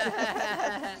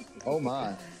 Oh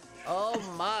my. Oh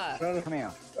my. Come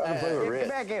here. Trying to play with Get Rick.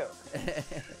 back here.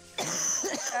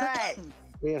 Alright.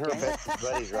 Me and her best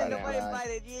buddies right Nobody now.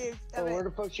 invited you. Oh, Stop where it.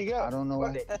 the fuck she go? I don't know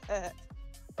what.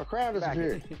 Her crown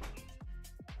disappeared.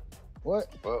 What?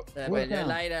 Well, Se What perdió el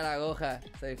crown? aire a la aguja.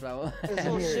 Se inflamó. It's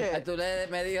bullshit. Tú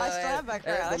me dijo, I still have my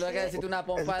crown. tú lo que necesitas una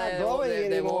pompa not de glowing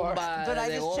anymore. bomba, But I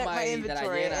de just checked goma my y te la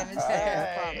inventory llena. and it's there.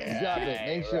 I promise. Drop it.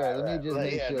 Make sure. Let me just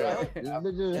make yeah, sure. drop it. This I'm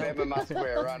bitch is- spamming my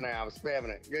square right now. I'm spamming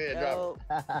it. Go ahead, drop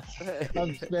it. No.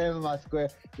 I'm spamming my square.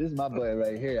 This is my button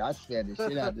right here. I spam the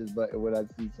shit out this button when I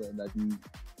see something I see.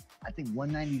 I think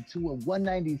 192 or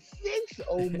 196.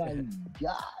 Oh my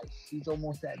gosh. She's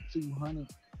almost at 200.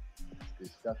 Good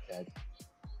stuff, Ted.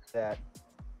 That.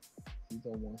 She's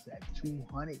almost at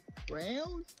 200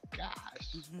 rounds.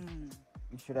 Gosh.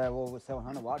 You should have over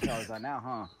 700 watch hours by now,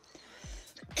 huh?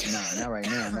 Nah, not right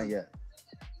now. Not yet.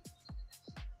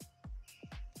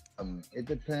 It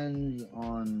depends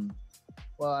on.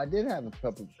 Well, I did have a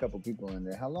couple people in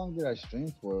there. How long did I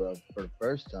stream for the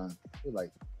first time? I feel like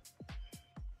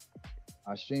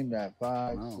I streamed at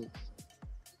 5, Wow. 6,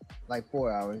 like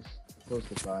 4 hours, close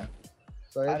to 5.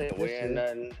 So I didn't win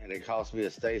nothing, and it cost me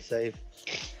to stay safe.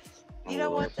 You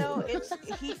know what though?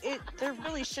 There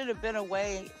really should have been a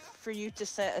way for you to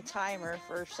set a timer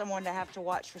for someone to have to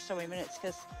watch for so many minutes,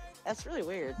 because that's really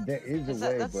weird. There is a Is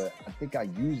that- way, that's- but I think I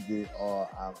used it or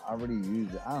I already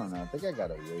used it. I don't know. I think I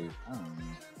gotta wait. I don't know.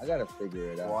 I gotta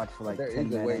figure it out. Watch for like There 10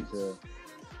 is a way minutes.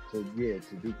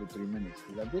 to do for 3 minutes.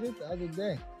 Cause I did it the other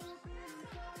day.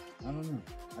 I don't know.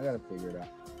 I gotta figure it out.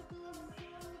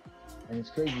 And it's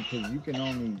crazy because you can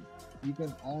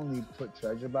only put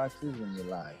treasure boxes when you're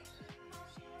live.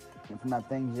 It's not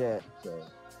things yet. So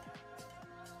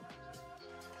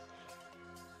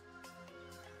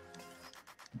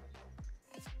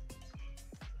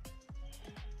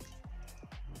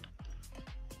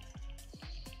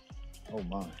oh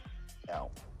my. Ow.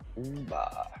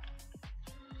 Bah.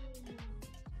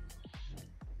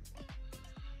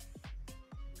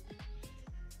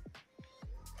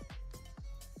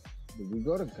 Did we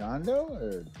go to condo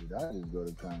or did I just go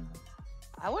to condo?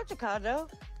 I went to condo.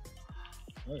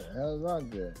 What the hell is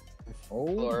out there? A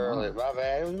little Oh early. my. My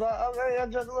bad. It was okay,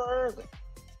 I'm just a little early.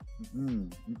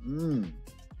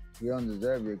 You don't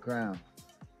deserve your crown.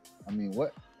 I mean,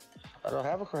 what? I don't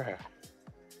have a crown.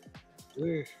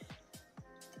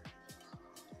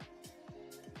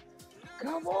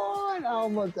 Come on! I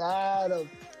almost had him.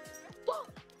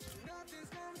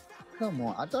 Come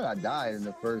on! I thought I died in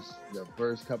the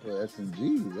first couple of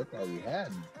SMGs. I thought we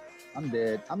had me. I'm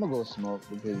dead. I'm gonna go smoke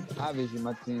because obviously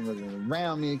my team wasn't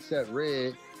around me except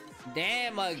Red.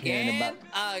 Damn, Caring again?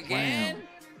 about Again?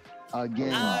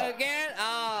 Again. Again?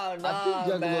 Oh, no, I think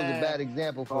Juggle was a man. bad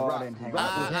example for Rock.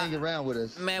 Rock was hanging around with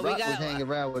us. Man, we Rock got- was hanging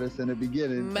around with us in the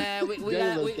beginning. Man, we got...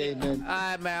 Juggalo came in.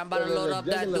 Alright, man, I'm about to Juggalo- load up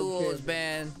that Juggalo duels, came-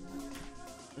 man.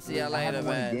 See y'all I later, haven't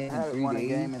won a man. game I haven't in 3 won a days.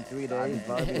 game in 3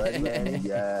 days.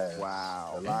 Yes.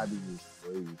 Wow. The lobby is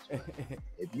crazy.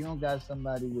 If you don't got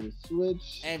somebody with a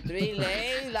switch, And 3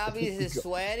 days, lobbies is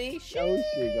sweaty. your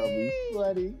shit gonna be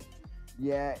sweaty.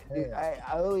 Yeah, dude,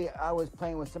 I was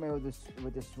playing with somebody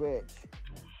with the Switch,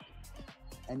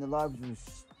 and the lobbies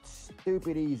are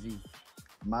stupid easy.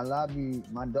 My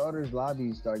daughter's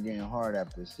lobby started getting hard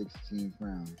after 16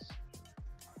 rounds.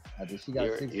 After she got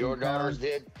 16 your daughters rounds,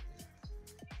 did?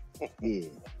 Yeah.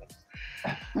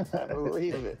 I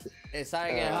believe it. It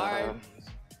started getting hard.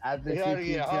 After They started to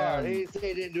 16 get hard. rounds, He didn't say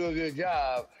they didn't do a good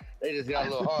job. They just got a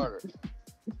little harder.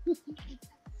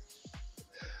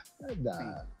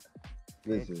 Nah.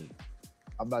 Listen,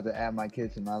 I'm about to add my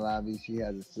kids to my lobby. She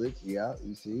has a switch. Yeah,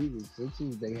 you see, the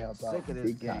switches, they help out Sick of this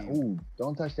big time. game. Ooh,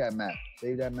 don't touch that map.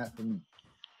 Save that map for me.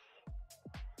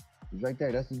 He's right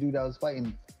there. That's the dude that was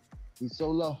fighting. He's so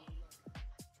low.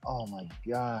 Oh my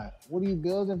God. What are you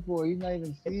building for? He's not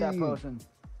even Hit seeing. that person.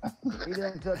 He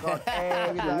done took on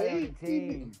everybody on the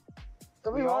team.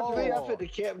 Somebody watching me. I fit to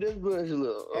camp this bush a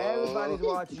little. Everybody's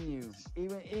watching you.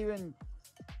 Even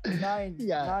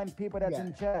nine people that's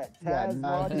in chat. You got Taz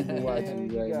 9 watching people you. watching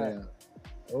you You right got, now.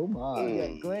 Oh my. you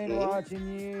got Glenn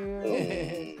watching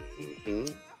you.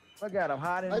 Look at him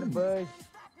hiding in the bush.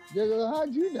 Jiggle,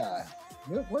 how'd you die?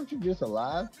 Weren't you just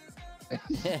alive?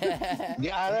 Yeah,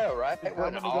 I know, right? I'm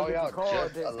When gonna all go get y'all the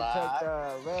card just to alive.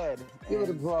 take red. Give it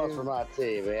and applause do- for my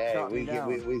team, man. Hey, Shot me down.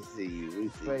 we see you. We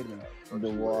see Trade you. me. The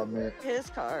wall, man. His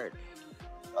card.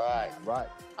 All right. Right.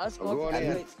 I was I'm going for going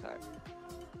in. Drake's card.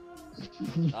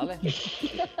 Dale.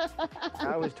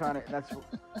 I was trying to.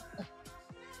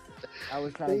 I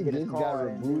was trying They to get his just got card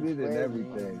and rebooted he and sprayed me.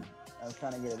 everything. I was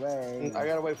trying to get away. I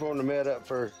gotta wait for him to med up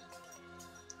first.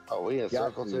 Oh, we in Got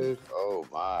circle to. too? Oh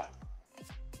my.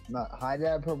 Now, hide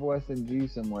that purple SMG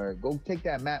somewhere. Go take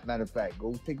that map, matter of fact.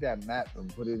 Go take that map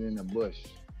and put it in a bush.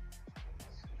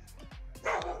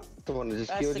 The one that just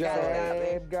That's killed the guy that y'all? got me.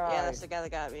 Same guy. Yeah, that's the guy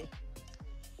that got me.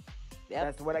 Yep,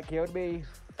 That's the one that killed me.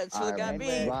 that's who got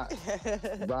me. Rock,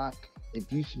 Rock,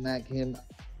 if you smack him,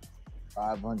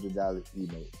 $500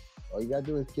 emote. All you gotta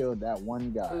do is kill that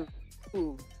one guy,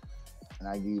 Ooh. and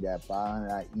I give you that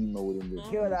 $500 emote in the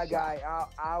Kill that guy.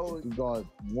 I was. You got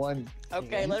one.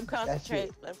 Okay, let him That's concentrate.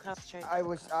 it. Let him concentrate. I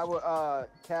would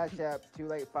cash app too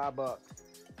late $5.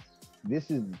 This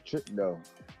is the trick, though.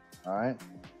 All right,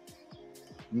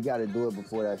 you got to do it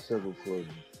before that circle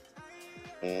closes.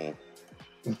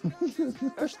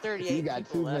 There's 38 You got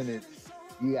people 2 left. minutes.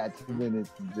 You got 2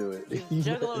 minutes to do it.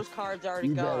 Juggalo's card's already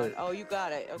you gone. better- Oh, you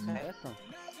got it. Okay.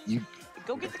 You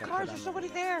Go get the cards. There's somebody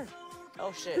there.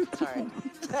 Oh shit. Sorry.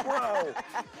 Whoa.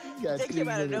 got They 2 came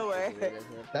out of minutes. nowhere.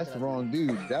 That's the wrong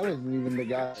dude. That wasn't even the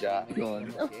guy Shot.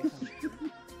 going.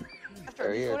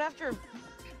 After, yeah. going after.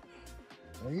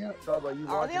 Yeah. Trouble, you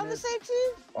Are they watching on the this? same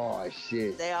team? Oh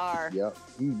shit. They are. Yep.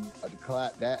 He about to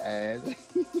clap that ass.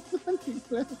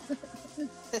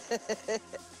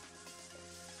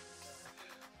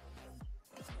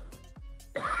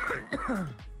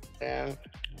 Damn.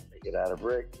 Get out of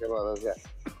brick. Come on, let's go.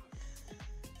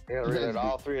 I got rid of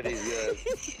all 3 of these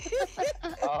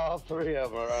guys. All 3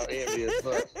 of them are empty as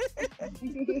fuck.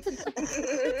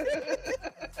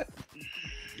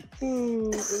 Ooh,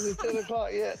 is it 10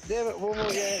 o'clock yet? Damn it, one more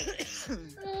game.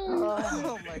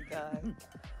 Oh my god.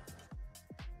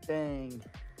 Dang.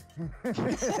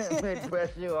 Made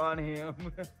pressure on him.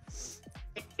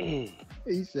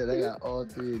 He said I got all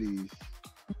 3 of these.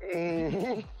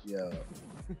 Yo.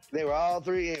 They were all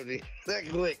 3 empty. That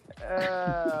quick.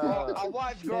 I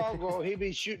watched Gargoyle. He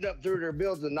be shooting up through their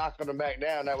builds and knocking them back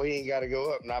down. That way he ain't got to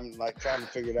go up. And I'm like trying to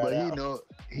figure that But out.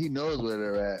 he knows where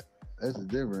they're at. That's the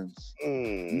difference.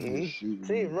 He just shooting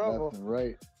See, left Rumble. and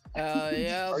right.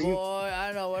 Yeah, Are boy. you-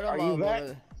 I know what are I'm you on. back?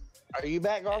 Brother. Are you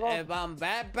back, Gargoyle? If I'm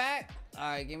back. All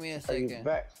right, give me a Are you second.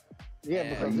 back? Yeah, Yeah.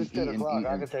 because Are you it's 10 eating, o'clock. I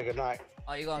eating? can take a night.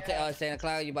 Oh, you gonna take? Oh, it's 10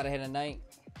 o'clock. You about to hit a night?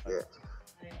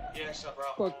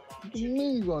 Fuck, what do you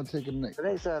mean you gonna take a night?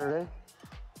 Today's Saturday.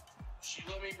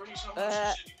 All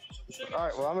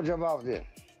right, well, I'm going to jump off then.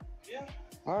 Yeah.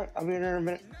 All right, I'll be in there in a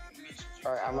minute.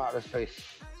 All right, I'm out of space.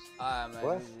 All right, man.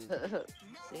 What?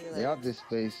 See you They later. out this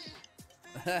space.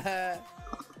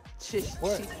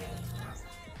 What?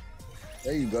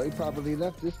 There you go. He probably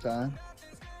left this time.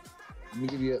 Let me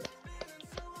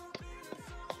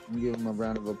give him a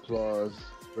round of applause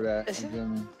for that. You feel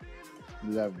me?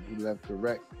 He left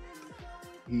correct.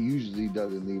 He usually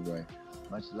doesn't leave right.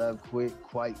 Much love,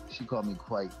 quite. She called me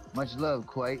quite. Much love,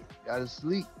 quite. Gotta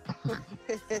sleep.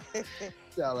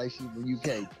 Sound like she's from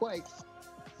UK. Quite.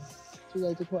 She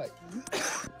likes to quite.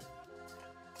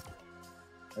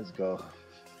 Let's go.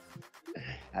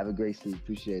 Have a great sleep.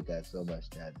 Appreciate that so much,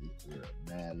 Daddy. For real.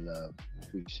 Mad love.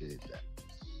 Appreciate that.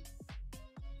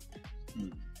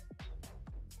 You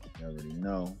already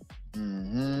know.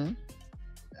 I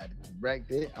had to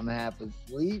correct it. I'm half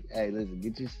asleep. Hey, listen,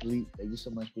 get your sleep. Thank you so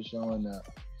much for showing up.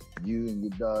 You and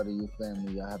your daughter, your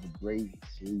family, y'all have a great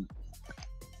sleep.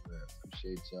 Yeah,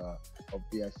 appreciate y'all.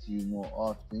 Hopefully I see you more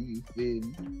often. You feel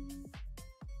me?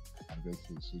 Have a great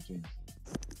day. Sweet dreams.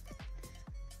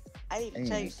 I need to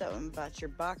tell you something about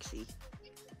your boxy.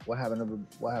 What happened?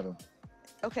 What happened?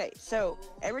 Okay, so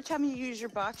every time you use your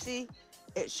boxy,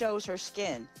 it shows her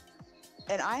skin.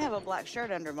 And I have a black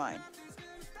shirt under mine.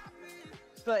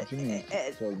 But What you mean?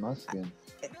 It shows my skin.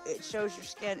 It shows your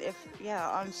skin.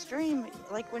 On stream,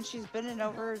 like when she's bending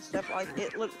over and stuff, like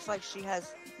it looks like she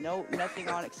has nothing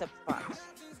on except the box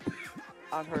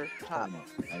on her top.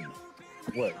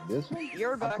 What, this one?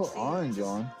 Your boxy. I put orange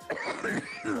on.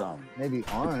 Maybe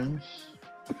orange.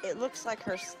 It looks like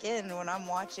her skin when I'm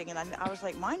watching, and I was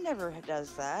like, mine never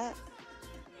does that.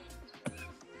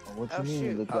 What you mean?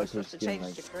 It looks like her skin?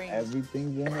 Like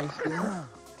everything's in her skin?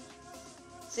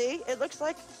 See, it looks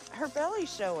like her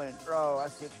belly's showing. Bro, I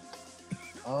see.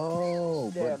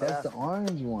 Oh, but that's the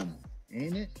orange one,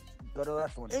 ain't it? Go to the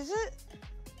left one. Is it?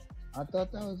 I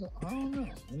thought that was. I don't know.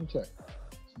 Let me check.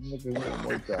 Let me look at what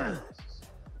worked out.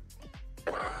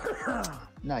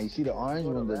 Nah, you see the orange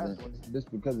one doesn't. Just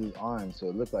because it's orange, so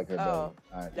it looks like her belly. All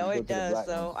right, no, it does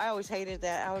though. I always hated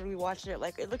that. I would be watching it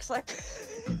like it looks like.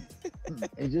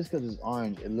 It's just because it's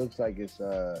orange. It looks like it's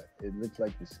It looks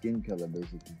like the skin color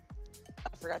basically. I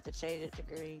forgot to change it to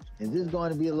green. Is this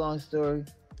going to be a long story?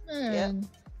 Man,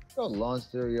 go long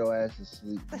story, your ass is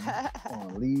asleep. Come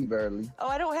on, leave early. Oh,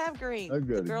 I don't have green. The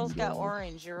girl's got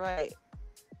orange. You're right.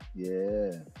 Yeah.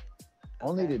 Okay.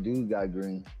 Only the dude got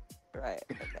green. Right.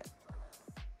 Okay.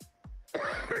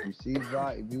 You see,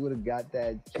 Rock, if you would have got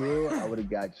that kill, I would have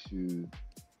got you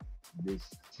this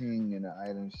thing in the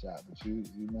item shop. But you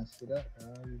messed it up.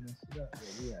 Oh, you messed it up.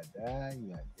 Yeah,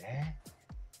 you got that.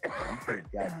 You got that. You could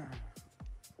have got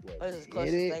That's as close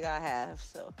as thing I have,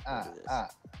 so. You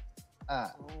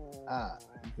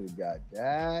could have got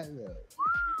that. Look.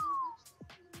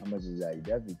 How much is that? You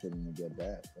definitely couldn't get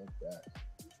that. Fuck that.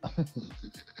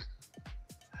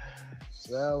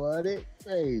 Well, what it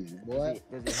crazy, boy.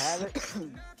 Does he have it?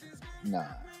 Nah.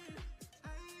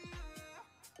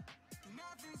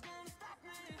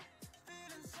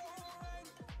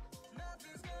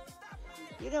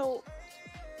 You know,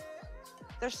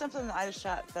 there's something that I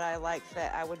shot that I like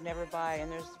that I would never buy, and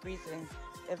there's the reason.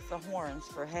 It's the horns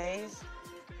for Hayes.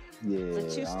 Yeah. The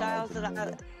two styles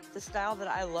the style that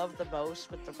I love the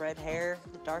most with the red hair,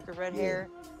 the darker red hair.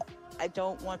 I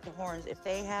don't want the horns. If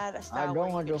they had a style, I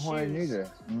don't want the horns either.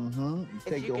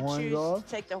 Take the horns off.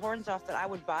 Take the horns off, then I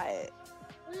would buy it.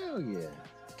 Hell yeah.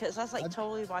 Because that's like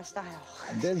totally my style.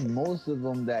 There's most of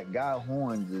them that got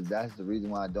horns. That's the reason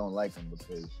why I don't like them,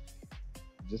 because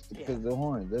of the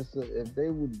horns. If they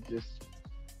would just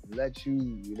let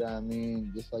you, you know what I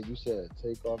mean, just like you said,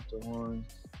 take off the horns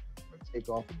or take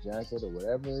off a jacket or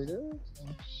whatever it is.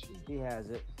 Oh, shit. He has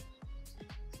it.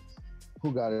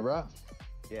 Who got it, Rock?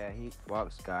 Yeah,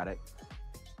 Walks got it.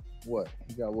 What?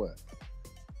 He got what?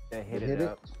 They hit it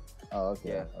up. Oh, okay.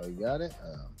 Yeah. Oh, you got it?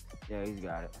 Yeah, he's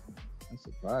got it. I'm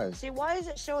surprised. See, why is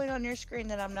it showing on your screen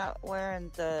that I'm not wearing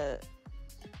the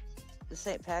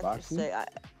St. Patrick's Day?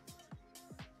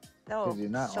 No. Because you're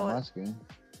not on my screen.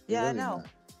 Yeah, I know.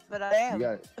 But I am. You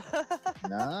got it.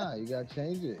 Nah, you got to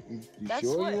change it. You That's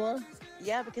sure you are?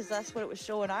 Yeah, because that's what it was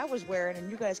showing I was wearing, and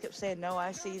you guys kept saying, no,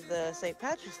 I see the St.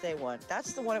 Patrick's Day one.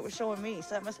 That's the one it was showing me,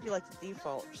 so that must be like the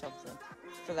default or something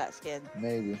for that skin.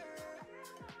 Maybe.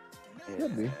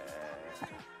 Could be.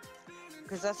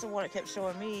 Because that's the one it kept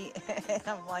showing me, and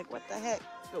I'm like, what the heck?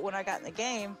 But when I got in the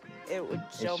game, it would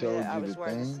show me that I was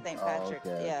wearing the St. Patrick.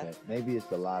 Okay. Maybe it's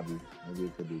the lobby. Maybe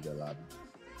it could be the lobby.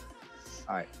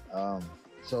 All right.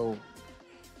 So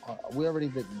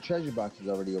the treasure box is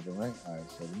already open, right? All right.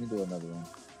 So let me do another one.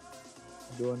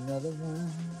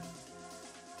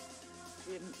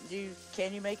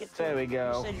 Can you make it to? There we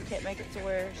go. You said you can't make it to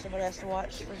where somebody has to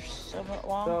watch for so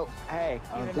long. So hey,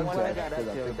 I think I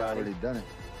already done it.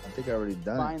 I think I already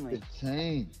done it.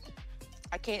 15.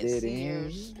 I can't see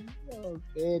yours. And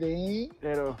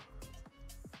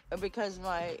because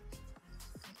my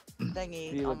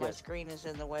thingy on my screen is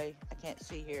in the way, I can't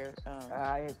see here.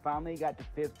 I finally got to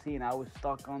 15. I was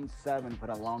stuck on 7 for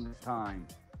the longest time.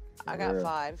 I got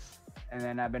 5. And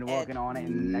then I've been working on it,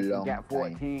 and I got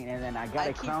 14, and then I got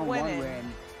a crown one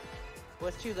win. It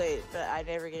was too late, but I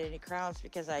never get any crowns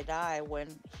because I die when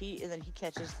he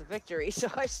catches the victory.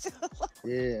 So I still.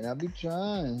 Yeah, and I'll be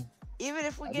trying. Even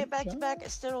if we get back to back, I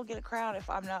still don't get a crown if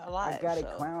I'm not alive. I got a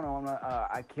crown on.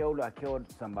 I killed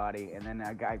somebody, and then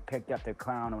I picked up the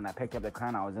crown. When I picked up the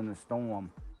crown, I was in the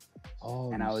storm.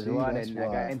 Oh, and I was running. I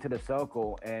got into the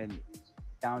circle and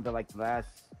down to like the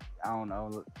last. I don't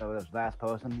know. The last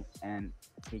person, and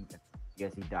I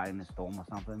guess he died in the storm or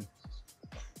something.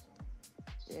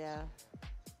 Yeah.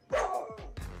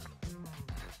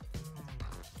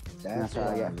 That's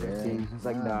why I got 15. It's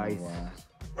like nice.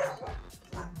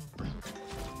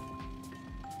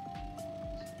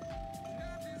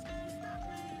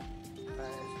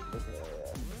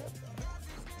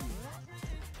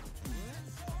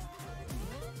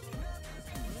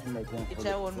 You can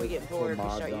tell when we get bored, we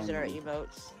start using our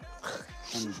emotes.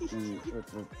 and the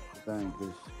thing,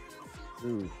 cause,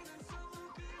 ooh.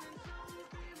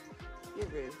 You're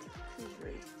rude. Who's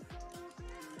rude?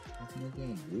 How come you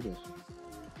can't do this?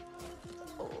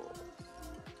 Oh.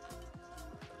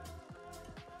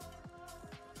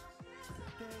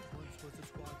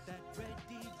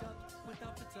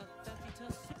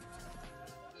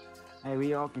 Hey,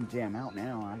 we all can jam out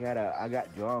now. I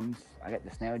got drums. I got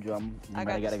the snare drum. I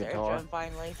got a the guitar. drum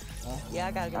finally. Yeah,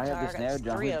 I got a guitar. I have the snare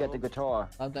drum. Who's got the guitar?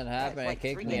 Something happened. It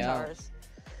kicked me out.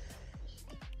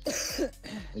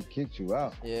 It kicked you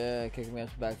out. Yeah, it kicked me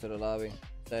back to the lobby.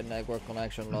 Said network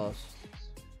connection lost.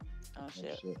 Oh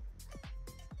shit.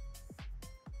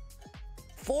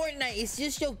 Fortnite, is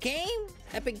this your game?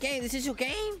 Epic Game, this is your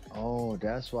game? Oh,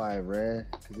 that's why I read.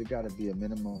 Cause it gotta be a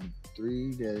minimum of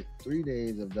 3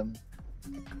 days of them.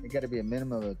 It gotta be a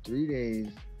minimum of 3 days.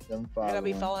 Them following. You gotta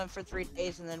be following for 3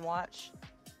 days and then watch.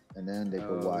 And then they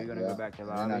go watch. We're gonna go back to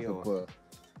lobby. And I can put.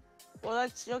 Well,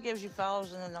 that still gives you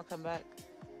follows and then they'll come back.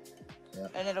 Yeah.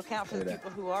 And it'll count for the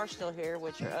people who are still here,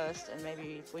 which are us, and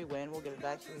maybe if we win, we'll give it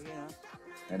back to you, you know.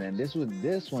 And then this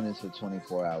one is for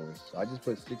 24 hours. So I just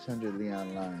put 600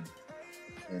 Leon line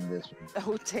in this one.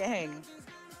 Oh dang.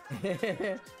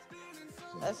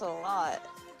 That's a lot.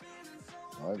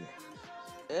 Okay.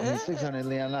 I mean 600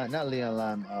 Leon line, not Leon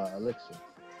line elixir.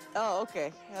 Oh,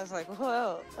 okay. I was like,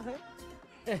 whoa.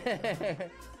 I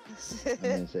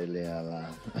didn't say Leon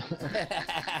line.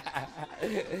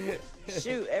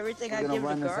 Shoot, everything I give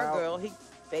to Gargoyle, he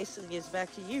basically gives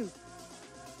back to you.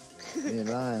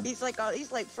 He's like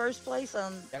first place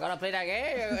on. You're gonna play that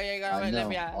game? Or you're gonna I let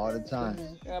me know, out? all the time.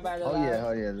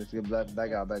 Oh yeah. Let's get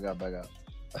back out.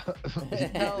 Oh,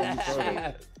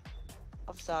 shoot.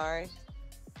 I'm sorry.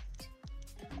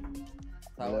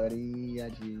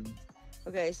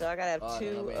 Okay, so I gotta have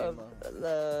 2 of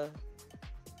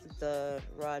the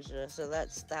Raja, so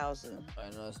that's 1,000. I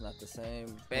know it's not the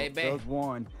same, baby. There's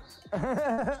one.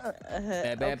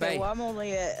 Okay, well I'm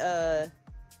only at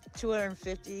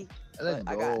 250. Let's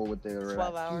go with the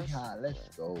 12 hours.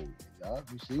 Let's go. Y'all.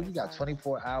 You see, we got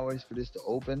 24 hours for this to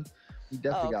open. We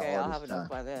definitely got all I'll this have time. enough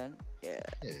by then. Yeah.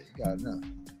 Yeah, you got enough.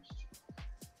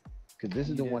 Cause this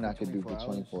is the one I could do for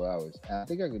 24 hours. And I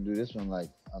think I could do this one like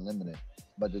unlimited.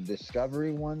 But the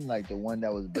discovery one, like the one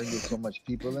that was bringing so much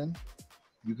people in,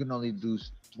 you can only do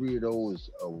 3 of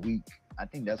those a week. I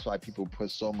think that's why people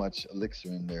put so much elixir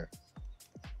in there.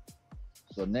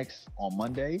 So on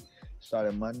Monday,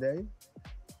 starting Monday.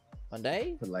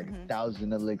 Put like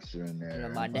 1,000 elixir in there.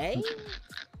 Monday?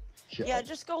 Yeah,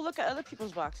 just go look at other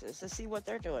people's boxes to see what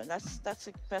they're doing. That's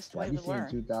the best way to learn.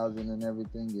 2,000 and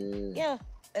everything, Yeah,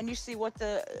 and you see what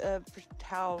the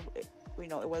how we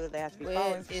know whether they have to be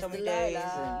following for so many days.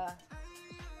 And,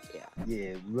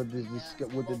 yeah, with the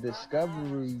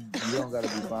discovery, you don't gotta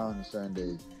be following certain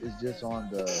days. It's just on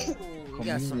the community.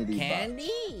 Got some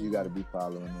candy? Box. You gotta be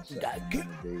following in certain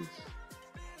days.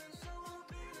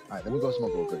 All right, let me go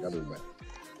smoke real quick. I'll be right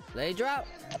back. Late drop.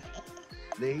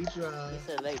 Late drop. He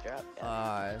said late drop. Yeah.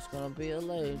 Alright, it's gonna be a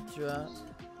late drop.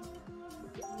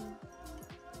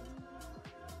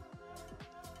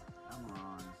 Come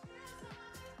on.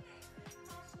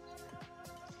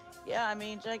 Yeah, I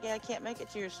mean, Jackie, I can't make it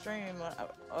to your stream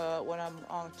when I'm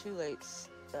on too late.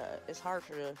 It's hard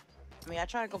I mean, I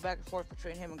try to go back and forth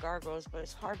between him and Gargoyles, but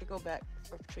it's hard to go back and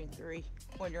forth between 3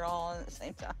 when you're all on at the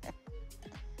same time.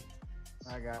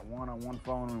 I got one on one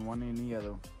phone and one in the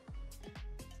other.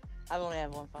 I only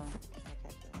have one phone.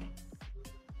 Okay.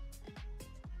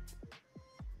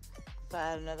 If I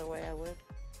had another way, I would.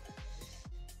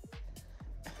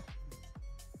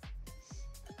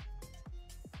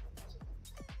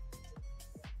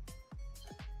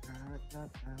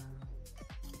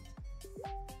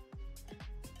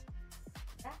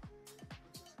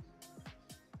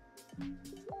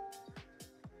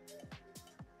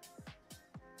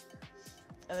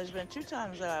 And there's been 2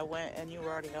 times that I went and you were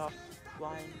already offline.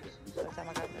 By the time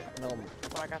I got there. No.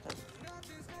 When I got the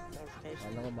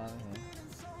notification. No about him.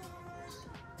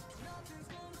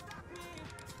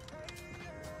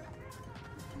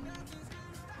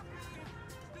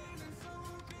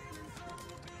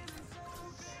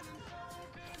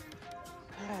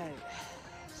 Alright.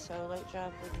 So late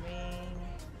drop would mean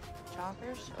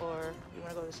chonkers, or you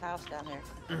wanna go to this house down here?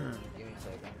 Give me a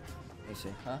second. Let me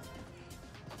see. Huh?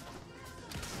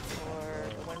 Or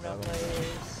the windmill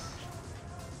place.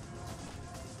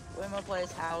 We gonna play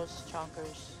his house,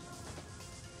 chonkers.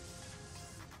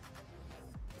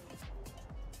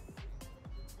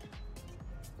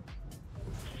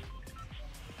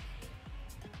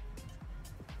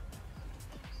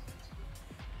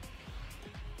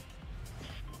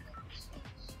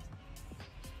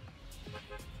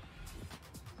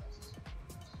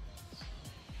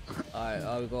 Alright,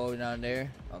 I'll go down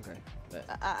there. Okay. Bet.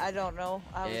 I don't know.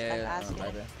 I was asking.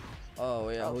 Oh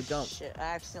yeah, Oh who jumped? shit!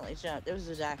 I accidentally jumped. It was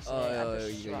an accident. Oh,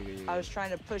 I was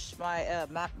trying to push my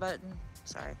map button.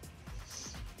 Sorry.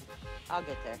 I'll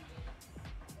get there.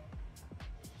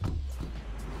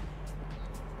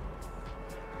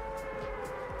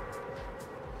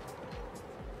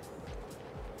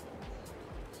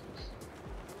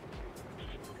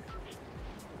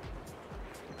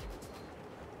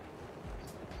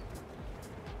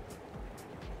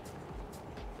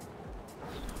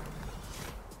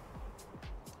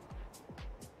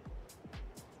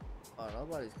 Oh,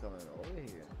 nobody's coming over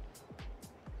here.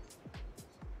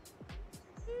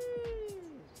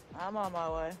 I'm on my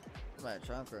way. I'm at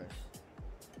Chonkers.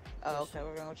 Oh, okay,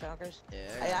 we're gonna go chonkers.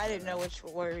 Yeah. I didn't know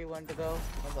where we wanted to go.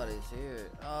 Nobody's here.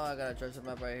 Oh, I got a treasure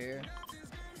map right here.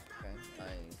 Okay,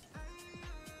 nice.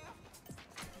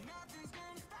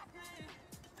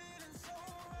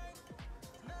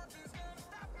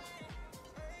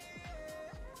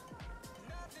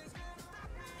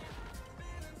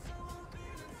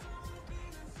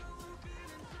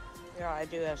 Yeah, I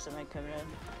do have somebody coming in.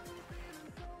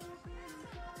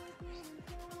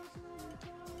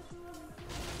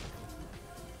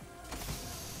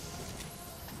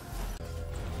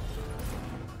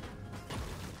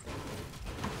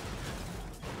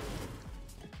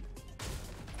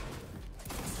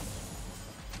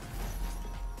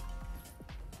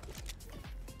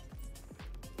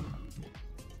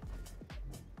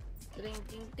 Ding,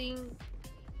 ding, ding.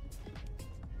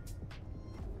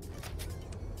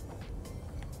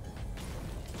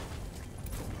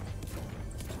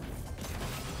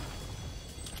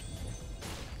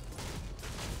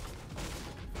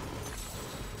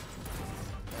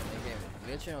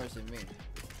 Glitching or is it me?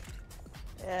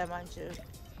 Yeah, mine too.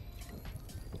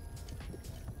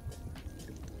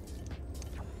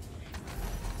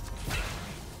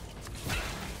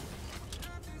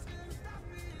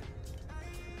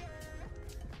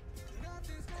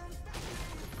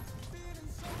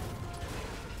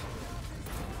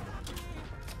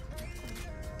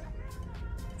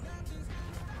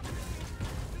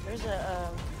 There's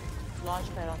a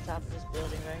launch pad on top of this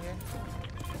building right here.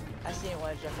 I seen it when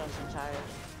I jumped on some tires.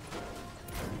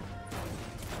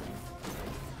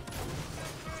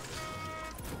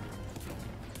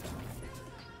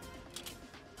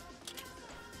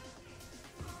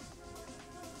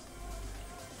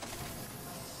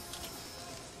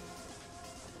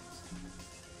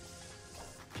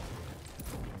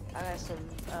 I got some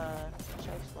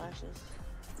choke splashes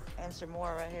and some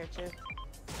more right here too.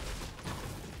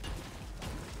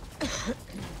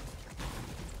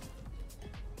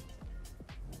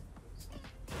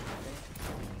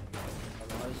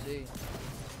 See.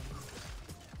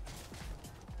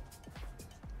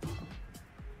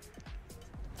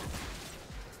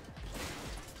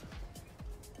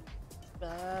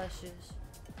 Splashes.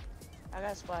 I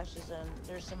got splashes and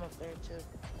there's some up there too.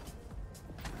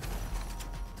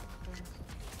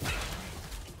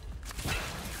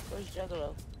 Where's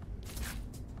Juggalo?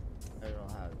 I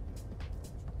don't have it.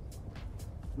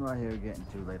 I'm right here getting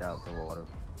too late out the water.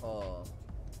 Oh.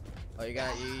 Oh, you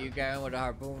got him with a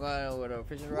harpoon gun or with a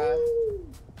fishing rod?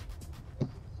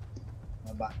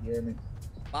 My bot, you hear me?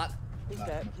 Bot. He's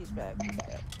back. He's back.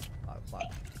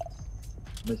 Bot.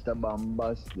 Mr.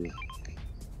 Bombastic.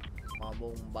 My That's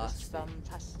bombastic.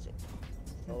 fantastic.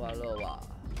 Loa loa.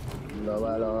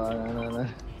 Loa, loa, la, la, la.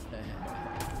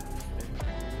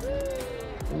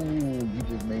 Ooh, you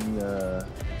just made me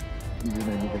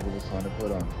think of a song to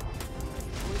put on.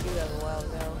 We do that a while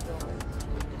ago, don't we?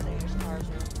 There's cars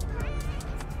here.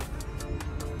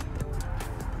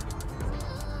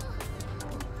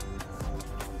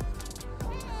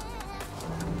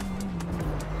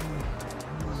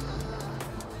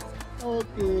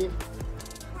 Okay.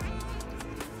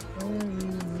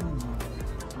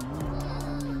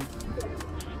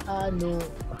 I know.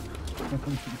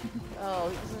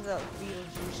 Oh, isn't that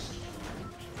Beetlejuice?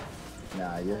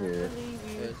 Nah, you'll hear it.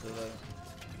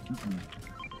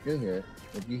 You'll hear it.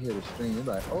 If you hear the string, you're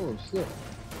like, oh shit.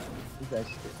 Who's that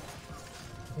shit?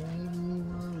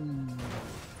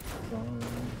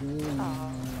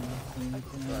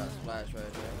 Splash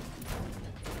right there.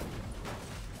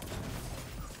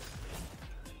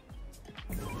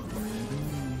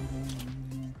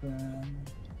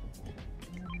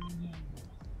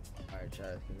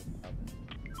 chat.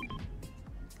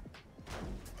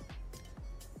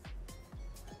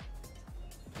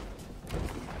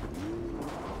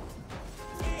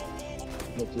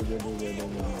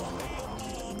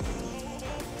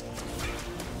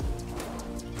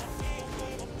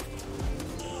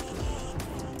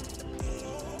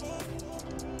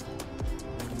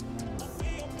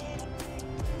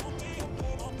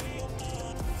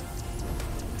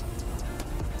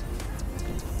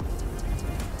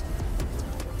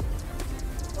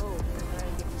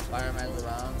 Fireman's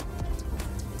around.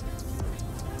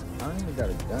 I don't even got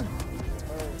a gun.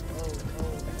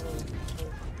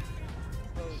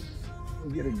 Let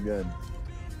me get a gun.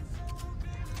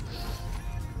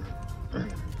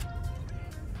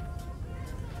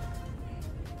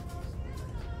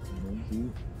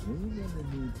 Jeep. Maybe I'm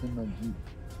gonna need to my Jeep.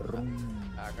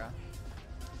 Vroom. Okay.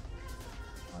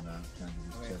 Oh no, I'm trying to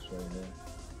get chest right here.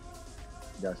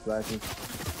 You got splashes?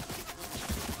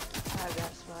 I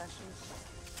got splashes.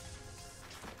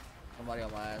 Somebody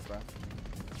on my ass, bro.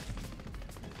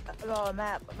 Oh, a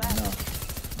map. No.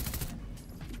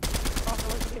 Oh,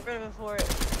 let's get rid of it for it. I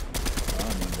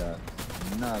don't need that.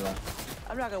 Nada.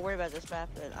 I'm not gonna worry about this map,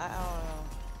 but I don't know.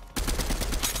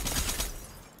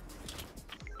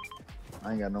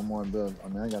 I ain't got no more builds. I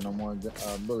mean, I ain't got no more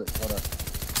bullets. Hold up.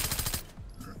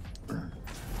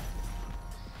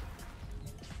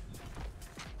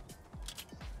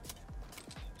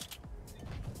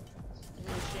 There's a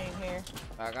machine here.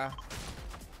 Okay.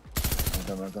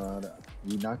 Hold up.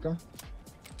 You knocked him?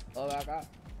 Oh, okay.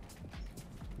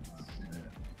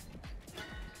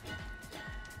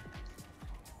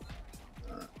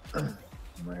 I'm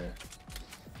right here.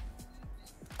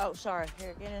 Oh, sorry.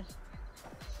 Here, get in.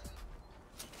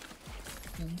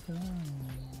 Is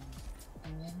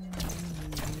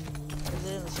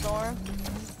it in the storm?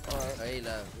 Or He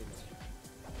left.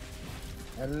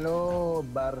 Hello,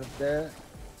 Barte. Hey,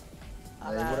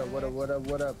 I'm outta what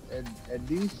up?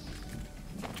 Edis?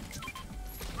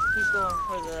 he's going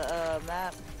for the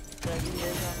map. So he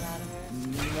is on out of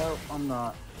here. Nope, I'm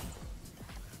not.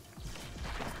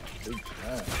 Big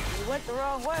shot. You went the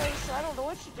wrong way, so I don't know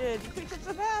what you did. You picked up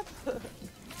the map.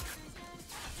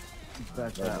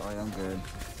 Back that way, I'm good.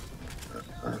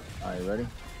 Alright, ready?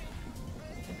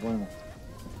 Bueno.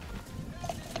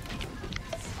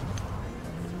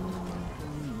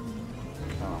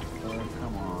 Oh,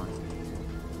 come on.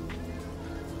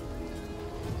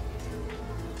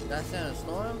 That's in a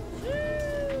storm?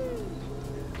 Yeah.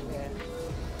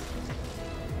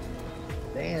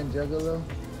 Damn, Juggalo.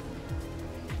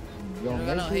 You don't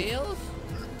got no heals?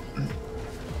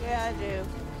 Yeah, I do.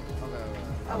 Okay.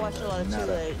 I watch a lot of Too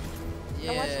Nada. Late. I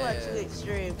watch a lot of Too Late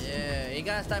streams. Yeah, you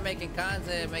gotta start making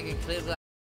content, making clips like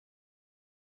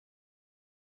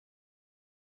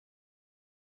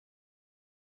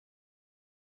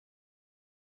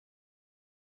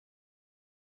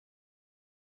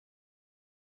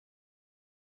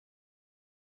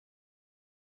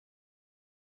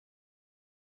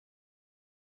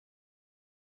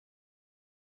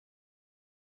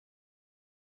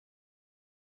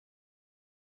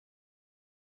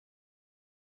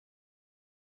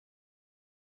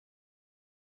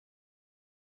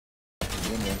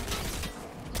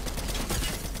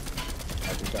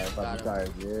Happy tires,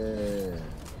 yeah.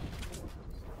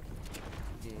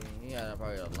 he got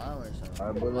probably a llama or something.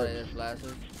 Alright, bullet. Somebody just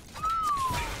blasted.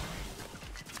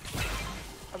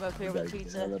 I'm up here You with gotta get the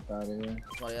pizza. hell up out of here.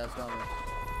 Somebody else coming.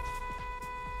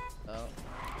 Oh.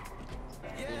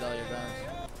 Reload your guns.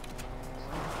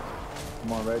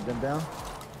 Come on, Red, jump down.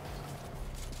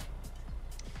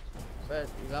 Fred,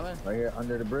 you coming? Right here,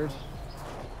 under the bridge.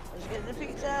 Let's get the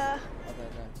pizza. Okay.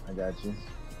 I got you.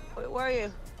 Wait, where are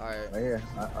you? Alright. Right here,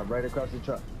 right across the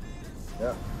truck.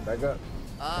 Yep, back up.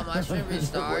 My stream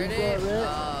restarted? Where you going, Red?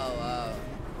 Oh, wow.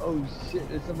 Oh shit,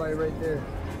 there's somebody right there.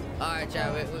 Alright,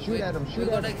 chat. Shoot at him, shoot We're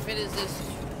at gonna him. finish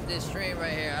this stream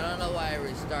right here. I don't know why it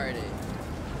restarted.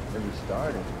 It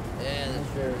restarted. Yeah, the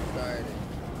stream restarted.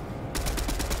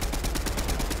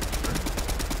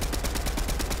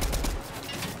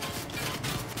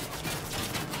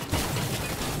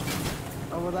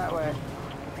 Over that way.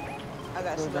 I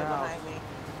got Towards somebody the house. behind me.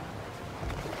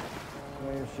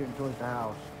 Where you're shooting towards the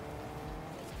house.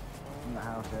 In the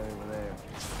house area over there.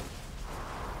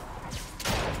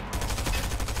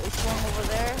 They swung over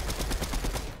there.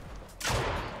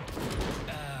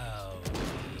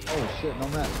 Oh shit, no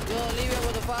map. Yo, Olivia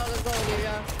with the file. Let's go,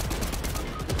 Olivia.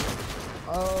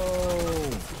 Oh,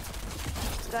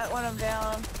 Got one of them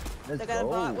down. let's They got go.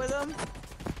 a bot with them.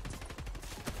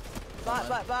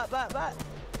 Bot.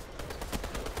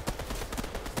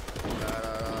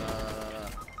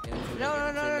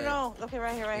 No. no. Okay,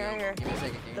 right here, right here. Give me a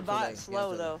second. Give me The two bot's legs, give me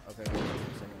slow two though. legs. Okay, give me a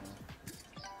second.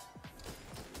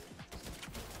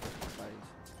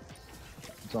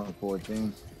 It's on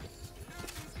 14.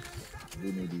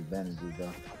 We need these bandages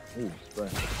though. Ooh, spray.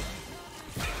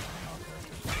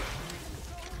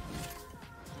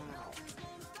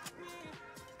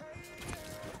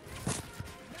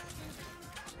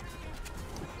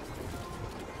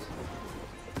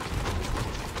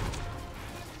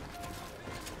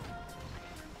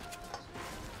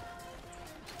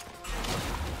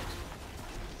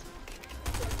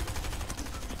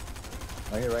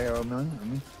 Right here, old man.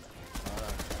 On me.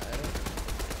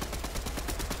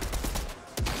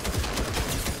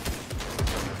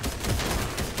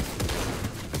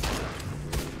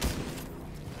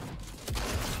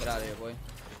 Get out of here, boy.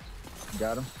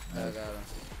 Got him? I got him.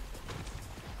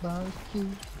 Barbecue. Yeah,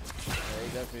 he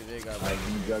definitely did got Alright,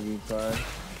 give me Juggy card.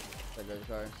 Take this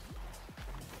card.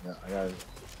 Yeah, I got it.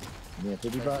 Give me a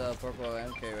 55? There's a purple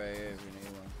MK right here if you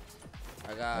need one.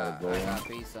 I got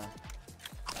pizza.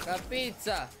 I got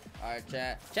pizza! Alright,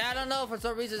 chat. Chat, I don't know, for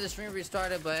some reason the stream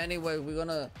restarted, but anyway, we're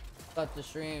gonna cut the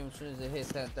stream as soon as it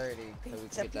hits 10:30 so we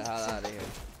can get the hell out of here.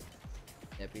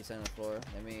 Yeah, pizza on the floor.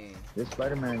 Let me... This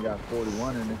Spider-Man got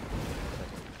 41 in it.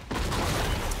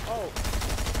 Oh.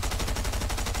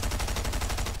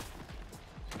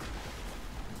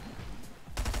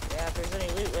 Yeah, if there's any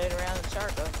loot laying around the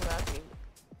chart, don't come out to you.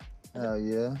 Hell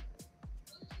yeah.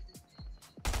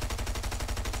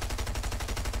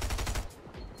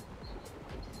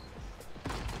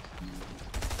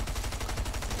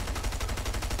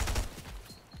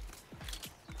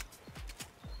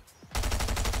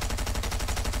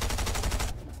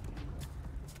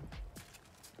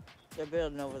 They're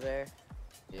building over there.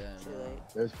 Yeah, Too no. late.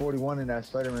 There's 41 in that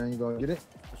Spider-Man. You gonna get it?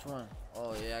 Which one?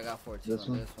 Oh, yeah, I got 14 This on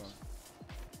one? this one.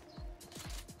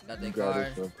 Got the Grab card.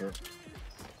 this real quick.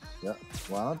 Yeah.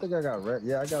 Well, I don't think I got red.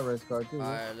 Yeah, I got red card too.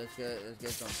 Alright, let's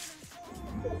get some.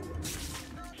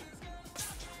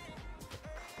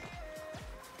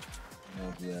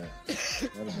 Yeah.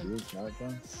 That a blue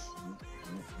shotgun?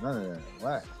 None of that.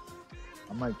 What?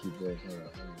 I might keep this. Hold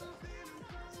up.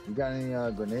 You got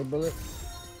any grenade bullets?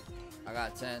 I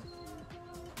got 10. Nice.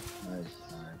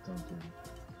 Alright, thank you.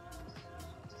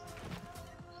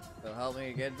 So help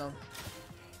me get them.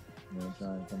 Yeah, I'm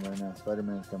trying to come right now.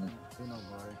 Spider-Man's coming. See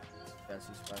nobody. That's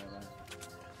Spider-Man.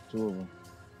 2 of them.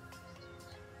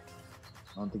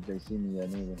 I don't think they see me yet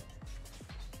neither.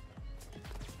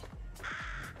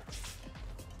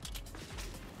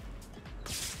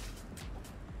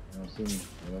 They don't see me.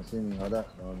 They don't see me. Hold up.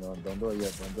 Don't do it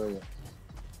yet. Don't do it yet.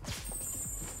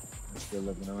 I'm still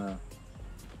looking around.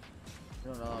 You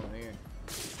don't know I'm here.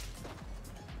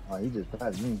 Oh, he just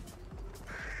passed me.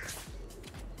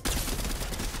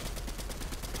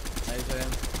 Nice to him.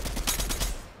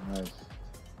 Nice.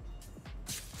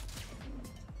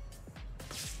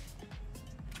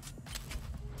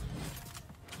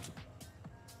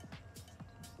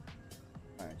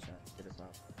 Alright, chat. Get it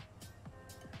pop.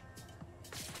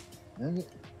 Dang it.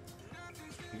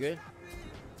 You good?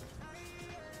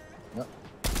 Yep.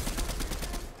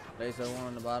 Laser one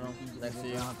on the bottom. Next to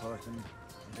you. Ground person.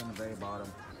 He's on the very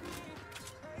bottom.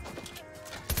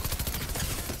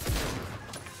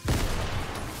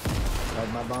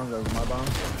 That's my bomb. That's my bomb.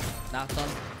 Knocked him.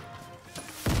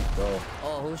 Go.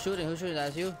 Oh, who's shooting? Who's shooting?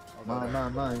 That's you? Okay.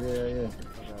 Mine. Yeah. Okay.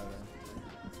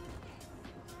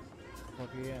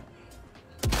 Fuck you, yeah.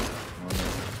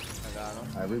 I got him.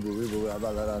 Alright, reboot.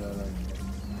 About that.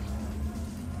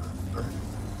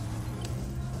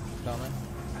 Coming.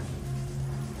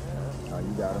 Oh,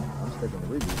 you got him. I'm sticking the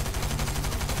reboot.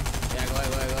 Yeah, go ahead.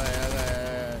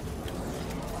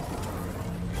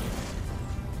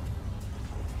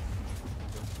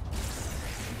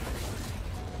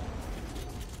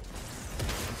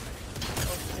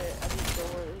 Oh shit, I need to go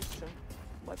where there's some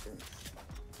weapons.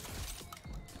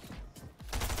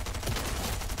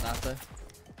 Knocked her.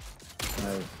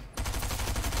 Nice.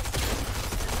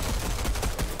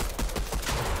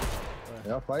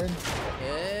 Y'all fighting?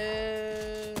 Yeah.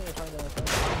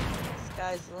 This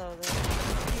guy's low there.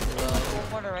 Full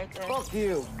water right there. Fuck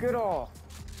you. Get off.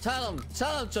 Tell him,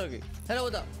 Chucky. Hello,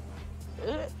 what up?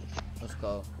 Ugh. Let's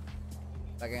go.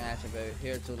 Back in action, baby.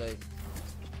 Here, too late.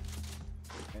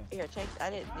 Here, take. I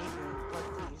didn't even want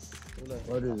these. Too late.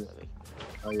 What is it?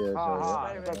 Oh yeah, Ah,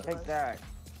 Spider-Man go take that.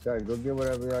 Guys, go get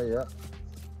whatever you got. Yeah.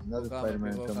 Another People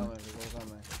Spider-Man people coming. People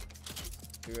coming.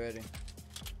 Be ready.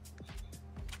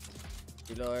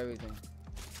 Below everything.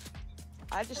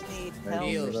 I just need Hey, help or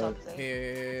heals. something.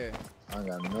 Here. I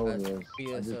got no That's heals.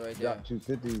 I PS just right dropped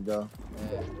 250s though.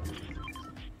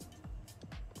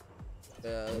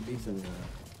 Yeah. The pizza.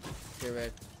 Here,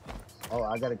 red. Oh,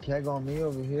 I got a keg on me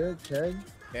over here. Keg.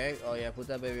 Okay. Oh yeah, put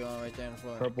that baby on right there on the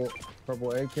floor.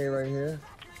 Purple AK right here.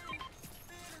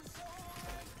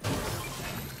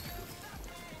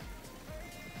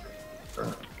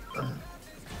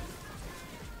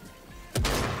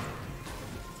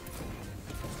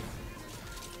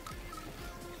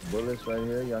 Bullets right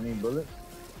here. Y'all need bullets?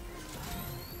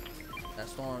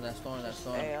 That's Storm. That's Storm. That's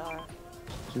Storm. AR.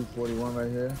 241 right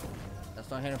here. That's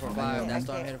Storm hitting for 5. That's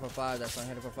Storm hitting for 5. That's Storm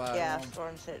hitting for 5. Yeah,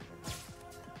 Storm's hit.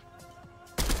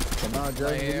 Come on,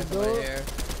 Jerry. Right here. Here, Right here.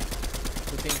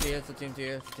 2 teams here. 2 teams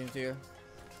here. 2 teams here.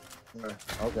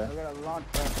 Okay. I got a launch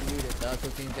pad to need it. No, 2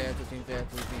 teams there. 2 teams there.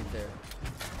 2 teams there.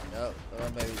 Yup. Hold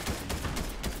on, baby.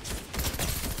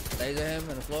 Laser him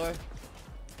on the floor.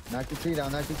 Knock the tree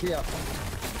down. Knock the tree out.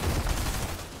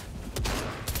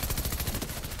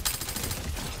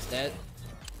 Dead.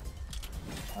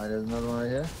 Alright, there's another one right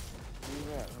here. Where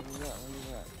you at? Where you at? Where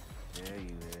you at? There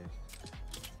you is.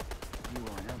 You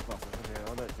want them fuckers over there.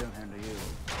 I'll let them handle you.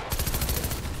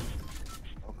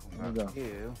 I'll come There back you to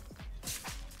you.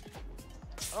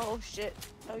 Oh shit.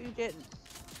 No, you didn't.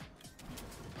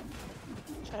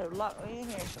 Try to lock me in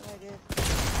here. Somebody did.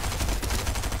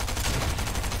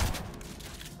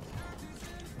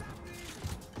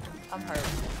 I'm hurt.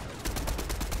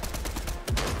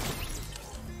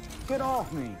 Get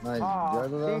off me! Nice. Ah,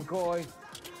 Gargoyle. decoy.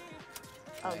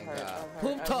 I'm Thank hurt. God. I'm hurt.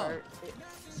 Poop I'm tongue. hurt.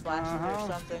 Splashing or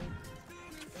something.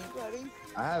 Anybody?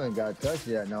 I haven't got touched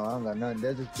yet. No, I don't got nothing.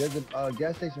 There's a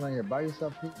gas station right here. Buy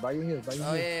yourself. Buy your heels. Buy your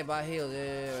Oh heels. yeah, by heels.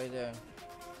 Yeah, right there.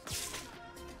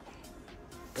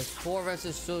 It's 4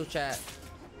 versus 2, chat.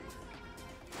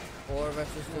 4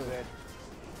 versus 2.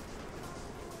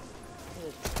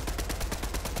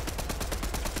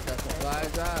 That's a fly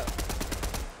drop.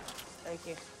 Thank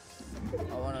you.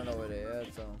 I wanna know where they at,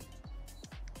 so.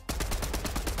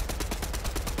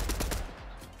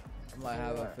 I might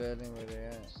have a feeling where they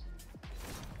at.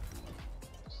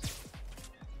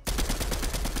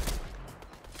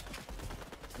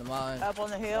 The mountain. Up on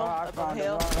the hill. I Up on found the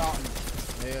hill. it. Run out.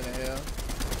 Hill, the hill.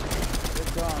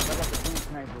 It's gone. I got the boom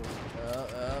sniper.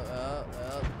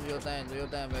 Up. Do your thing,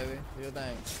 baby. Do your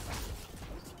thing.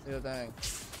 Do your thing.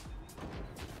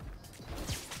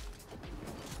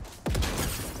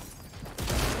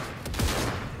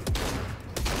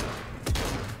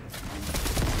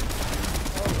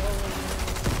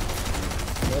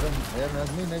 Yeah,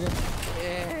 that's me, nigga.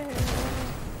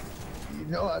 Yeah. You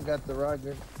know I got the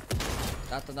rocket.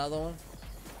 That's another one.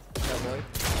 Yeah, boy.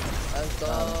 Let's go.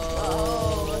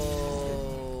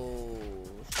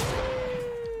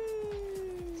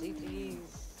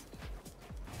 CTEs.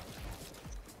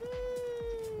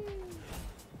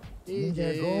 You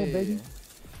gotta go, baby.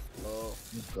 Oh.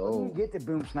 Let's Where go. you get the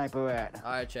boom sniper at?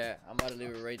 Alright, chat. I'm about to leave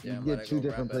it right there. You I'm get about to 2 go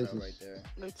different wrap it up places. right there.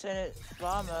 Lieutenant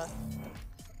Lama.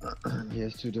 Yeah,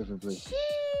 it's 2 different places.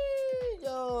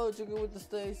 Yo, chicken with the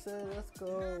stay said, let's go.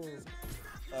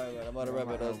 Alright, man, I'm about to wrap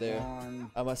it up there. I'm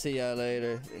gonna see y'all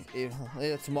later.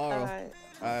 Later tomorrow.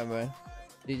 Alright, man.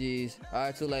 GG's.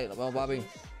 Alright, too late. Well, Bobby.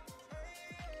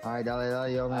 Alright, dale,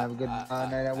 yo, man. Have a good night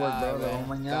at work, bro. man.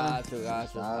 Mañana.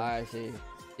 Got you. Alright, see.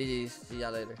 GG's. See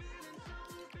y'all later.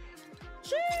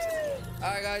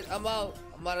 Alright, guys, I'm out.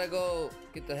 I'm about to go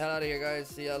get the hell out of here, guys.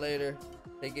 See y'all later.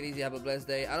 Take it easy. Have a blessed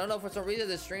day. I don't know, for some reason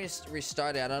the stream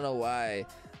restarted. I don't know why.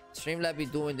 Streamlab be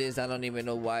doing this. I don't even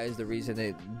know why is the reason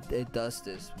it does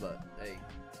this, but hey,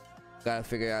 gotta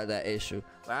figure out that issue.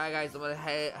 All right, guys, I'm gonna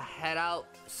head out.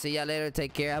 See y'all later.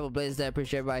 Take care. Have a blessed day.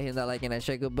 Appreciate everybody hitting that like and that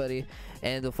share, good buddy,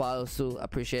 and the follow too. I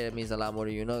appreciate it. It means a lot more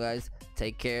to you, know, guys.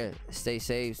 Take care. Stay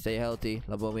safe. Stay healthy.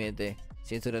 La boa, mi gente.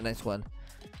 See you to the next one.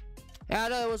 Yeah, I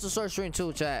know it was a short stream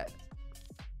too, chat.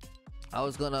 I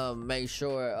was gonna make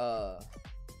sure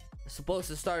supposed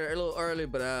to start a little early,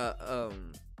 but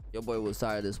your boy was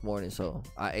tired this morning, so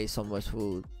I ate so much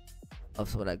food of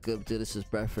some of that good delicious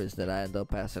breakfast that I ended up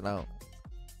passing out.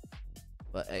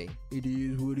 But hey, it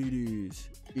is what it is.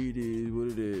 It is what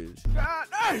it is. All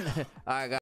right, guys.